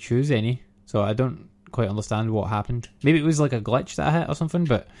or let me choose any, so I don't quite understand what happened. Maybe it was like a glitch that I hit or something.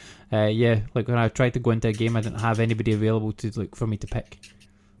 But yeah, like when I tried to go into a game, I didn't have anybody available to like for me to pick.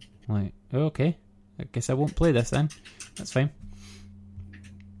 I'm like, oh, okay, I guess I won't play this then. That's fine.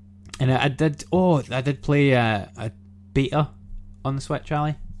 And I did play a beta on the Switch,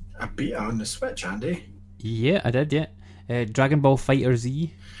 Ali. A beta on the Switch, Andy? Yeah, I did, yeah. Dragon Ball Fighter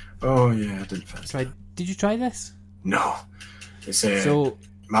Z. Oh, yeah, I did fancy. Did you try this? No. It's so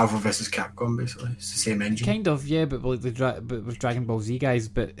Marvel vs. Capcom, basically. It's the same engine. Kind of, yeah, but like but with Dragon Ball Z guys.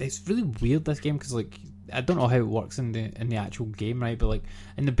 But it's really weird, this game, because like I don't know how it works in the actual game, right? But like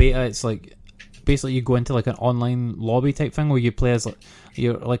in the beta, it's like basically you go into like an online lobby type thing where you play as like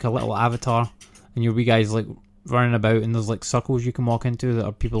you're like a little avatar, and your wee guys like running about, and there's like circles you can walk into that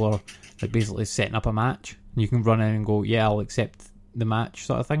are people are like basically setting up a match, and you can run in and go, yeah, I'll accept the match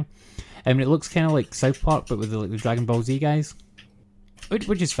sort of thing. I mean, it looks kind of like South Park, but with the Dragon Ball Z guys,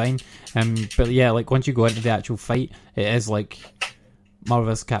 which is fine. But yeah, like once you go into the actual fight, it is like Marvel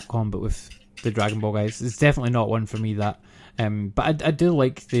vs. Capcom, but with the Dragon Ball guys. It's definitely not one for me, that. But I do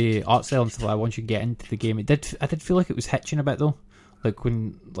like the art style and stuff like that once you get into the game. I did feel like it was hitching a bit though, like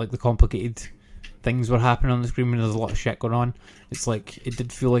when like the complicated things were happening on the screen and there's a lot of shit going on. It's like it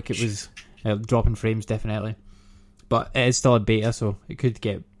did feel like it was dropping frames, definitely. But it is still a beta, so it could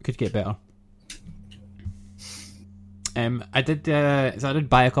get better. I did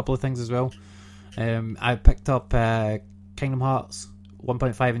buy a couple of things as well. I picked up Kingdom Hearts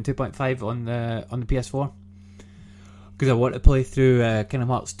 1.5 and 2.5 on the PS4 because I want to play through Kingdom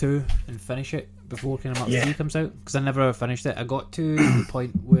Hearts 2 and finish it before Kingdom Hearts 3 comes out, because I never finished it. I got to the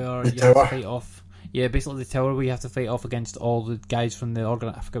point where you have to fight off. Yeah, basically the tower where you have to fight off against all the guys from the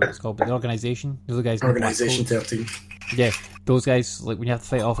I forget what it's called, but the organisation. Those are the guys. Organisation 13. Yeah, those guys, like when you have to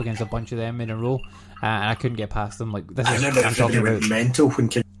fight off against a bunch of them in a row, and I couldn't get past them. Like this I is remember I'm talking everybody about. went mental when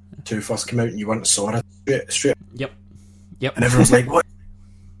Kingdom 2 first came out, and you went and saw it straight. Yep. And everyone's like, "What?"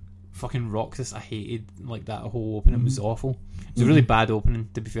 Fucking Roxas, I hated like that whole opening. It was awful. It was a really bad opening,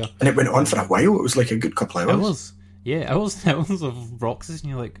 to be fair. And it went on for a while. It was like a good couple of hours. It was. Yeah, it was of Roxas,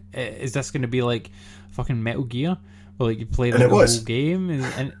 and you're like, is this going to be like fucking Metal Gear? Where like you play the whole game,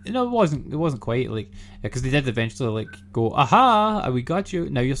 and no, it wasn't quite like, because they did eventually like go, aha, we got you.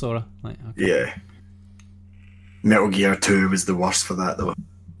 Now you're Sora. Like, okay. Yeah. Metal Gear 2 was the worst for that though.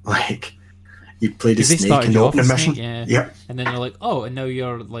 Like, you played a snake in the opening mission. Yeah. Yep. And then you're like, oh, and now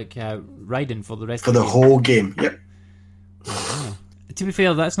you're like riding for the rest for of the game. Whole game. Yep. Oh. To be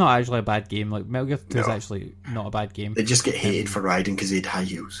fair, that's not actually a bad game. Like Metal Gear 2 is actually not a bad game. They just get hated for riding because they had high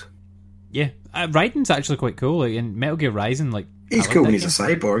heels. Yeah, Raiden's actually quite cool. Like in Metal Gear Rising, like He's I like cool that when he's a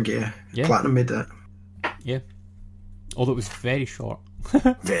game. cyborg, yeah. Yeah. Platinum made that. Yeah, although it was very short.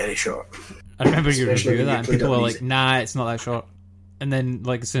 Very short. I remember your Especially review of when that, you and played people it were on like, "Nah, it's not that short." And then,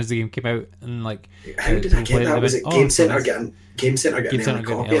 like, as soon as the game came out, and like, How did I people get played that? they Was went, it Game it's Center nice. getting Game an Center early getting an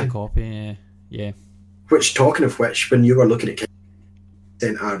copy? early copy? Yeah. Which, talking of which, when you were looking at Game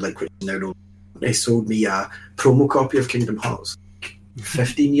Center, like, which is now known, they sold me a promo copy of Kingdom Hearts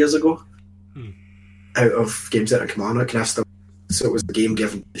 15 years ago out of Game Center Commander. So it was the game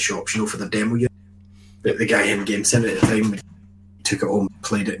given the shops, for the demo unit. But the guy in Game Center at the time took it home,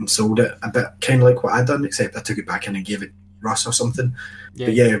 played it, and sold it. A bit kind of like what I'd done, except I took it back in and gave it Russ or something. Yeah.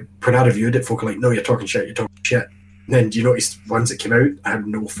 But yeah, when I reviewed it, folk were like, "No, you're talking shit. And then do you notice once it came out, I had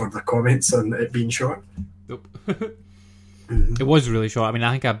no further comments on it being short. Nope. It was really short. I mean,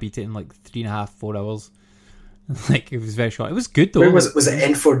 I think I beat it in like 3.5, 4 hours. Like, it was very short. It was good though. Where was it? Was it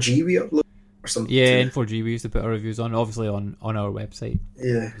N4G we uploaded or something? Yeah, N4G. We used to put our reviews on, obviously on our website.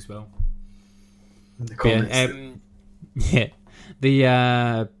 Yeah. As well. In the comments. Yeah. The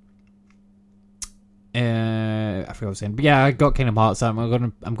I forgot what I was saying, but yeah, I got Kingdom Hearts. I'm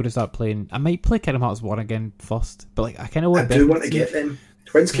gonna start playing. I might play Kingdom Hearts 1 again first, but like I kind of I do want to get them.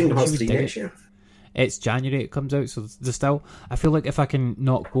 When's Kingdom Hearts 3 next year? It's January it comes out, so there's still. I feel like if I can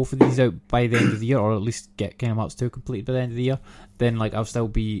knock both of these out by the end of the year, or at least get Kingdom Hearts 2 completed by the end of the year, then like I'll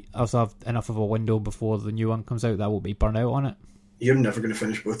still have enough of a window before the new one comes out that I won't be burnt out on it. You're never going to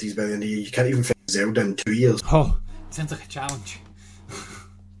finish both these by the end of the year. You can't even finish Zelda in 2 years. Oh, sounds like a challenge.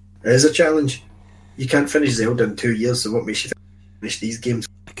 It is a challenge. You can't finish Zelda in 2 years, so what makes you finish these games?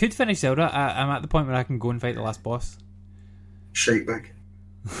 I could finish Zelda. I'm at the point where I can go and fight the last boss. Shite bag.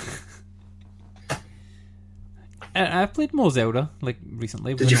 I've played more Zelda, like,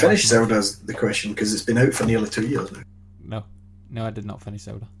 recently. Did you finish Zelda is the question, because it's been out for nearly 2 years now. No, I did not finish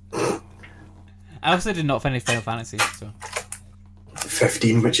Zelda. I also did not finish Final Fantasy, so...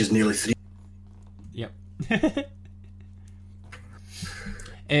 15, which is nearly 3. Yep.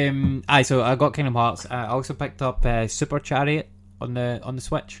 So I got Kingdom Hearts. I also picked up Super Chariot on the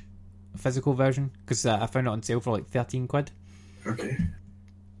Switch, a physical version, because I found it on sale for like 13 quid. Okay.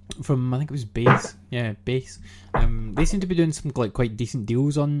 From, I think it was Base. Yeah, Base. They seem to be doing some like quite decent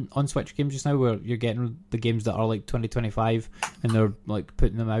deals on Switch games just now, where you're getting the games that are like 2025, and they're like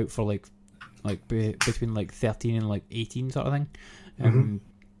putting them out for like between like 13 and like 18 sort of thing.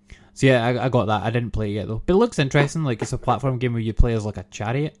 So yeah, I got that. I didn't play it yet though, but it looks interesting. Like, it's a platform game where you play as like a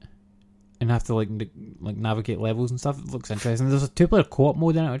chariot and have to like navigate levels and stuff. It looks interesting. There's a 2-player co-op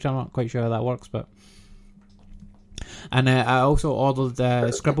mode in it, which I'm not quite sure how that works, but. And I also ordered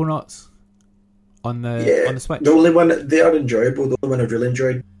Scribblenauts on the Switch. The only one, they are enjoyable. The only one I really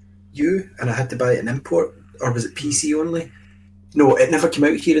enjoyed, and I had to buy it in import, or was it PC only? No, it never came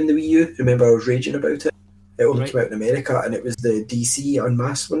out here in the Wii U. Remember, I was raging about it. It only came out in America, and it was the DC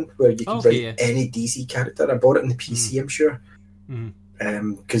Unmasked one, where you can write any DC character. I bought it in the PC, I'm sure.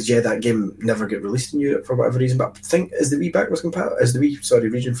 Because that game never got released in Europe for whatever reason. But I think, is the Wii backwards compatible? Is the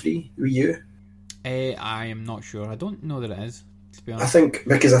Wii, region free Wii U? I am not sure. I don't know that it is, to be honest. I think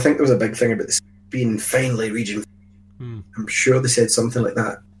there was a big thing about this being finally region free. I'm sure they said something like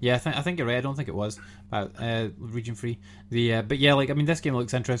that. Yeah, I think you're right. I don't think it was about region free. But yeah, like, I mean, this game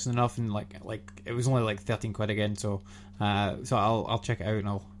looks interesting enough, and like it was only like 13 quid again. So I'll check it out,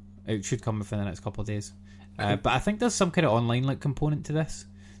 and it should come within the next couple of days. But I think there's some kind of online like component to this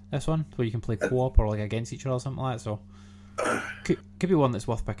one, where you can play co-op or like against each other or something like that. So could be one that's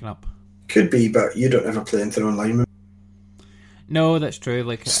worth picking up. Could be, but you don't ever play anything online. No, that's true.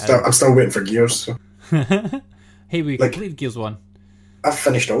 Like, I'm still waiting for Gears. So. Hey, we completed Gears 1. I've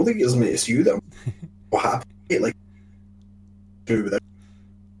finished all the Gears, mate. It's you that what happened? Like, through with it.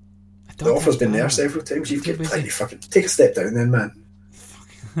 The offer's been there several times. You've got plenty. Fucking take a step down, then, man.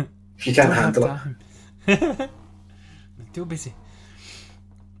 If you can't handle it. Too busy.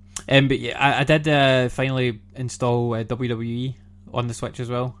 But yeah, I did finally install WWE on the Switch as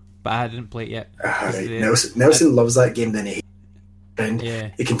well, but I didn't play it yet. Right. Nelson loves that game, then he hates it. And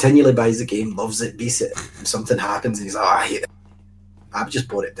he continually buys the game, loves it, beats it, and something happens, and he's like, I hate it. I've just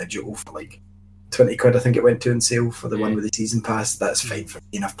bought it digital for like 20 quid, I think it went to on sale for the one with the season pass. That's fine for me,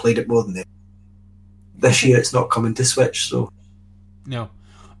 and I've played it more than this year. It's not coming to Switch, so no.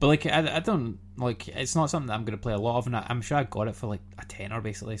 But like, I don't like. It's not something that I'm going to play a lot of, and I'm sure I got it for like a tenner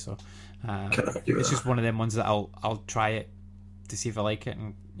basically. So it's just one of them ones that I'll try it to see if I like it,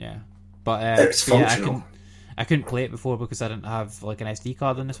 and But it's functional. I couldn't play it before because I didn't have like an SD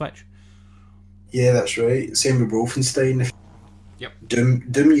card on the Switch. Yeah, that's right. Same with Wolfenstein. Yep.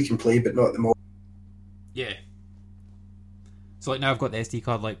 Doom you can play, but not at the moment. Yeah. So like now I've got the SD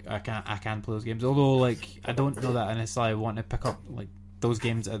card, like I can play those games. Although like I don't know that I necessarily want to pick up like those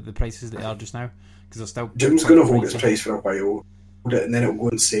games at the prices they are just now because they're still. Doom's going to hold its price for a while, and then it'll go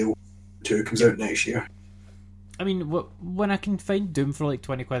on sale. 2 comes out next year. I mean, when I can find Doom for like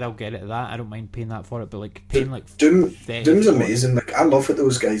 £20, I'll get it at that. I don't mind paying that for it, but like paying like Doom's amazing. Like I love what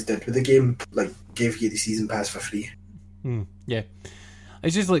those guys did with the game. Like gave you the season pass for free. Yeah,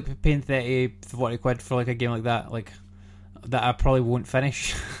 it's just like paying 30, 40 quid for like a game like that. Like that, I probably won't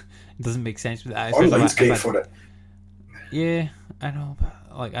finish. It doesn't make sense with that. Online's great for it. Yeah, I know.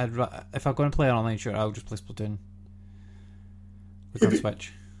 But like, if I'm going to play an online shooter, I'll just play Splatoon. On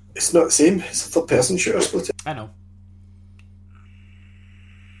Switch. It's not the same. It's a third-person shooter, Splatoon. I know.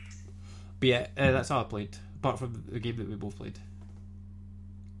 But yeah, that's all I played. Apart from the game that we both played.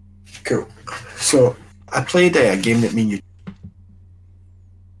 Cool. So, I played a game that me and you...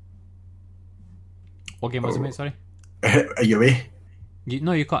 What game was it, mate? Sorry? Are you away?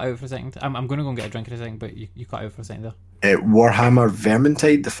 No, you cut out for a second. I'm going to go and get a drink in a second, but you cut out for a second there. Warhammer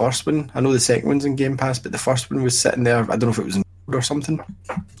Vermintide, the first one. I know the second one's in Game Pass, but the first one was sitting there. I don't know if it was in or something.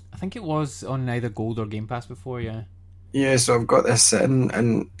 I think it was on either Gold or Game Pass before, yeah. Yeah, so I've got this sitting,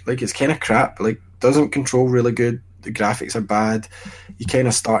 and like it's kind of crap. Like, doesn't control really good. The graphics are bad. You kind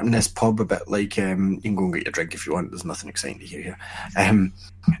of start in this pub a bit like you can go and get your drink if you want. There's nothing exciting to hear here.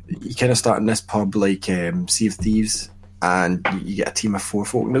 You kind of start in this pub like Sea of Thieves, and you get a team of 4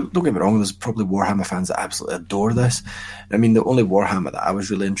 folk. Now, don't get me wrong, there's probably Warhammer fans that absolutely adore this. I mean, the only Warhammer that I was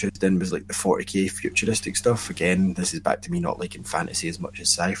really interested in was like the 40k futuristic stuff. Again, this is back to me not liking fantasy as much as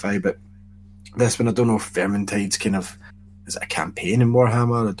sci-fi, but this one, I don't know if Vermintide's kind of, is it a campaign in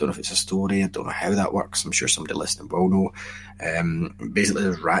Warhammer? I don't know if it's a story. I don't know how that works. I'm sure somebody listening will know. Basically,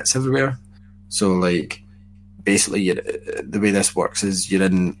 there's rats everywhere. So, like, basically, the way this works is you're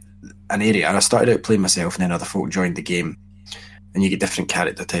in an area, and I started out playing myself, and then other folk joined the game, and you get different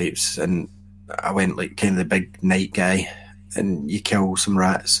character types, and I went like kind of the big knight guy, and you kill some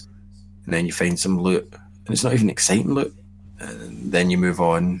rats, and then you find some loot, and it's not even exciting loot, and then you move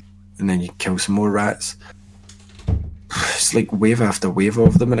on, and then you kill some more rats. It's like wave after wave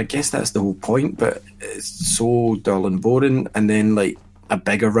of them, and I guess that's the whole point, but it's so dull and boring. And then like a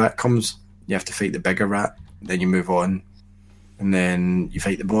bigger rat comes, you have to fight the bigger rat, then you move on, and then you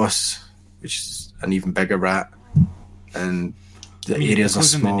fight the boss, which is an even bigger rat, and the areas are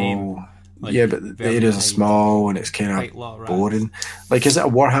small. Like, yeah, but the areas are small, and it's kind of boring. Like, is it a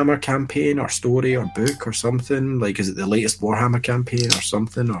Warhammer campaign or story or book or something? Like, is it the latest Warhammer campaign or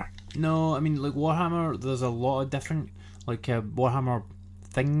something? Or no, I mean, like Warhammer, there's a lot of different like Warhammer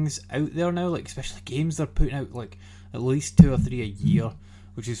things out there now. Like, especially games, they're putting out like at least 2 or 3 a year,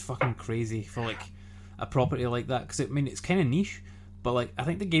 which is fucking crazy for like a property like that. Because I mean, it's kind of niche, but like I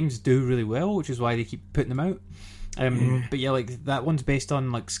think the games do really well, which is why they keep putting them out. But yeah, like that one's based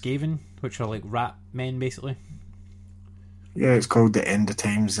on like Skaven, which are like rat men basically. Yeah, it's called The End of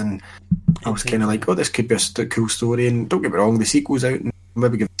Times, and I was kind of like, oh, this could be a cool story. And don't get me wrong, the sequel's out, and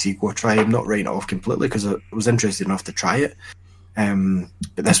maybe give the sequel a try. I'm not writing it off completely because I was interested enough to try it.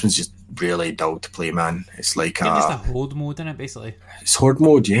 But this one's just really dull to play, man. It's like just a horde mode in it, basically. It's horde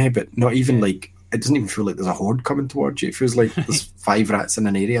mode, yeah, but not even like, it doesn't even feel like there's a horde coming towards you. It feels like there's 5 rats in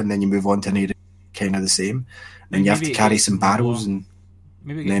an area, and then you move on to an area kind of the same. And you have to carry some barrels, and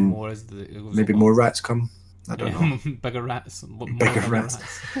maybe it gets more as it goes maybe more rats come. I don't know. Bigger rats. Bigger rats.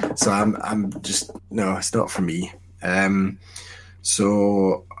 So I'm just, no, it's not for me.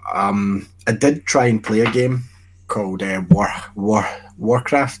 So I did try and play a game called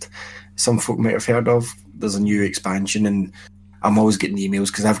Warcraft. Some folk might have heard of. There's a new expansion, and I'm always getting emails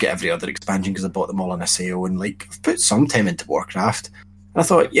because I've got every other expansion because I bought them all on a sale, and like I've put some time into Warcraft. And I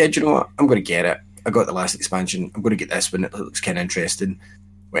thought, yeah, do you know what? I'm going to get it. I got the last expansion. I'm going to get this one. It looks kind of interesting.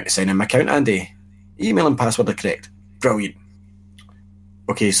 Went to sign in my account, Andy. Email and password are correct. Brilliant.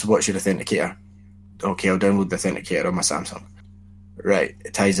 Okay, so what's your authenticator? Okay, I'll download the authenticator on my Samsung. Right,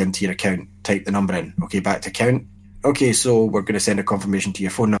 it ties into your account. Type the number in. Okay, back to account. Okay, so we're going to send a confirmation to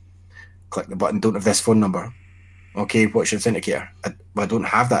your phone number. Click the button. Don't have this phone number. Okay, what's your authenticator? I don't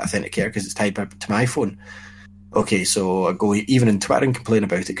have that authenticator because it's tied to my phone. Okay, so I go even in Twitter and complain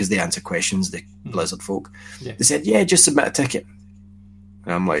about it because they answer questions, the Blizzard folk. Yeah. They said, yeah, just submit a ticket.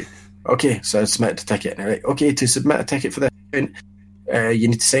 And I'm like, okay, so I submitted a ticket. And they're like, okay, to submit a ticket for this account, you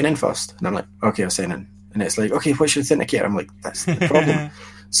need to sign in first. And I'm like, okay, I'll sign in. And it's like, okay, what's your authenticator? I'm like, that's the problem.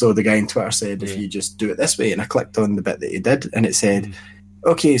 So the guy on Twitter said, if you just do it this way, and I clicked on the bit that he did, and it said,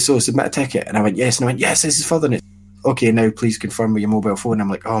 okay, so submit a ticket. And I went, yes. And I went, yes, this is further. And it's, okay, now please confirm with your mobile phone. I'm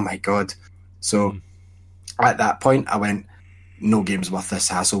like, oh my God. So at that point, I went, no game's worth this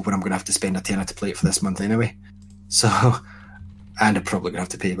hassle when I'm going to have to spend a tenner to play it for this month anyway. So and I'm probably gonna have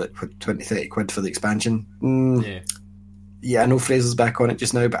to pay like 20-30 quid for the expansion. Yeah, I know Fraser's back on it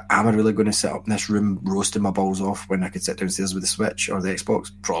just now, but am I really going to sit up in this room roasting my balls off when I could sit downstairs with the Switch or the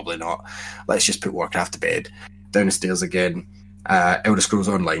Xbox? Probably not. Let's just put Warcraft to bed. Down the stairs again. Elder Scrolls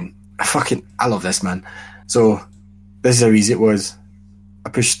Online. I love this, man. So, this is how easy it was. I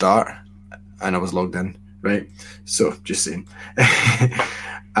pushed start, and I was logged in, right? So, just saying.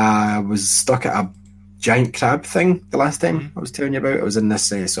 I was stuck at a giant crab thing the last time I was telling you about. I was in this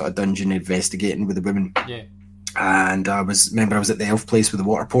sort of dungeon investigating with the women. Yeah. And I was at the elf place with the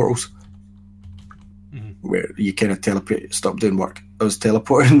water portals, where you kind of stop doing work. I was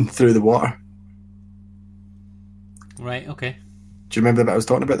teleporting through the water. Right, okay. Do you remember the bit I was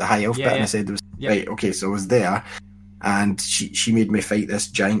talking about, the high elf bit? Yeah. And I said, right, okay, so I was there, and she made me fight this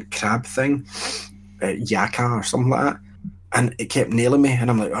giant crab thing, Yaka or something like that, and it kept nailing me, and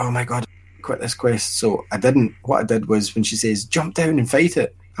I'm like, oh my god, quit this quest. So I didn't. What I did was, when she says, jump down and fight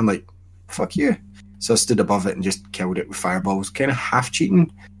it, I'm like, fuck you. So I stood above it and just killed it with fireballs. Kind of half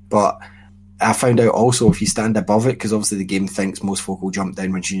cheating, but I found out also if you stand above it, because obviously the game thinks most folk will jump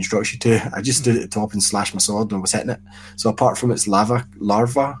down when she instructs you to. I just stood at the top and slashed my sword and I was hitting it. So apart from its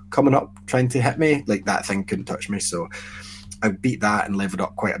larva coming up trying to hit me, like that thing couldn't touch me. So I beat that and leveled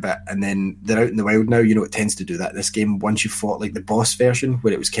up quite a bit. And then they're out in the wild now. You know, it tends to do that. This game, once you fought like the boss version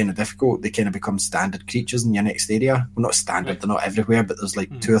where it was kind of difficult, they kind of become standard creatures in your next area. Well, not standard, they're not everywhere, but there's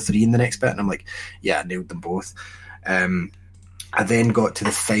like 2 or 3 in the next bit. And I'm like, yeah, I nailed them both. I then got to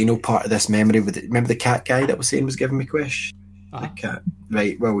the final part of this memory with remember the cat guy that was saying was giving me questions? The cat.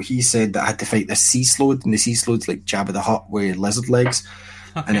 Right, well, he said that I had to fight this sea slode, and the sea slode's like Jabba the Hutt with lizard legs.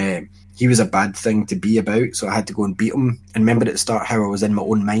 And he was a bad thing to be about, so I had to go and beat him. And remember at the start how I was in my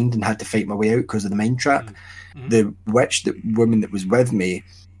own mind and had to fight my way out because of the mind trap? The witch, the woman that was with me,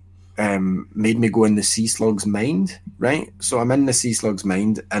 made me go in the sea slug's mind, right? So I'm in the sea slug's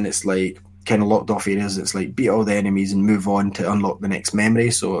mind, and it's like kind of locked off areas. It's like beat all the enemies and move on to unlock the next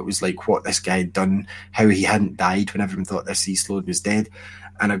memory. So it was like what this guy had done, how he hadn't died when everyone thought this sea slug was dead.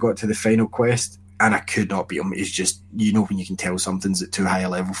 And I got to the final quest, and I could not beat him. It's just, you know, when you can tell something's at too high a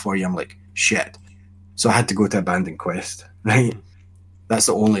level for you, I'm like, shit. So I had to go to Abandoned Quest, right? That's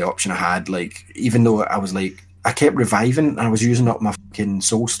the only option I had. Like, even though I was like, I kept reviving, and I was using up my fucking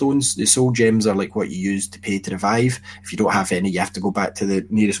soul stones. The soul gems are like what you use to pay to revive. If you don't have any, you have to go back to the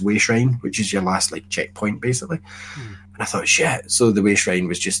nearest way shrine, which is your last like checkpoint, basically. And I thought, shit. So the way shrine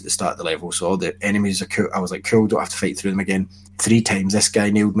was just at the start of the level, so all the enemies are cool. I was like, cool, don't have to fight through them again. 3 times this guy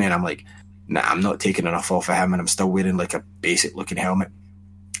nailed me, and I'm like, nah, I'm not taking enough off of him, and I'm still wearing like a basic looking helmet.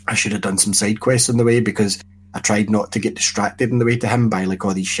 I should have done some side quests on the way, because I tried not to get distracted on the way to him by like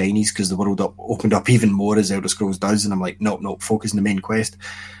all these shinies, because the world opened up even more as Elder Scrolls does, and I'm like, nope, focus on the main quest.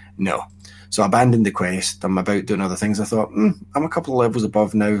 No. So I abandoned the quest. I'm about doing other things. I thought, I'm a couple of levels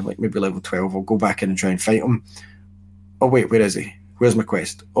above now, like maybe level 12. I'll go back in and try and fight him. Oh wait, where is he? Where's my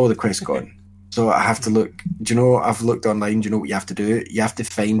quest? Oh, the quest's gone. So I have to look. Do you know, I've looked online. Do you know what you have to do? You have to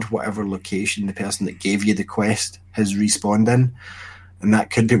find whatever location the person that gave you the quest has respawned in. And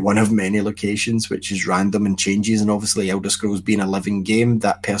that could be one of many locations, which is random and changes. And obviously, Elder Scrolls being a living game,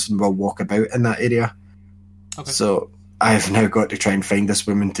 that person will walk about in that area. Okay. So I've now got to try and find this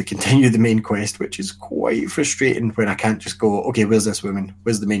woman to continue the main quest, which is quite frustrating when I can't just go, okay, where's this woman?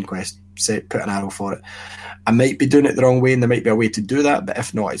 Where's the main quest? Put an arrow for it. I might be doing it the wrong way, and there might be a way to do that. But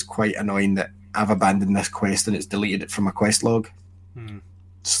if not, it's quite annoying that I've abandoned this quest and it's deleted it from my quest log.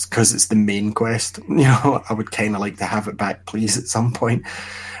 Just because it's the main quest. You know, I would kind of like to have it back, please, at some point.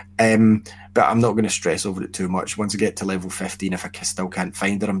 But I'm not going to stress over it too much. Once I get to level 15, if I still can't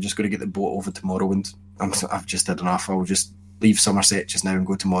find her, I'm just going to get the boat over to Morrowind. I've just had enough. I'll just leave Somerset just now and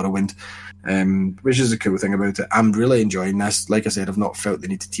go to Morrowind, which is a cool thing about it. I'm really enjoying this. Like I said, I've not felt the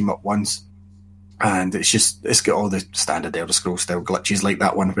need to team up once. And it's got all the standard Elder Scrolls style glitches, like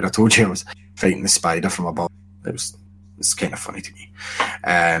that one where I told you I was fighting the spider from above. It's kind of funny to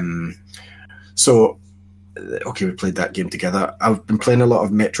me. So, okay, we played that game together. I've been playing a lot of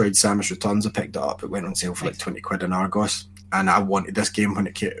Metroid Samus Returns. I picked it up. It went on sale for like 20 quid in Argos. And I wanted this game when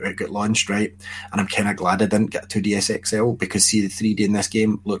it got launched, right? And I'm kind of glad I didn't get a 2DS XL, because see, the 3D in this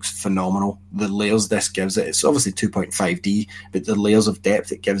game looks phenomenal. The layers this gives it, it's obviously 2.5D, but the layers of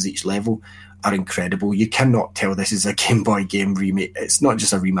depth it gives each level are incredible. You cannot tell this is a Game Boy game remake. It's not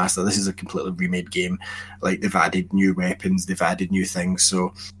just a remaster. This is a completely remade game. Like, they've added new weapons, they've added new things.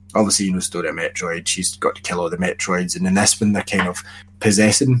 So obviously, you know, story of Metroid, she's got to kill all the Metroids, and in this one they're kind of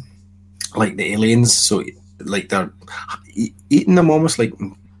possessing like the aliens, so like they're eating them almost like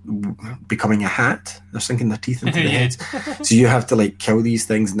becoming a hat. They're sinking their teeth into their heads. So you have to like kill these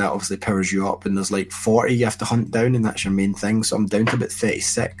things, and that obviously powers you up. And there's like 40 you have to hunt down, and that's your main thing. So I'm down to about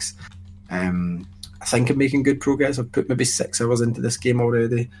 36. I think I'm making good progress. I've put maybe 6 hours into this game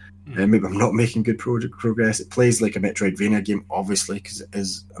already. Maybe I'm not making good progress. It plays like a Metroidvania game, obviously, because it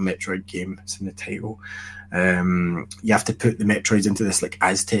is a Metroid game. It's in the title. You have to put the Metroids into this like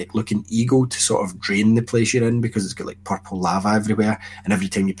Aztec-looking eagle to sort of drain the place you're in, because it's got like purple lava everywhere. And every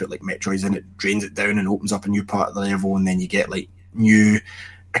time you put like Metroids in, it drains it down and opens up a new part of the level. And then you get like new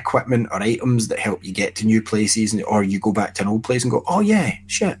equipment or items that help you get to new places, or you go back to an old place and go, oh yeah,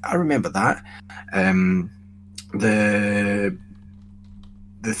 shit, I remember that.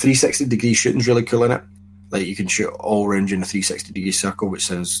 The 360 degree shooting's really cool in it. Like you can shoot all around you in a 360 degree circle, which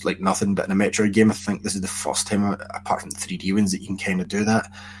sounds like nothing, but in a Metroid game I think this is the first time, apart from the 3D ones, that you can kind of do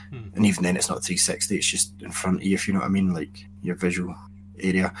that. And even then it's not 360, it's just in front of you, if you know what I mean, like your visual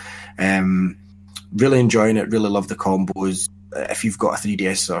area. Really enjoying it, really love the combos. If you've got a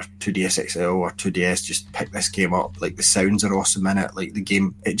 3DS or 2DS XL or 2DS, just pick this game up. Like the sounds are awesome in it. Like the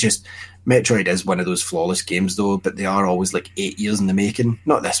game, Metroid is one of those flawless games though, but they are always like 8 years in the making.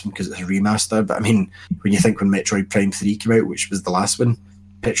 Not this one because it's a remaster, but I mean, when you think when Metroid Prime 3 came out, which was the last one,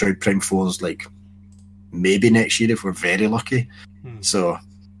 Metroid Prime 4 is like maybe next year if we're very lucky. So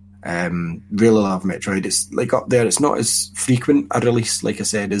really love Metroid. It's like up there. It's not as frequent a release, like I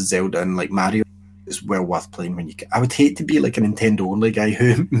said, as Zelda and like Mario. It's well worth playing when you can. I would hate to be like a Nintendo only guy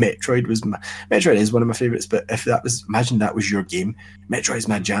who Metroid is one of my favourites, but if that was, imagine that was your game. Metroid's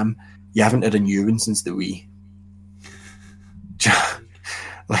my jam. You haven't had a new one since the Wii.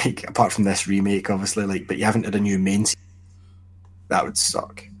 Like apart from this remake, obviously, like, but you haven't had a new main series. That would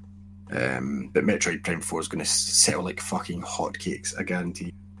suck. But Metroid Prime 4 is going to sell like fucking hotcakes, I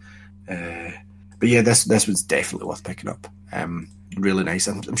guarantee. But yeah, this one's definitely worth picking up. Really nice.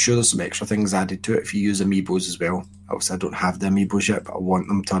 I'm sure there's some extra things added to it if you use amiibos as well. Obviously I don't have the amiibos yet, but I want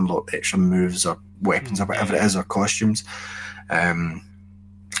them to unlock extra moves or weapons or whatever it is, or costumes.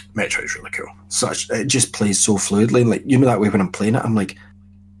 Metroid's really cool. It just plays so fluidly, and like, you know, that way when I'm playing it, I'm like,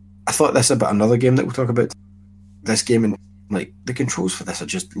 I thought this about another game that we'll talk about, this game, and like the controls for this are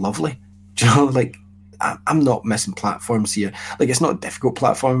just lovely. Do you know, like I'm not missing platforms here. Like it's not a difficult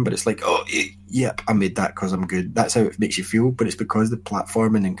platform, but it's like, oh, yep, I made that because I'm good. That's how it makes you feel. But it's because the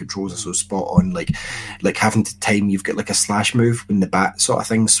platforming and controls are so spot on. Like having to time, you've got like a slash move when the bat sort of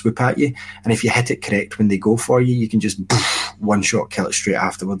things swoop at you, and if you hit it correct when they go for you, you can just one shot kill it straight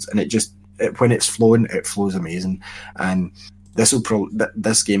afterwards. And when it's flowing, it flows amazing. And this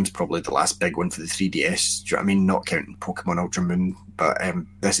game's probably the last big one for the 3DS. Do you know what I mean? Not counting Pokemon Ultra Moon, but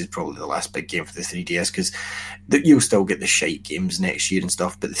this is probably the last big game for the 3DS, because you'll still get the shite games next year and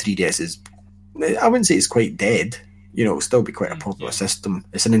stuff, but the 3DS is, I wouldn't say it's quite dead. You know, it'll still be quite a popular system.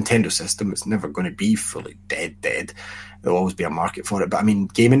 It's a Nintendo system. It's never going to be fully dead. There'll always be a market for it. But I mean,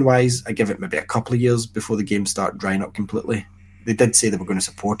 gaming-wise, I give it maybe a couple of years before the games start drying up completely. They did say they were going to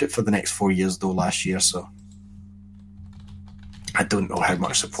support it for the next 4 years, though, last year, so I don't know how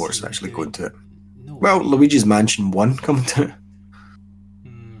much support is actually going to it. No. Well, Luigi's Mansion 1 coming to it.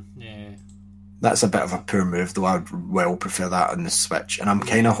 Yeah. That's a bit of a poor move, though. I would well prefer that on the Switch. And I'm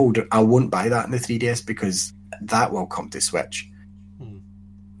kind of holding... I won't buy that in the 3DS because that will come to Switch.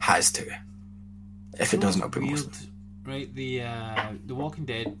 Has to. If it doesn't, it'll be weird. Right, the Walking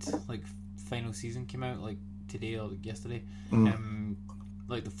Dead like final season came out like today or like yesterday.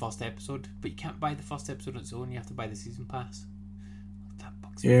 Like the first episode. But you can't buy the first episode on its own. You have to buy the season pass. That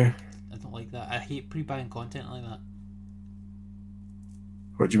bugs me. I don't like that. I hate pre-buying content like that.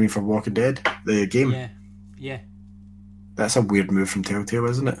 What do you mean for Walking Dead? The game? Yeah. That's a weird move from Telltale,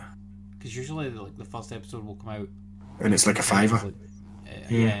 isn't it? Because usually like the first episode will come out and it's like a $5.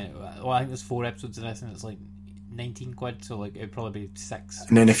 Well, I think there's 4 episodes in this and it's like 19 quid, so like it'd probably be 6.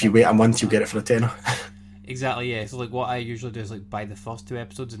 And then if you wait a month, you get it for a tenner. Exactly, yeah. So like what I usually do is like buy the first 2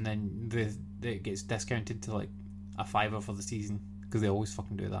 episodes and then it gets discounted to like a $5 for the season, because they always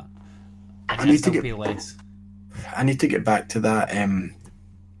fucking do that. I need to pay less. I need to get back to that.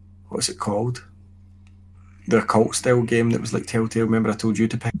 What's it called? The occult style game that was like Telltale. Remember I told you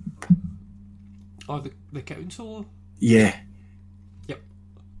to pick up? Oh, the Council? Yeah. Yep.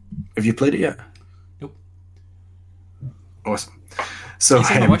 Have you played it yet? Nope. Awesome. So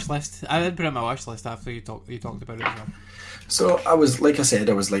it's on my watch list. I did put it on my watch list after you talked about it as well. So I was, like I said,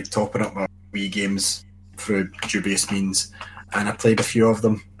 like topping up my Wii games through dubious means, and I played a few of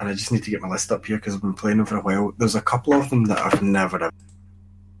them, and I just need to get my list up here because I've been playing them for a while. There's a couple of them that I've never done,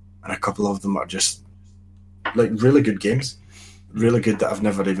 and a couple of them are just like really good games, really good that I've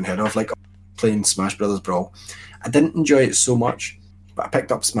never even heard of. Like playing Smash Brothers Brawl, I didn't enjoy it so much, but but I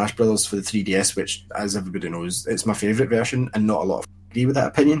picked up Smash Brothers for the 3DS, which, as everybody knows, it's my favourite version, and not a lot of agree with that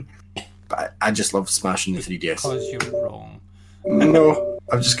opinion. But I just love Smash in the 3DS. Because you're wrong. No,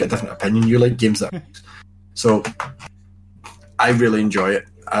 I've just got a different opinion. You like games that... So, I really enjoy it.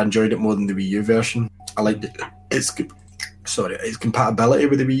 I enjoyed it more than the Wii U version. I liked it. Its compatibility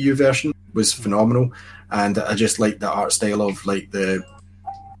with the Wii U version was phenomenal, and I just liked the art style of like the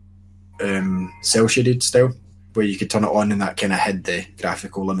cell shaded style, where you could turn it on and that kind of hid the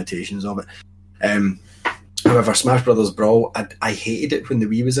graphical limitations of it. However, Smash Brothers Brawl, I hated it when the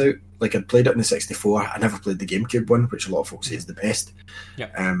Wii was out. Like, I'd played it on the 64. I never played the GameCube one, which a lot of folks say is the best.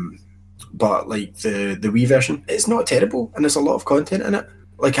 Yep. But like the Wii version, it's not terrible, and there's a lot of content in it.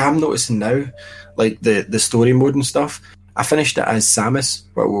 Like, I'm noticing now, like the story mode and stuff. I finished it as Samus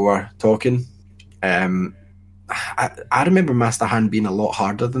while we were talking. I remember Master Hand being a lot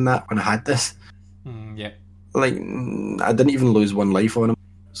harder than that when I had this. Yeah. Like, I didn't even lose one life on him.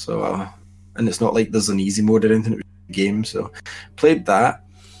 So, and it's not like there's an easy mode or anything in the game. So, played that.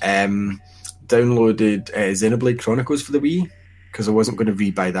 Downloaded Xenoblade Chronicles for the Wii, because I wasn't going to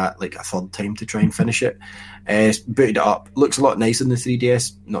rebuy that like a third time to try and finish it. Booted it up. Looks a lot nicer than the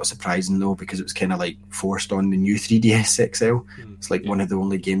 3DS. Not surprising though, because it was kind of like forced on the new 3DS XL. It's like one of the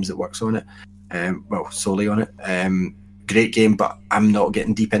only games that works on it. Well, solely on it. Great game, but I'm not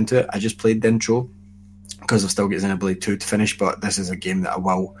getting deep into it. I just played the intro because I've still got Xenoblade 2 to finish, but this is a game that I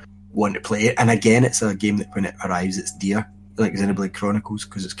will want to play. And again, it's a game that when it arrives, it's dear, like Xenoblade Chronicles,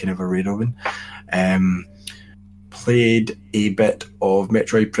 because it's kind of a rare one. Played a bit of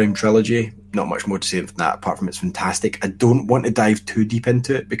Metroid Prime Trilogy. Not much more to say than that, apart from it's fantastic. I don't want to dive too deep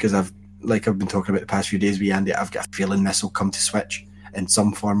into it, because I've been talking about the past few days with Andy, I've got a feeling this will come to Switch in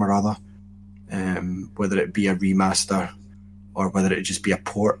some form or other. Whether it be a remaster or whether it just be a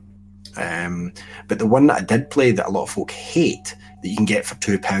port. But the one that I did play that a lot of folk hate, that you can get for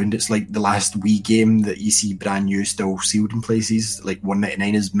 £2, it's like the last Wii game that you see brand new, still sealed in places, like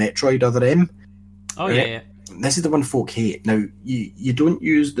 $1.99, is Metroid Other M. Oh, right? yeah. This is the one folk hate. Now, you don't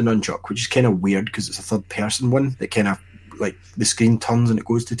use the nunchuck, which is kind of weird because it's a third person one that kind of, like, the screen turns and it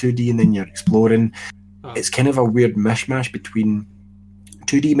goes to 2D and then you're exploring. It's kind of a weird mishmash between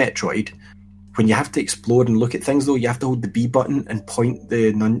 2D Metroid. When you have to explore and look at things, though, you have to hold the B button and point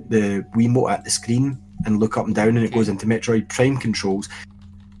the Wiimote at the screen and look up and down, and it goes into Metroid Prime controls.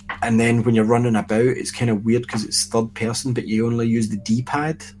 And then when you're running about, it's kind of weird because it's third person, but you only use the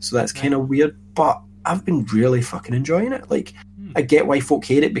D-pad, so that's kind of weird. But I've been really fucking enjoying it. Like, I get why folk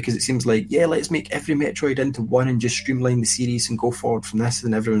hate it, because it seems like, yeah, let's make every Metroid into one and just streamline the series and go forward from this.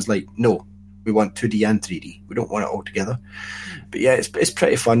 And everyone's like, no, we want 2D and 3D. We don't want it all together. But yeah, it's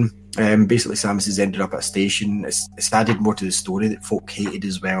pretty fun. Basically, Samus has ended up at a station. It's added more to the story that folk hated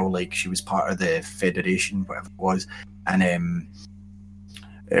as well. Like, she was part of the Federation, whatever it was, and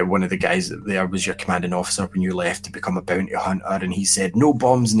one of the guys there was your commanding officer when you left to become a bounty hunter, and he said no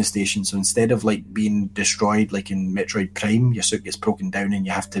bombs in the station. So instead of like being destroyed like in Metroid Prime, your suit gets broken down and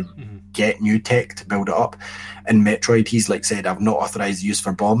you have to get new tech to build it up. In Metroid, he's like said, I've not authorized use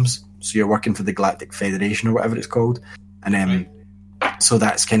for bombs, so you're working for the Galactic Federation or whatever it's called. And so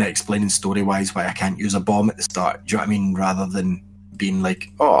that's kind of explaining story-wise why I can't use a bomb at the start. Do you know what I mean? Rather than being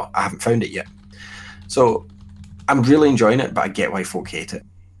like, oh, I haven't found it yet. So I'm really enjoying it, but I get why folk hate it.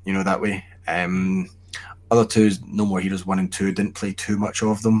 You know, that way. Other two, No More Heroes 1 and 2, didn't play too much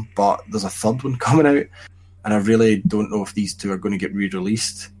of them, but there's a third one coming out, and I really don't know if these two are going to get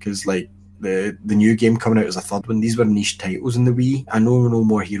re-released, because like the new game coming out is a third one. These were niche titles in the Wii. I know No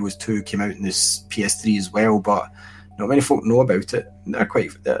More Heroes 2 came out in this PS3 as well, but not many folk know about it.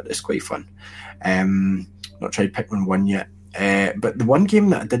 It's quite fun. Not tried Pikmin 1 yet. But the one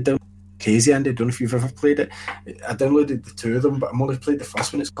game that I did download, crazy, Andy, I don't know if you've ever played it. I downloaded the two of them, but I've only played the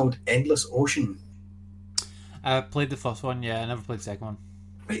first one. It's called Endless Ocean. I played the first one, yeah. I never played the second one.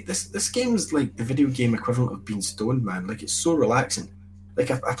 Right, this game's like the video game equivalent of being stoned, man. Like, it's so relaxing. Like,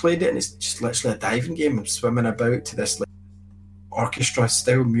 I played it and it's just literally a diving game. I'm swimming about to this like orchestra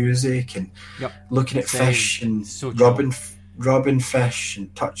style music and looking at fish and rubbing fish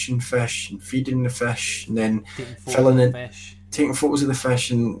and touching fish and feeding the fish, and then taking photos of the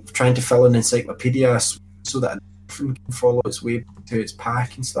fish and trying to fill an encyclopedia so that a dolphin can follow its way to its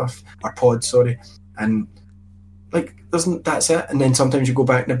pack and stuff, or pod, sorry. And like, that's it. And then sometimes you go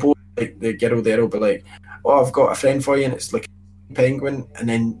back in the boat, like the girl there will be like, oh, I've got a friend for you, and it's like a penguin, and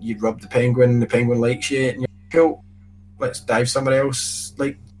then you rub the penguin and the penguin likes you, and you're like, cool, let's dive somewhere else.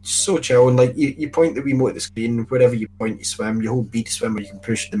 Like, so chill. And like, you point the remote at the screen, wherever you point you swim. You hold B to swim, or you can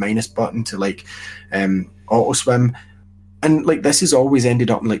push the minus button to like auto swim. And like, this has always ended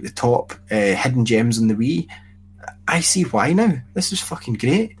up in like the top hidden gems in the Wii. I see why now. This is fucking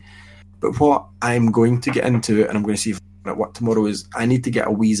great. But what I'm going to get into, and I'm going to see if at work tomorrow, is I need to get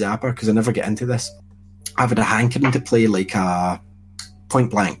a Wii Zapper because I never get into this. I've had a hankering to play like a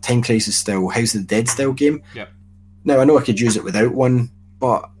Point Blank, Time Crisis style, House of the Dead style game. Yep. Now I know I could use it without one,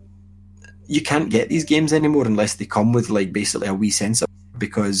 but you can't get these games anymore unless they come with like basically a Wii sensor,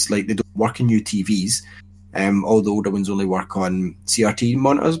 because like they don't work in new TVs. All the older ones only work on CRT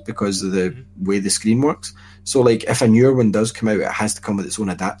monitors because of the way the screen works. So like if a newer one does come out, it has to come with its own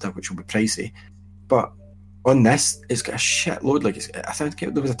adapter, which will be pricey. But on this, it's got a shitload. Like I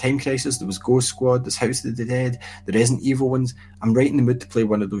think there was a Time Crisis, there was Ghost Squad, there's House of the Dead, the Resident Evil ones. I'm right in the mood to play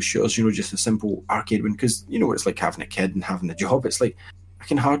one of those shooters, just a simple arcade one, because you know what it's like having a kid and having a job. It's like I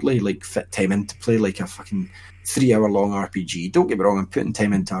can hardly like fit time in to play like a fucking 3-hour long RPG. Don't get me wrong, I'm putting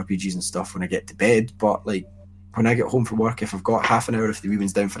time into RPGs and stuff when I get to bed, but like when I get home from work, if I've got half an hour, if the wee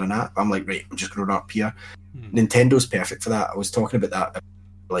one's down for a nap, I'm like, right, I'm just going to run up here. Nintendo's perfect for that. I was talking about that,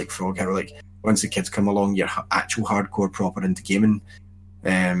 like Frog, how like once the kids come along, you're actual hardcore proper into gaming.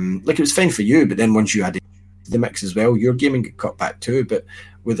 Like it was fine for you, but then once you added the mix as well, your gaming got cut back too. But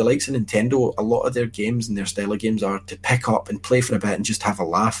with the likes of Nintendo, a lot of their games and their style of games are to pick up and play for a bit and just have a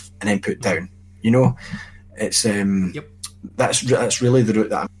laugh and then put down. It's that's really the route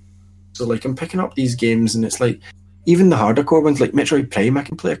that I'm. So like I'm picking up these games and it's like even the harder core ones like Metroid Prime, I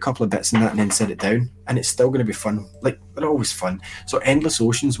can play a couple of bits in that and then set it down and it's still going to be fun. Like they're always fun. So Endless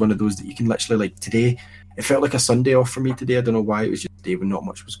Ocean's one of those that you can literally like today. It felt like a Sunday off for me today. I don't know why. It was just a day when not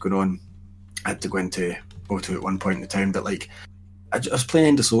much was going on. I had to go to at one point in the town, but like I was playing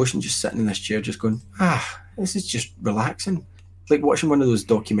Endless Ocean, just sitting in this chair, just going, this is just relaxing. Like watching one of those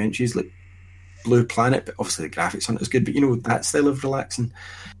documentaries, like Blue Planet, but obviously the graphics aren't as good, but that style of relaxing.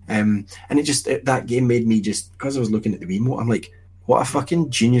 And that game made me just, because I was looking at the Wiimote, I'm like, what a fucking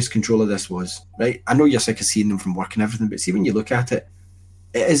genius controller this was, right? I know you're sick of seeing them from work and everything, but see when you look at it,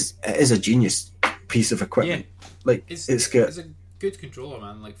 it is a genius piece of equipment. Yeah. Like it's a good controller,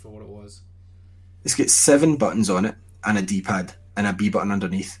 man. Like for what it was, it's got 7 buttons on it and a D-pad and a B button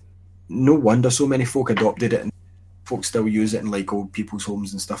underneath. No wonder so many folk adopted it and folks still use it in like old people's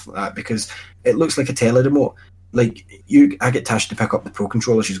homes and stuff like that, because it looks like a tele remote. Like I get Tash to pick up the Pro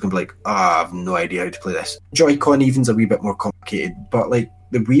controller, she's going to be like, I have no idea how to play this. Joy-Con even's a wee bit more complicated, but like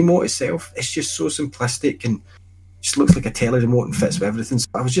the Wiimote itself, it's just so simplistic and just looks like a tele remote and fits with everything. So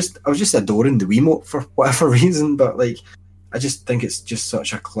I was just adoring the Wiimote for whatever reason, but like I just think it's just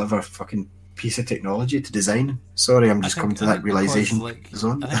such a clever fucking piece of technology to design. Sorry, I'm just coming to that realization. I think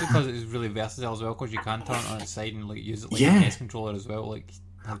because it is really versatile as well, because you can turn it on its side and like use it like a NES controller as well. Like,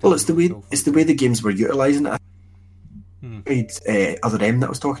 well, it's the way the games were utilising it. Other M that I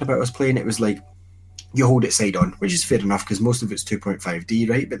was talking about, I was playing, it was like you hold it side on, which is fair enough because most of it's 2.5D,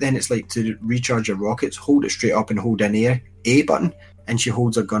 right? But then it's like to recharge your rockets, hold it straight up and hold in A button, and she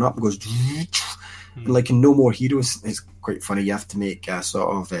holds her gun up and goes. And like in No More Heroes, it's quite funny. You have to make a sort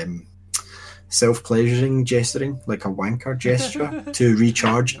of self-pleasuring gesturing, like a wanker gesture, to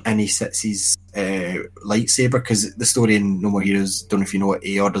recharge, and he sets his lightsaber, because the story in No More Heroes, don't know if you know it,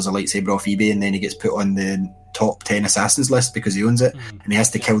 he orders a lightsaber off eBay and then he gets put on the top 10 assassins list because he owns it, and he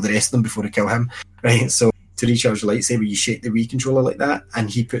has to kill the rest of them before they kill him, right? So to recharge the lightsaber, you shake the Wii controller like that, and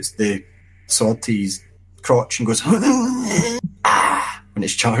he puts the sword to his crotch and goes when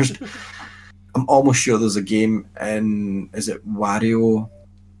it's charged. I'm almost sure there's a game in, is it Wario?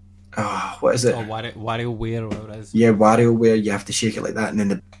 What is it? WarioWare or whatever it is. Yeah, WarioWare. You have to shake it like that, and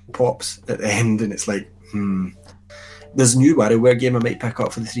then it pops at the end, and it's like, There's a new WarioWare game I might pick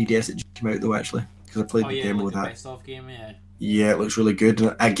up for the 3DS that just came out though, actually, because I played the demo of that. Best of game, yeah. Yeah, it looks really good.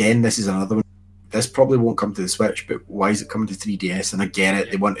 And again, this is another one. This probably won't come to the Switch, but why is it coming to 3DS? And I get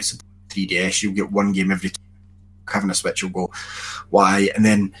it, they want to support 3DS. You'll get one game every time. Having a Switch, you'll go, why? And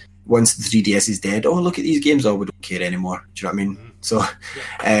then once the 3DS is dead, oh, look at these games, we don't care anymore. Do you know what I mean? So,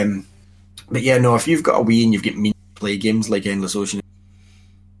 but yeah, no, if you've got a Wii and you've got mean play games like Endless Ocean,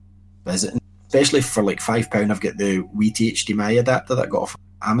 visit, especially for like £5, I've got the Wii to HDMI adapter that I got off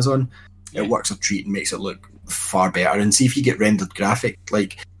Amazon. It works a treat and makes it look far better. And see if you get rendered graphic,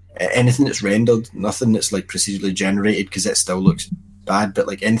 like anything that's rendered, nothing that's like procedurally generated, because it still looks bad, but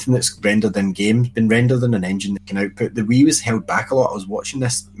like anything that's rendered in games, been rendered in an engine that can output. The Wii was held back a lot. I was watching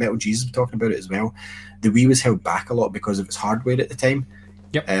this, Metal Jesus was talking about it as well. The Wii was held back a lot because of its hardware at the time.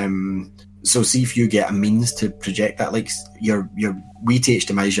 Yep. So see if you get a means to project that. Like your Wii to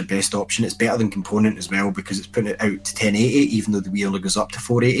HDMI is your best option. It's better than Component as well because it's putting it out to 1080, even though the Wii only goes up to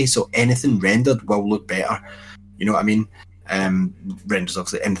 480. So anything rendered will look better. You know what I mean? Renders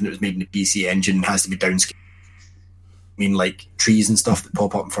obviously anything that was made in the PC engine has to be downscaled. mean, like trees and stuff that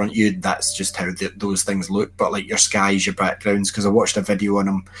pop up in front of you, that's just how those things look. But like your skies, your backgrounds, because I watched a video on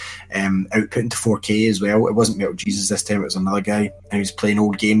him output into 4K as well. It wasn't Metal Jesus this time, it was another guy, and he was playing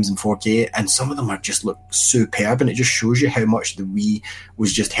old games in 4K, and some of them are just look superb, and it just shows you how much the Wii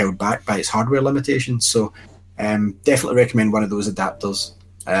was just held back by its hardware limitations. So definitely recommend one of those adapters.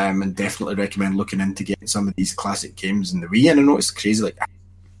 And definitely recommend looking into getting some of these classic games in the Wii. And I know it's crazy, like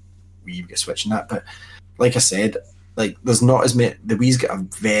Wii get switching that, but like I said, like there's not as many. The Wii's got a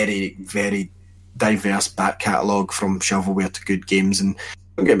very, very diverse back catalogue from shovelware to good games, and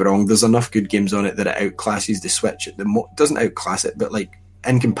don't get me wrong, there's enough good games on it that it outclasses the Switch. Doesn't outclass it, but like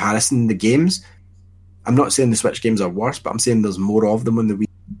in comparison, the games. I'm not saying the Switch games are worse, but I'm saying there's more of them on the Wii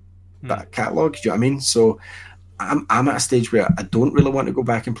back catalogue. Do you know what I mean? So I'm at a stage where I don't really want to go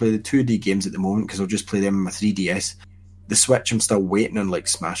back and play the 2D games at the moment because I'll just play them on my 3DS. The Switch, I'm still waiting on like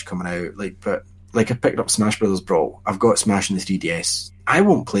Smash coming out. But I picked up Smash Brothers Brawl. I've got Smash in the 3DS. I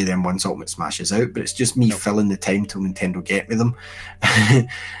won't play them once Ultimate Smash is out, but it's just me filling the time till Nintendo get me them.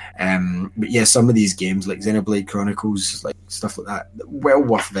 But yeah, some of these games like Xenoblade Chronicles, like stuff like that, well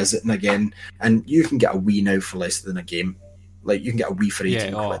worth visiting again. And you can get a Wii now for less than a game. Like you can get a Wii for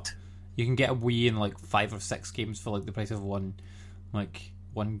 18 quid. You can get a Wii in like 5 or 6 games for like the price of one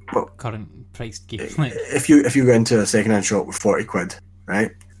current priced game. Like, if you go into a second-hand shop with 40 quid,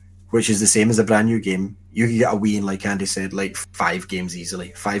 right, which is the same as a brand new game, you can get a Wii in, like Andy said, like 5 games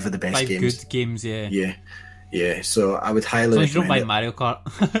easily. 5 of the best 5 games. Good games, yeah. Yeah. So I would highly recommend. So you don't buy Mario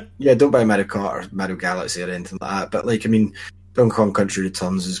Kart. Yeah, don't buy Mario Kart or Mario Galaxy or anything like that. But like, I mean, Donkey Kong Country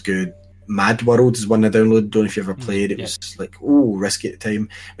Returns is good. Mad World is one I downloaded. Don't know if you ever played. It was like, risky at the time.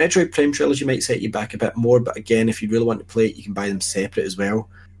 Metroid Prime Trilogy might set you back a bit more, but again, if you really want to play it, you can buy them separate as well,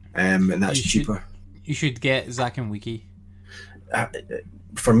 and that's cheaper. You should get Zack and Wiki.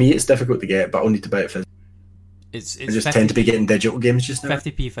 For me, it's difficult to get, but I'll need to buy it physical. I just tend to be getting digital games just now.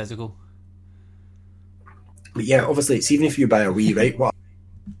 50p physical. But yeah, obviously, it's even if you buy a Wii, right? What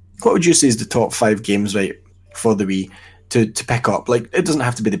would you say is the top 5 games, right, for the Wii? To pick up, like it doesn't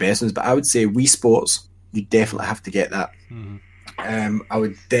have to be the best ones, but I would say Wii Sports, you definitely have to get that. I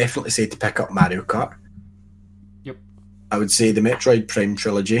would definitely say to pick up Mario Kart. Yep. I would say the Metroid Prime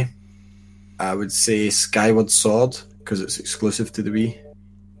Trilogy. I would say Skyward Sword because it's exclusive to the Wii.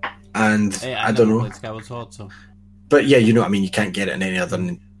 And I don't know. Skyward Sword, so. But yeah, you know what I mean. You can't get it in any other.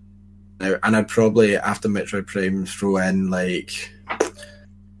 Now, and I'd probably after Metroid Prime throw in like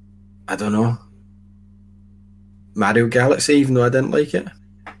I don't know. Mario Galaxy, even though I didn't like it.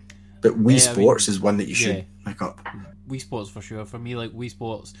 But Wii Sports is one that you should pick up. Wii Sports for sure. For me, like Wii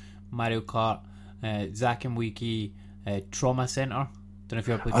Sports, Mario Kart, Zack and Wiki, Trauma Center. Don't know if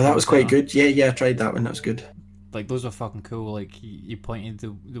you ever played. Oh, that was quite good. Yeah, I tried that one. That was good. Like those were fucking cool. Like you pointed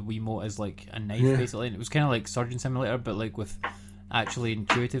the Wiimote as like a knife basically, and it was kind of like Surgeon Simulator, but like with actually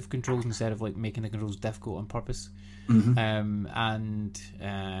intuitive controls instead of like making the controls difficult on purpose. And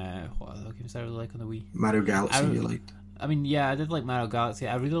what other games I really like on the Wii? Mario Galaxy, you liked? I mean, yeah, I did like Mario Galaxy.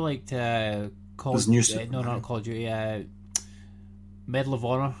 I really liked Call of Duty. No, not Call of Duty. Medal of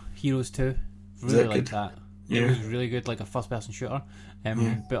Honor, Heroes 2. Really liked that. Yeah. It was really good, like a first-person shooter.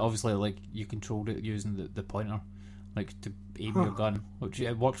 But obviously, like you controlled it using the pointer, like to aim your gun, which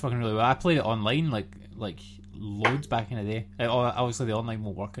it worked fucking really well. I played it online, like loads back in the day. Obviously, the online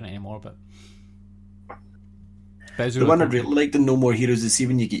won't work on it anymore, but. The one I'd really like the No More Heroes is see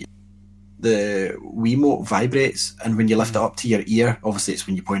when you get the Wiimote vibrates, and when you lift it up to your ear, obviously it's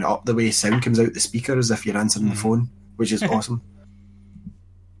when you point it up the way, sound comes out the speaker as if you're answering the phone, which is awesome.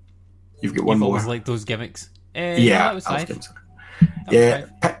 You've got one more. Always like those gimmicks. Yeah,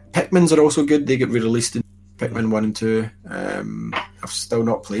 Pikmins are also good. They get re-released in Pikmin 1 and 2. I've still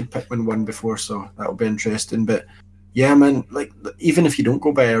not played Pikmin 1 before, so that'll be interesting, but yeah, man, like even if you don't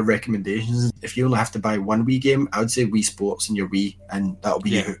go by our recommendations, if you only have to buy one Wii game, I would say Wii Sports in your Wii, and that'll be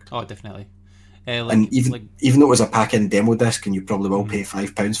you hooked. Oh, definitely. And even though it was a pack-in demo disc, and you probably will pay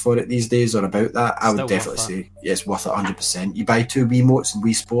 £5 for it these days or about that, I would definitely say it's worth it 100%. You buy 2 Wiimotes and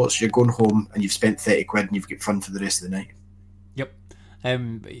Wii Sports, you're going home and you've spent 30 quid and you've got fun for the rest of the night. Yep.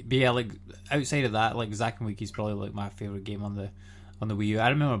 But yeah, like outside of that, like Zack and Wiki is probably like my favourite game on the Wii U. I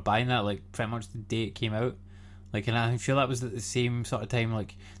remember buying that like pretty much the day it came out. Like, and I feel that was at the same sort of time,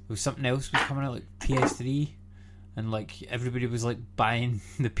 like, there was something else was coming out, like PS3, and, like, everybody was, like, buying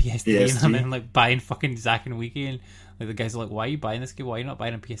the PS3, and then, like, buying fucking Zack and Wiki, and, like, the guys are like, why are you buying this game? Why are you not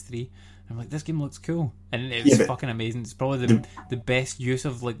buying a PS3? And I'm like, this game looks cool. And it was fucking amazing. It's probably the best use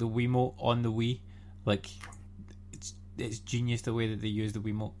of, like, the Wiimote on the Wii. Like, it's genius the way that they use the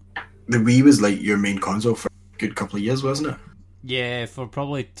Wiimote. The Wii was, like, your main console for a good couple of years, wasn't it? Yeah, for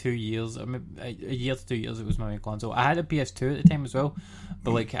probably 2 years. I mean, a year to 2 years, it was my main console. I had a PS2 at the time as well,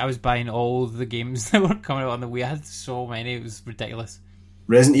 but like I was buying all the games that were coming out on the Wii. I had so many, it was ridiculous.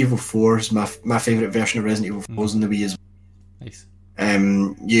 Resident Evil 4 is my favourite version of Resident Evil 4 is on the Wii as well. Nice.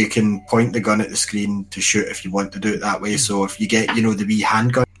 You can point the gun at the screen to shoot if you want to do it that way. So if you get, the Wii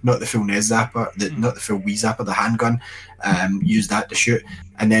handgun, not the full NES zapper, not the full Wii zapper, the handgun, use that to shoot.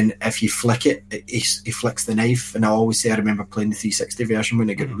 And then if you flick it, he flicks the knife. And I always say I remember playing the 360 version when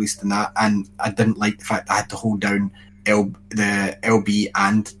it got released in that, and I didn't like the fact I had to hold down the LB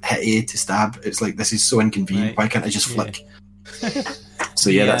and hit A to stab. It's like, this is so inconvenient. Why can't I just flick? So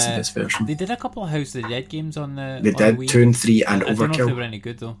that's the best version. They did a couple of House of the Dead games on the. They did Wii. 2 and 3 and I don't know if Overkill. they were any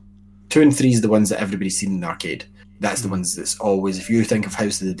good though. 2 and 3 is the ones that everybody's seen in the arcade. That's the ones that's always, if you think of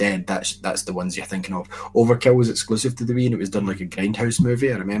House of the Dead, that's the ones you're thinking of. Overkill was exclusive to the Wii, and it was done like a Grindhouse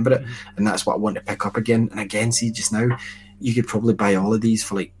movie, I remember it, and that's what I want to pick up again. And again, see, just now, you could probably buy all of these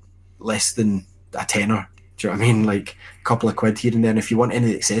for like less than a tenner. Do you know what I mean? Like a couple of quid here and there. And if you want any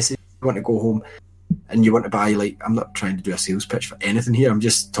of the accessories, you want to go home and you want to buy, like, I'm not trying to do a sales pitch for anything here, I'm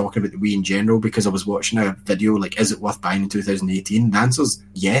just talking about the Wii in general, because I was watching a video like, is it worth buying in 2018? The answer's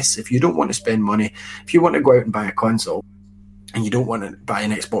yes. If you don't want to spend money, if you want to go out and buy a console and you don't want to buy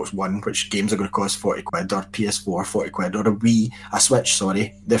an Xbox One, which games are going to cost 40 quid, or PS4 40 quid, or a Switch,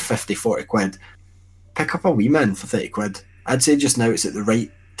 they're 50, 40 quid, pick up a Wii, man, for 30 quid. I'd say just now it's at the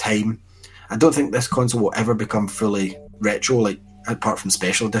right time. I don't think this console will ever become fully retro, like, apart from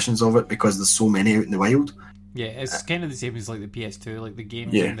special editions of it, because there's so many out in the wild. Yeah, it's kind of the same as like the PS2. Like the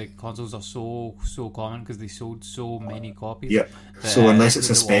games and the consoles are so common because they sold so many copies. Yeah. So unless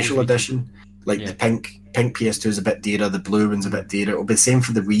it's a special edition, like the pink PS2 is a bit dearer, the blue one's a bit dearer. It'll be the same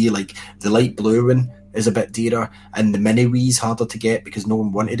for the Wii. Like the light blue one is a bit dearer, and the mini Wii's harder to get because no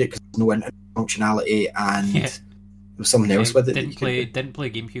one wanted it because there's no internet functionality, and there was something else with it. Didn't play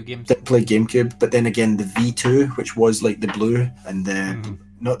GameCube games. Didn't play GameCube, but then again the V2, which was like the blue and the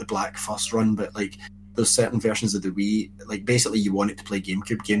not the black first run, but like there's certain versions of the Wii, like basically you want it to play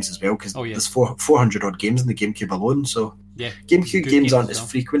GameCube games as well, because there's 400 odd games in the GameCube alone. So GameCube games aren't as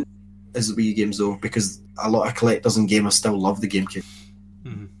frequent as the Wii games though, because a lot of collectors and gamers still love the GameCube.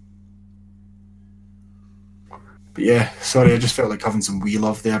 But yeah, sorry, I just felt like having some Wii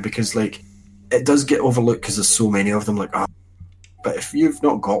love there, because like it does get overlooked because there's so many of them. Like, but if you've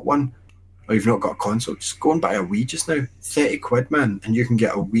not got one, or you've not got a console, just go and buy a Wii just now. 30 quid, man, and you can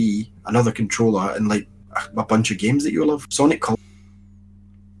get a Wii, another controller, and like a bunch of games that you love. Sonic Color.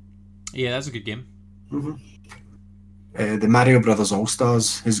 Yeah, that's a good game. The Mario Brothers All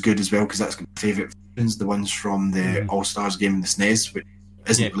Stars is good as well, because that's my favourite versions, the ones from the All Stars game in the SNES, which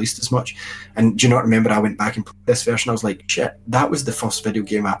isn't released as much. And do you not remember I went back and played this version? I was like, shit, that was the first video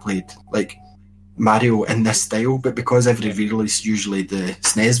game I played, like Mario in this style. But because every re-release usually the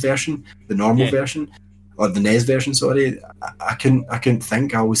SNES version, the normal version, or the NES version, sorry, I couldn't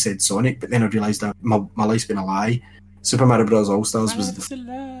think. I always said Sonic, but then I realised that my life's been a lie. Super Mario Bros. All Stars was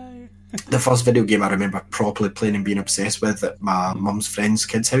the first video game I remember properly playing and being obsessed with at my mum's friend's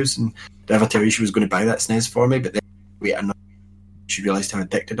kid's house. And did I ever tell you she was going to buy that SNES for me? But then she realised how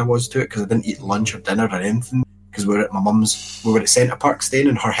addicted I was to it, because I didn't eat lunch or dinner or anything, because we were at Centre Park staying,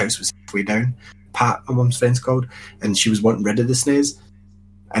 and her house was halfway down. Pat, my mum's friend's called, and she was wanting rid of the SNES.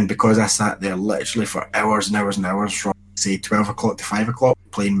 And because I sat there literally for hours and hours and hours from say 12 o'clock to 5 o'clock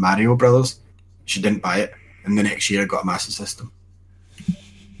playing Mario Brothers, she didn't buy it. And the next year I got a Master System.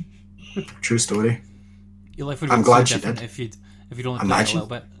 True story. Your life would I'm glad she did. if you'd only played a little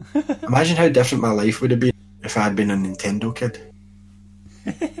bit. Imagine how different my life would have been if I had been a Nintendo kid.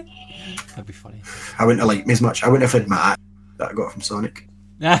 That'd be funny. I wouldn't have liked me as much. I wouldn't have had my act that I got from Sonic.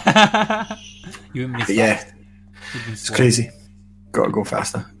 You wouldn't but yeah, it's crazy. Got to go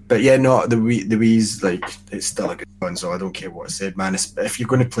faster. But yeah, no, the Wii's, like, it's still a good console. I don't care what I said, man. If you're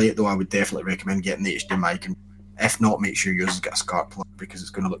going to play it though, I would definitely recommend getting the HDMI. And if not, make sure yours has got a SCART plug, because it's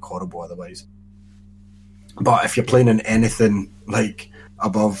going to look horrible otherwise. But if you're playing in anything like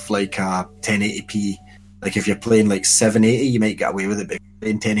above like a 1080p, like if you're playing like 780, you might get away with it. But if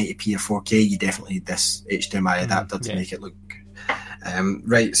you're playing 1080p or 4K, you definitely need this HDMI adapter to make it look good.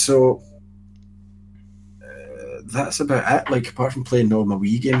 Right, so that's about it. Like, apart from playing all my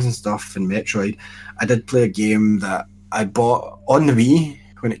Wii games and stuff and Metroid, I did play a game that I bought on the Wii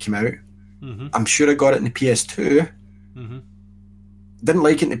when it came out. I'm sure I got it in the PS2. Didn't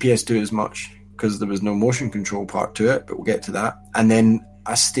like it in the PS2 as much because there was no motion control part to it, but we'll get to that. And then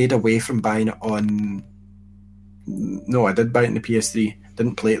I stayed away from buying it on... No, I did buy it in the PS3.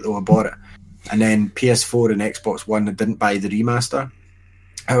 Didn't play it though, I bought it. And then PS4 and Xbox One, I didn't buy the remaster.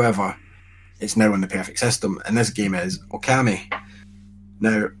 However, it's now on the perfect system, and this game is Okami.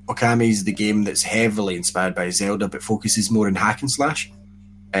 Now, Okami is the game that's heavily inspired by Zelda, but focuses more on hack and slash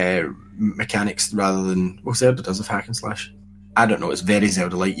mechanics rather than... Well, Zelda does have hack and slash. I don't know, it's very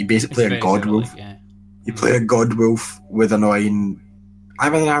Zelda-like. You basically play a god wolf. Yeah. You play a god wolf with annoying... for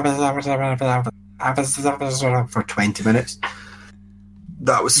 20 minutes.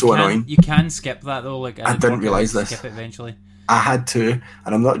 That was so annoying. You can skip that though. Like I didn't realise this. Skip it eventually. I had to,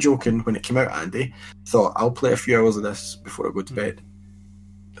 and I'm not joking, when it came out, Andy, thought I'll play a few hours of this before I go to bed.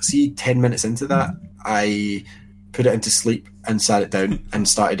 See, 10 minutes into that, I put it into sleep and sat it down and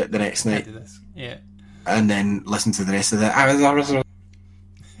started it the next night. Yeah. And then listened to the rest of it.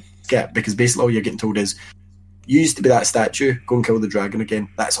 Skip, because basically all you're getting told is, you used to be that statue, go and kill the dragon again.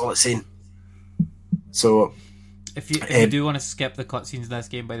 That's all it's saying. So... If you do want to skip the cutscenes in this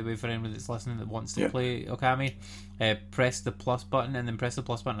game, by the way, for anyone that's listening that wants to play Okami, press the plus button and then press the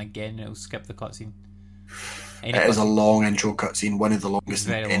plus button again and it'll skip the cutscene. It is a long intro cutscene, one of the longest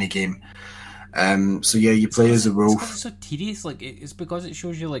in any game. So yeah, you play as a wolf. It's so tedious. Like it's because it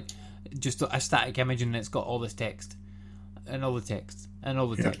shows you like just a static image and it's got all this text and all the text and all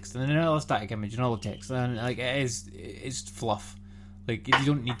the text and then another static image and all the text and like it's fluff. Like, you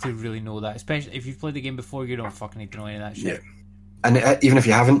don't need to really know that. Especially if you've played the game before, you don't fucking need to know any of that shit. Yeah. And even if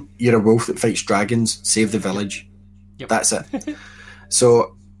you haven't, you're a wolf that fights dragons, save the village. Yep. That's it.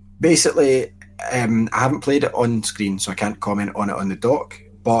 So, basically, I haven't played it on screen, so I can't comment on it on the dock,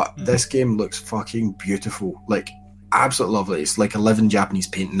 but this game looks fucking beautiful. Like, absolutely lovely. It's like a living Japanese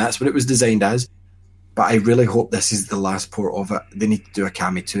painting. That's what it was designed as. But I really hope this is the last port of it. They need to do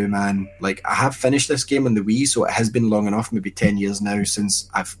Okami 2, man. Like, I have finished this game on the Wii, so it has been long enough, maybe 10 years now since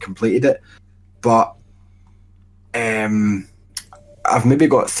I've completed it. But I've maybe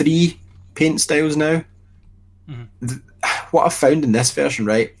got 3 paint styles now. What I've found in this version,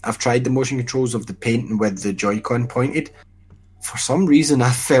 right, I've tried the motion controls of the painting with the Joy-Con pointed. For some reason,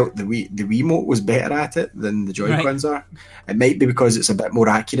 I felt the Wiimote was better at it than the Joy-Cons are. It might be because it's a bit more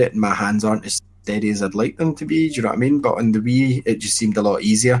accurate and my hands aren't as steady as I'd like them to be, do you know what I mean? But on the Wii, it just seemed a lot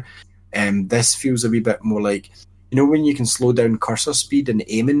easier. This feels a wee bit more like, you know, when you can slow down cursor speed and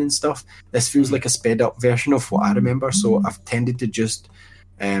aiming and stuff, this feels like a sped up version of what I remember. So I've tended to just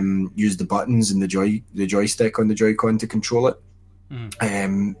use the buttons and the joystick on the Joy-Con to control it.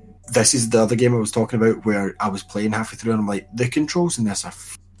 This is the other game I was talking about where I was playing halfway through and I'm like, the controls in this are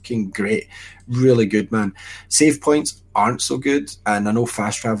fucking great. Really good, man. Save points aren't so good, and I know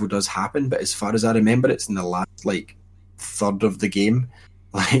fast travel does happen, but as far as I remember, it's in the last like third of the game.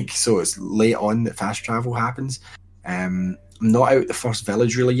 Like, so it's late on that fast travel happens. I'm not out the first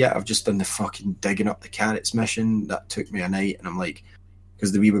village really yet. I've just done the fucking digging up the carrots mission. That took me a night, and I'm like,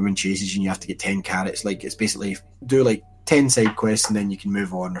 because the wee woman chases you and you have to get 10 carrots. Like, it's basically do like 10 side quests and then you can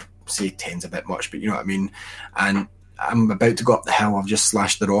move on, or say 10's a bit much, but you know what I mean. And I'm about to go up the hill. I've just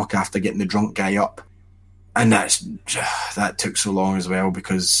slashed the rock after getting the drunk guy up, and that took so long as well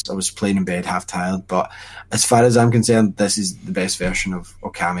because I was playing in bed half tired. But as far as I'm concerned, this is the best version of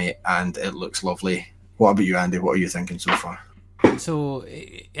Okami and it looks lovely. What about you, Andy? What are you thinking so far? So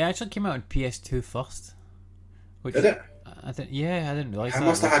it actually came out on PS2 first. Did it? I didn't realise that. I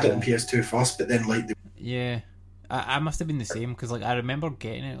must have had it on PS2 first, but then like I must have been the same because like I remember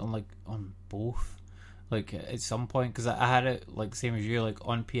getting it on both. Like at some point, because I had it like the same as you, like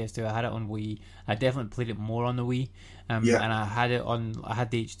on PS2. I had it on Wii. I definitely played it more on the Wii, and I had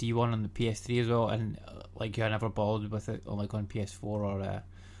the HD one on the PS3 as well. And like I never bothered with it on PS4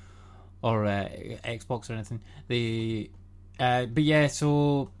 or Xbox or anything. But yeah,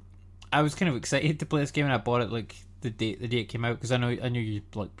 so I was kind of excited to play this game, and I bought it like the day it came out because I knew you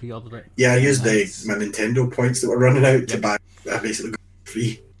like pre-ordered it. Yeah, I used my Nintendo points that were running out to buy. I basically got it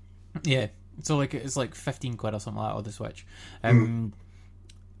free. Yeah. So like it's like 15 quid or something like that on the Switch.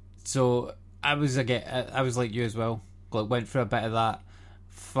 So I was like you as well. Like went through a bit of that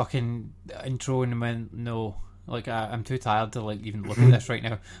fucking intro and went no. Like I'm too tired to like even look at this right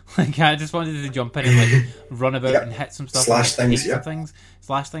now. Like I just wanted to jump in and like run about and hit some stuff, slash and, like, things,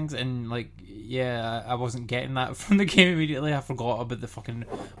 slash things, and like I wasn't getting that from the game immediately. I forgot about the fucking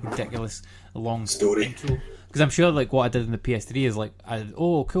ridiculous long story intro. Because I'm sure like what I did in the PS3 is like,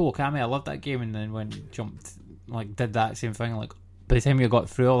 cool, Okami, I love that game, and then did that same thing. Like by the time you got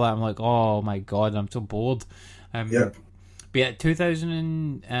through all that, I'm like, oh my god, I'm so bored. But yeah,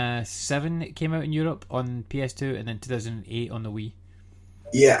 2007 it came out in Europe on PS2, and then 2008 on the Wii.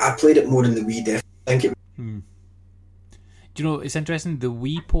 Yeah, I played it more in the Wii. Definitely. I think it. Do you know it's interesting? The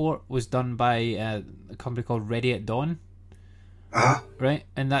Wii port was done by a company called Ready at Dawn. Right,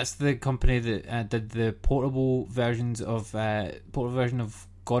 and that's the company that did the portable version of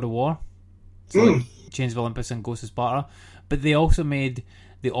God of War. So like Chains of Olympus and Ghost of Sparta. But they also made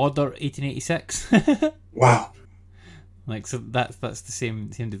The Order 1886. Wow. Like, so that's the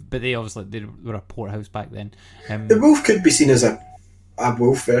same. But they obviously they were a poorhouse back then. The wolf could be seen as a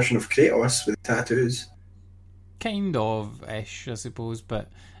wolf version of Kratos with tattoos. Kind of ish, I suppose, but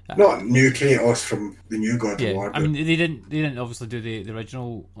not new Kratos from the new God of War. I mean, they didn't obviously do the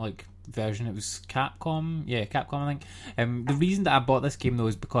original like version. It was Capcom, Capcom, I think. The reason that I bought this game though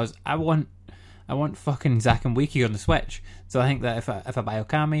is because I want fucking Zack and Wiki on the Switch. So I think that if I buy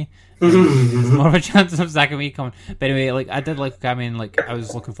Okami, there's more of a chance of Zack and Wiki coming. But anyway, like I did like Okami, and like I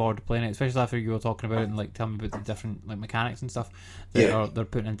was looking forward to playing it, especially after you were talking about it and like telling me about the different like mechanics and stuff that they're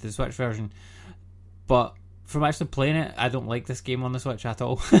putting into the Switch version. But from actually playing it, I don't like this game on the Switch at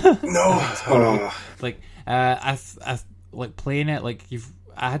all. No, like I like playing it. Like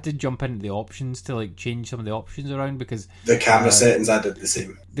I had to jump into the options to like change some of the options around because the camera settings I did the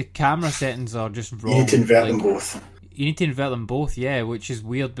same. The camera settings are just wrong. You need to invert them both. You need to invert them both, yeah, which is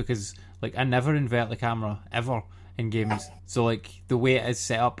weird because like I never invert the camera ever in games. So like the way it is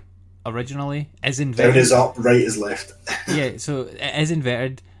set up originally is inverted. Down is up, right is left. Yeah, so it is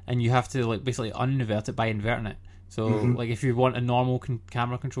inverted. And you have to like basically uninvert it by inverting it. So like if you want a normal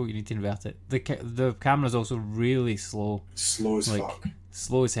camera control, you need to invert it. The camera is also really slow. Slow as fuck.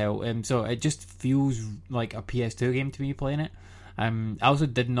 Slow as hell. So it just feels like a PS2 game to me playing it. I also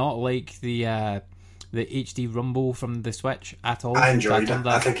did not like the HD rumble from the Switch at all. I enjoyed it.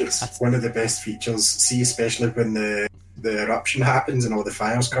 I think it's one of the best features. See, especially when the eruption happens and all the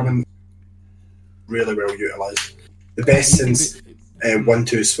fires coming. Really well utilised. The best since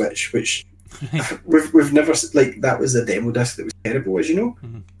 1-2 Switch, which we've never like. That was a demo disc that was terrible, as you know. I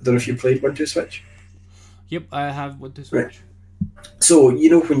don't know if you played 1-2 Switch. Yep, I have 1-2 Switch. Right. So you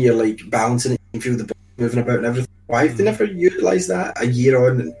know when you're like balancing it, you can feel the ball moving about and everything. Why have they never utilised that a year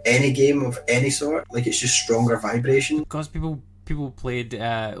on in any game of any sort? Like it's just stronger vibration. Because people played.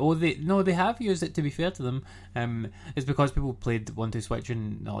 They have used it. To be fair to them, it's because people played 1-2 Switch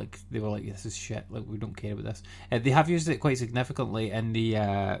and like they were like, this is shit. Like we don't care about this. They have used it quite significantly in the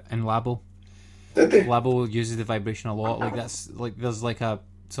in Labo. Did they? Labo uses the vibration a lot. Like that's like there's like a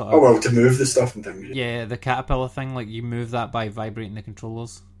sort of to move the stuff and things. Yeah, the caterpillar thing. Like you move that by vibrating the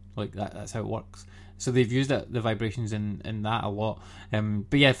controllers. Like that's how it works. So they've used the vibrations in that a lot.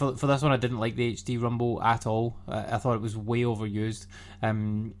 But yeah, for this one, I didn't like the HD rumble at all. I thought it was way overused. I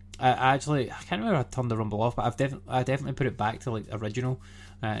can't remember if I turned the rumble off, but I definitely put it back to like original,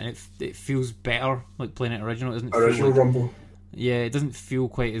 and it feels better like playing it original. It doesn't original feel like, rumble. Yeah, it doesn't feel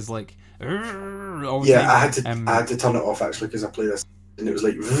quite as like. I had to turn it off actually because I played this and it was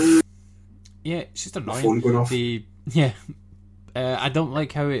like. Yeah, it's just annoying. My phone going off. I don't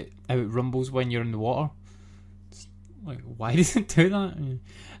like how it rumbles when you're in the water. It's like, why does it do that?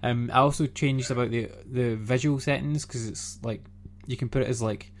 I also changed about the visual settings because it's like you can put it as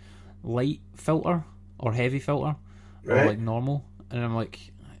like light filter or heavy filter or like normal, and I'm like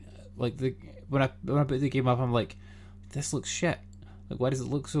when I put the game up, I'm like, this looks shit. Like, why does it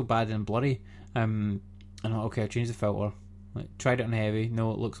look so bad and blurry? And I'm like, okay, I changed the filter. Like, tried it on heavy,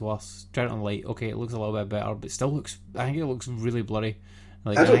 no, it looks worse. Tried it on light, okay, it looks a little bit better, but still looks. I think it looks really blurry.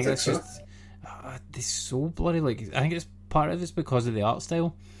 Like, I think it's so. Just it's so blurry. Like, I think it's part of it's because of the art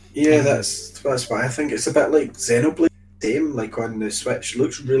style. Yeah, that's why I think it's a bit like Xenoblade. Same, like on the Switch,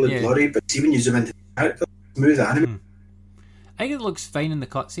 looks really blurry, but see when you zoom into the character, smooth anime. I think it looks fine in the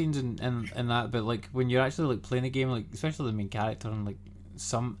cutscenes and that, but like when you're actually like playing the game, like especially the main character and like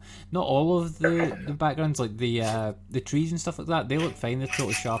not all of the backgrounds, like the trees and stuff like that, they look fine. They're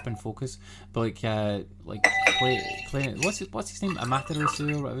totally sharp in focus. But playing what's his name?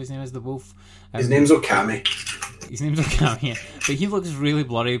 Amaterasu or whatever his name is, the wolf. His name's Okami. Yeah. But he looks really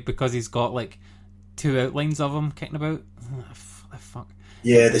blurry because he's got like two outlines of him kicking about. Fuck.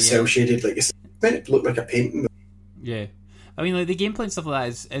 Yeah, the cell shaded, like it's meant to look like a painting. Yeah. I mean, like the gameplay and stuff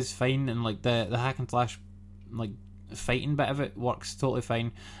like that is fine, and like the hack and slash like fighting bit of it works totally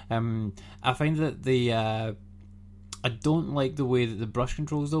fine. I find that I don't like the way that the brush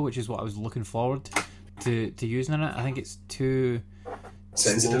controls though, which is what I was looking forward to using in it. I think it's too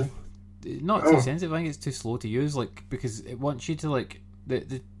sensitive. Not too sensitive. I think it's too slow to use, like because it wants you to like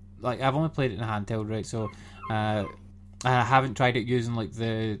like I've only played it in a handheld, right? So I haven't tried it using like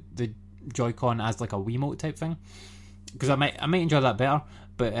the Joy-Con as like a Wiimote type thing. Because I might enjoy that better,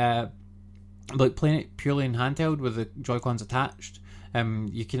 but like playing it purely in handheld with the Joy-Cons attached,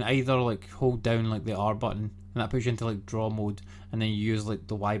 you can either like hold down like the R button and that puts you into like draw mode, and then you use like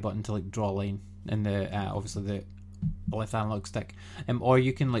the Y button to like draw a line in the obviously the left analog stick, or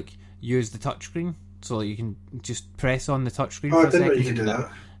you can like use the touchscreen, so like, you can just press on the touchscreen for a second. You can do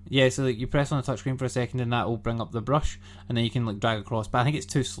that. Yeah, so like you press on the touchscreen for a second, and that will bring up the brush, and then you can like drag across. But I think it's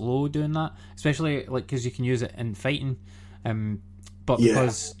too slow doing that, especially like because you can use it in fighting. But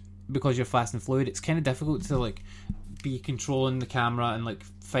because you're fast and fluid, it's kind of difficult to like be controlling the camera and like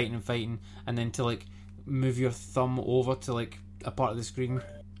fighting, and then to like move your thumb over to like a part of the screen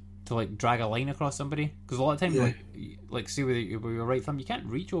to like drag a line across somebody. Because a lot of times, like see with your right thumb, you can't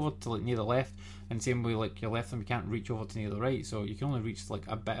reach over to like near the left, and same with like your left thumb, you can't reach over to near the right. So you can only reach like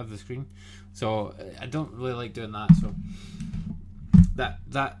a bit of the screen. So I don't really like doing that. So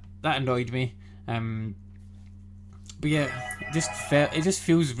that annoyed me. But yeah, it just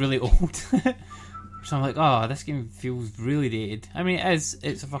feels really old. So I'm like, oh, this game feels really dated. I mean, it's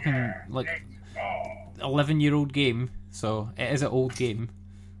a fucking like 11-year-old game, so it is an old game.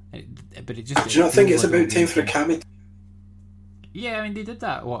 But it just. Do you not think it's about time for a Kami? Yeah, I mean they did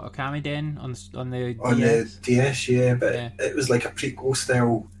that. What, a Kami Den on the on DS? The DS, yeah, but it was like a prequel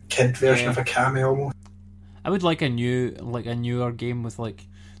style kid version of a Kami almost. I would like a newer game with like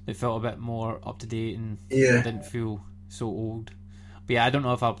that felt a bit more up to date and didn't feel so old. But yeah, I don't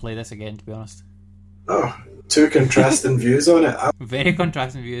know if I'll play this again, to be honest. Oh, two contrasting views on it. Very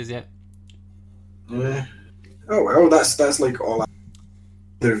contrasting views, yeah. Yeah. Oh well, that's like all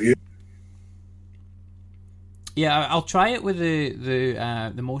the review. Yeah, I'll try it with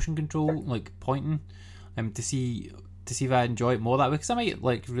the motion control, like pointing, to see if I enjoy it more that way, because I might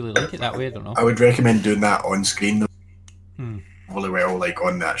like really like it that way. I don't know. I would recommend doing that on screen though. Really well, like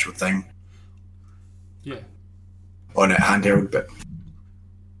on the actual thing. Yeah. On it handheld, but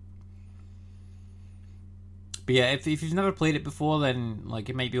yeah, if you've never played it before, then like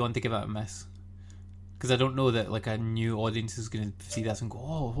it might be one to give it a miss, because I don't know that like a new audience is going to see this and go,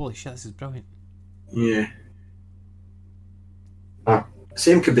 oh, holy shit, this is brilliant. Yeah.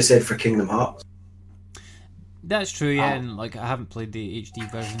 Same could be said for Kingdom Hearts. That's true, yeah, and like I haven't played the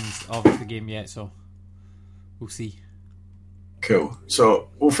HD versions of the game yet, so we'll see. Cool. So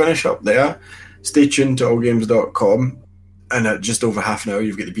we'll finish up there. Stay tuned to allgames.com, and at just over half an hour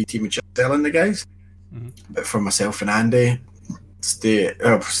you've got the B team and telling the guys. But for myself and Andy, stay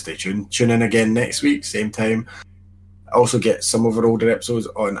tuned. Tune in again next week, same time. Also get some of our older episodes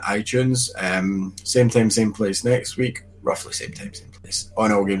on iTunes. Same time, same place next week. Roughly same time, same place.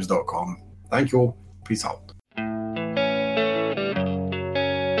 On allgames.com. Thank you all. Peace out.